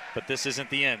 but this isn't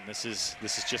the end. This is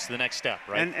just the next step,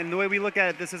 right? And the way we look at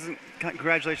it, this isn't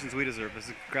congratulations we deserve. This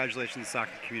is congratulations the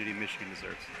soccer community in Michigan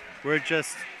deserves. We're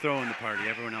just throwing the party.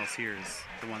 Everyone else here is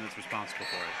the one that's responsible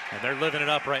for it. And they're living it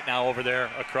up right now over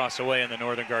there across the way in the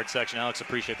Northern Guard section. Alex,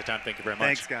 appreciate the time. Thank you very much.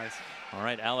 Thanks, guys. All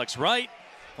right, Alex Wright,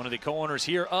 one of the co-owners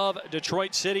here of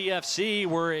Detroit City FC.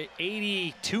 We're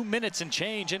 82 minutes and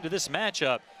change into this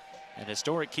matchup at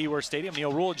historic Keyworth Stadium.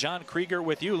 Neil Rule, John Krieger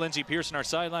with you. Lindsey Pearson, our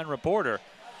sideline reporter.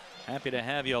 Happy to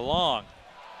have you along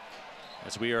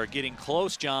as we are getting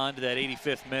close, John, to that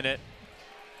 85th minute.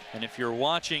 And if you're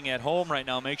watching at home right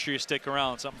now, make sure you stick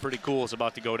around. Something pretty cool is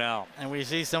about to go down. And we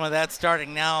see some of that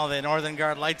starting now. The Northern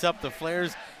Guard lights up the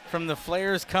flares. From the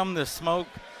flares come the smoke.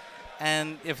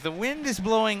 And if the wind is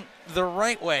blowing the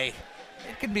right way,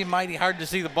 it can be mighty hard to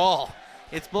see the ball.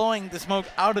 It's blowing the smoke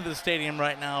out of the stadium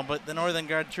right now, but the Northern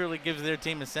Guard truly gives their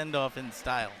team a send-off in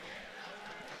style.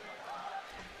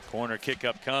 Corner kick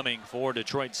up coming for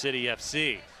Detroit City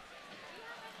FC.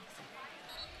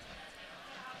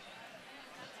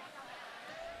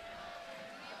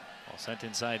 Ball sent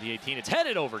inside the 18. It's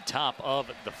headed over top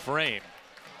of the frame.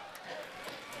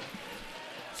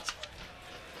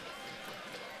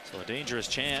 So a dangerous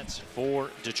chance for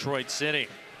Detroit City.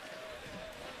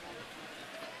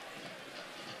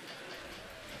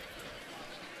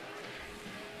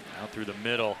 Out through the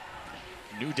middle.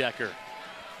 Neudecker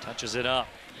touches it up.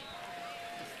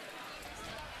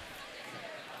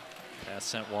 Pass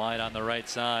sent wide on the right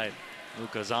side.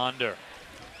 Luka Zonder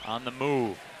on the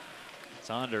move.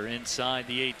 Zonder inside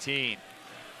the 18.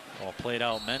 Ball played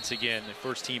out. Mentz again, the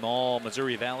first team all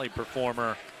Missouri Valley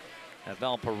performer at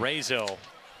Valparaiso,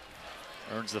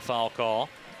 earns the foul call.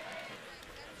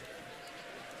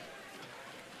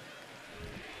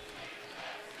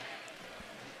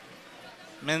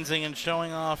 Menzingen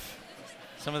showing off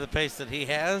some of the pace that he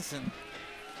has, and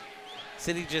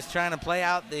City just trying to play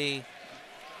out the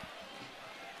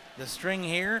string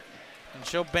here and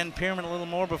show Ben Pierman a little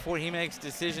more before he makes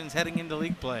decisions heading into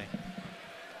league play.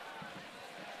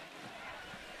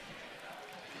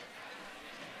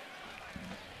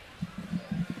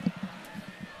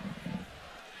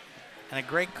 And a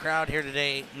great crowd here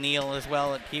today, Neil, as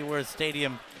well at Keyworth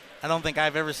Stadium. I don't think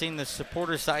I've ever seen the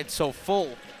supporter side so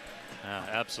full.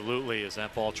 Absolutely, as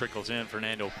that ball trickles in,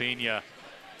 Fernando Pena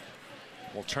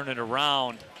will turn it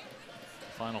around.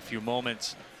 Final few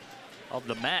moments of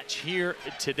the match here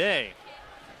today.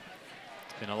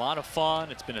 It's been a lot of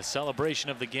fun. It's been a celebration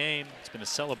of the game. It's been a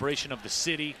celebration of the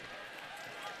city.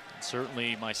 And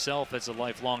certainly myself as a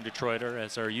lifelong Detroiter,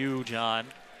 as are you, John.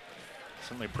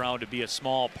 Certainly proud to be a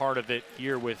small part of it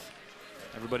here with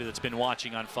everybody that's been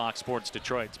watching on Fox Sports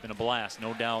Detroit. It's been a blast,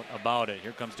 no doubt about it.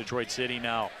 Here comes Detroit City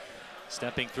now.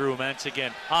 Stepping through, Mentz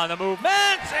again on the move.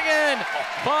 Mentz again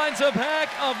finds the back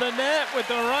of the net with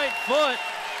the right foot.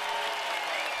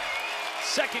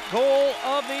 Second goal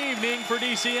of the evening for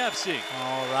DCFC.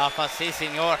 Oh, Rafa, si,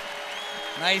 senor.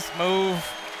 Nice move.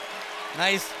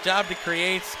 Nice job to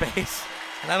create space.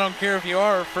 And I don't care if you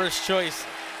are a first choice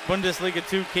Bundesliga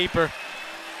 2 keeper.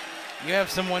 You have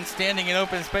someone standing in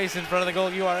open space in front of the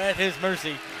goal, you are at his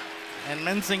mercy. And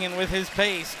Menzingen with his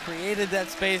pace created that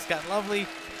space, got lovely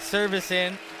service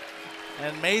in,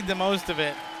 and made the most of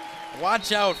it.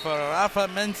 Watch out for Rafa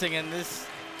Menzingen this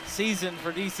season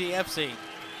for DCFC.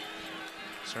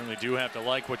 Certainly do have to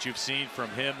like what you've seen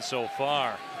from him so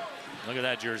far. Look at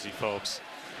that jersey, folks,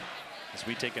 as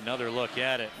we take another look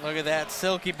at it. Look at that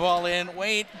silky ball in.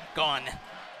 Wait, gone.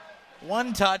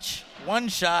 One touch, one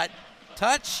shot,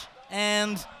 touch,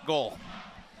 and goal.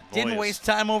 Didn't waste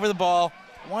time over the ball.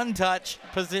 One touch,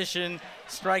 position,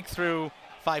 strike through,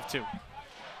 5-2.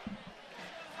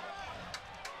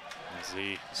 As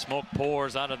the smoke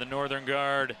pours out of the Northern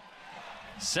Guard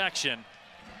section,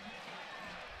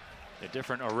 a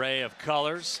different array of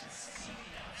colors.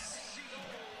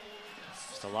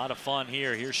 Just a lot of fun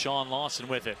here. Here's Sean Lawson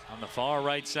with it on the far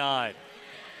right side.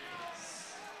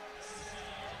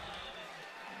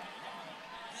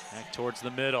 Back towards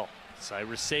the middle.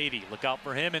 Cyrus Sadie, look out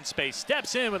for him in space.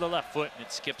 Steps in with a left foot and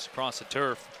it skips across the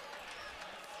turf.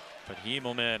 But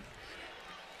Himmelman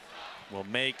will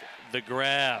make the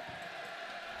grab.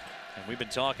 And we've been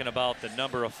talking about the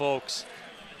number of folks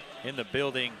in the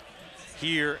building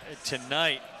here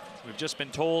tonight. We've just been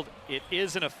told it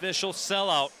is an official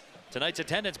sellout. Tonight's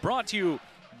attendance brought to you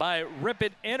by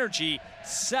Ripid Energy,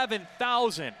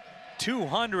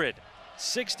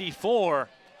 7,264.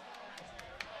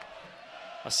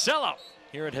 A sellout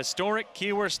here at historic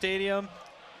Keyworth Stadium.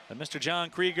 And Mr.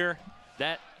 John Krieger,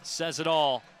 that says it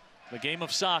all. The game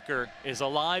of soccer is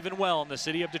alive and well in the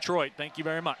city of Detroit. Thank you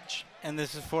very much. And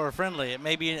this is for a friendly. It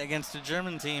may be against a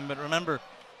German team, but remember,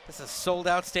 this is a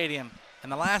sold-out stadium.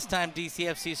 And the last time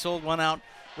DCFC sold one out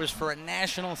was for a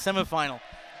national semifinal.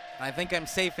 And I think I'm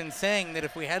safe in saying that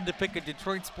if we had to pick a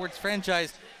Detroit sports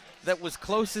franchise that was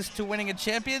closest to winning a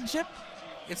championship,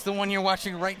 it's the one you're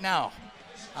watching right now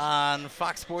on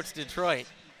Fox Sports Detroit,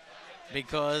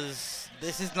 because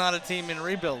this is not a team in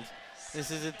rebuild.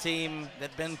 This is a team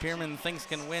that Ben Pierman thinks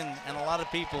can win, and a lot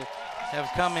of people have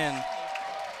come in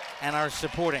and are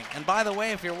supporting. And by the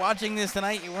way, if you're watching this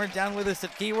tonight, you weren't down with us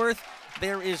at Keyworth,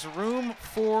 there is room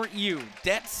for you.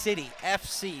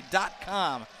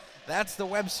 DebtCityFC.com. That's the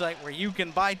website where you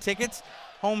can buy tickets.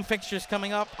 Home fixtures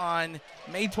coming up on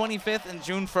May 25th and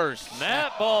June 1st.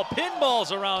 That ball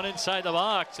pinballs around inside the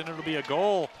box, and it'll be a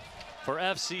goal for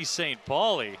FC St.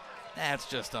 Pauli. That's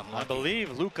just unlucky. I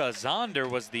believe Luka Zonder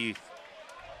was the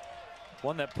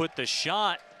one that put the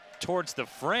shot towards the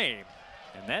frame.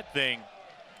 And that thing,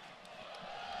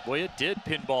 boy, it did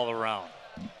pinball around.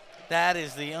 That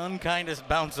is the unkindest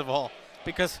bounce of all,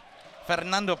 because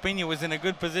Fernando Pena was in a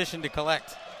good position to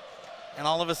collect. And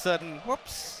all of a sudden,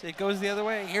 whoops, it goes the other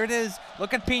way. Here it is.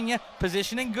 Look at Pena.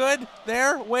 Positioning good.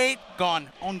 There. Wait. Gone.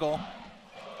 Own goal.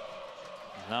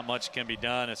 Not much can be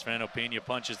done as Fernando Pena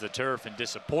punches the turf in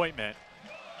disappointment.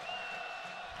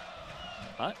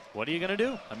 But what are you going to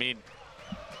do? I mean,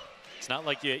 it's not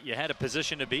like you had a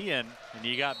position to be in and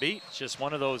you got beat. It's just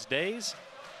one of those days,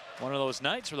 one of those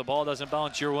nights where the ball doesn't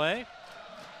bounce your way.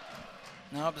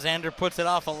 Nope, Xander puts it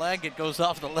off a leg. It goes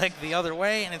off the leg the other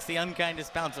way, and it's the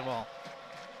unkindest bounce of all.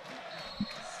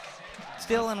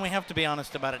 Still, and we have to be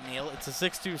honest about it, Neil, it's a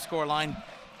 6-2 scoreline,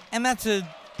 and that's a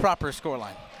proper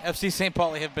scoreline. FC St.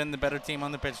 Pauli have been the better team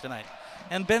on the pitch tonight.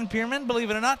 And Ben Pierman, believe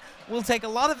it or not, will take a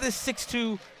lot of this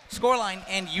 6-2 scoreline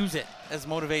and use it as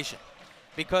motivation.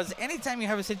 Because anytime you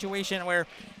have a situation where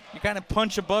you kind of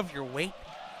punch above your weight,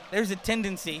 there's a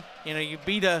tendency, you know, you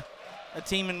beat a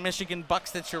team in Michigan,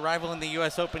 Bucks, that's your rival in the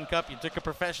U.S. Open Cup. You took a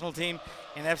professional team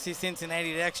in FC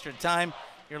Cincinnati to extra time.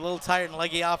 You're a little tired and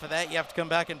leggy off of that. You have to come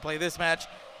back and play this match.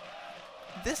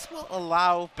 This will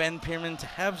allow Ben Pierman to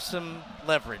have some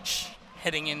leverage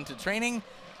heading into training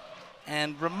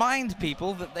and remind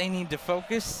people that they need to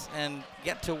focus and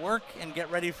get to work and get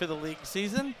ready for the league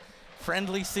season.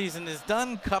 Friendly season is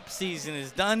done. Cup season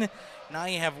is done. Now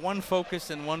you have one focus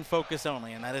and one focus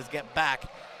only, and that is get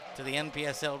back to the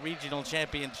NPSL Regional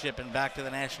Championship and back to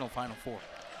the National Final Four.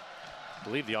 I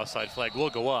believe the offside flag will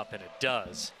go up, and it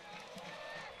does.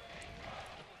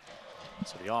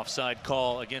 So the offside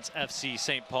call against FC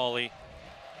St. Pauli.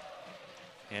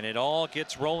 And it all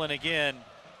gets rolling again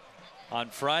on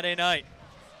Friday night.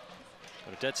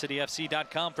 Go to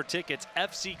DeadCityFC.com for tickets.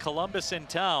 FC Columbus in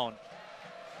town.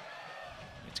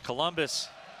 It's Columbus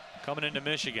coming into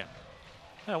Michigan.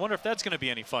 I wonder if that's going to be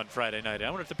any fun Friday night. I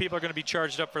wonder if the people are going to be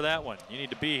charged up for that one. You need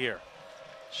to be here.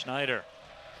 Schneider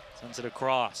sends it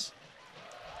across.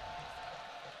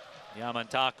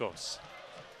 Yamantakos.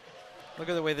 Look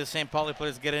at the way the St. Pauli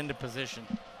players get into position.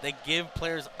 They give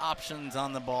players options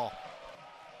on the ball.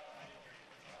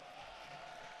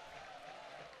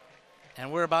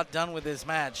 And we're about done with this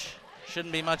match.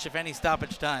 Shouldn't be much, if any,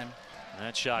 stoppage time.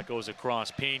 That shot goes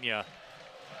across Pena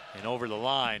and over the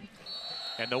line.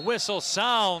 And the whistle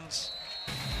sounds.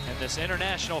 And this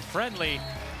international friendly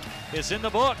is in the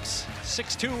books.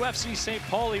 6-2 FC St.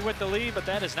 Pauli with the lead, but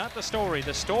that is not the story.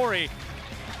 The story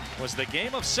was the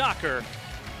game of soccer.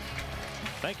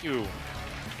 Thank you.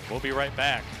 We'll be right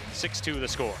back. 6-2 the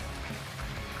score.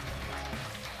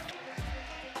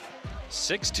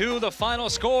 6-2 the final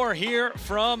score here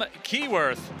from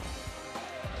Keyworth.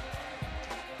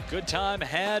 Good time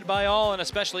had by all, and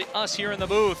especially us here in the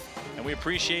booth. And we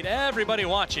appreciate everybody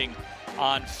watching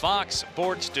on Fox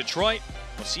Sports Detroit.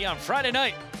 We'll see you on Friday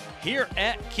night here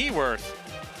at Keyworth.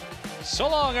 So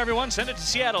long, everyone. Send it to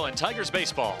Seattle and Tigers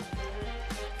baseball.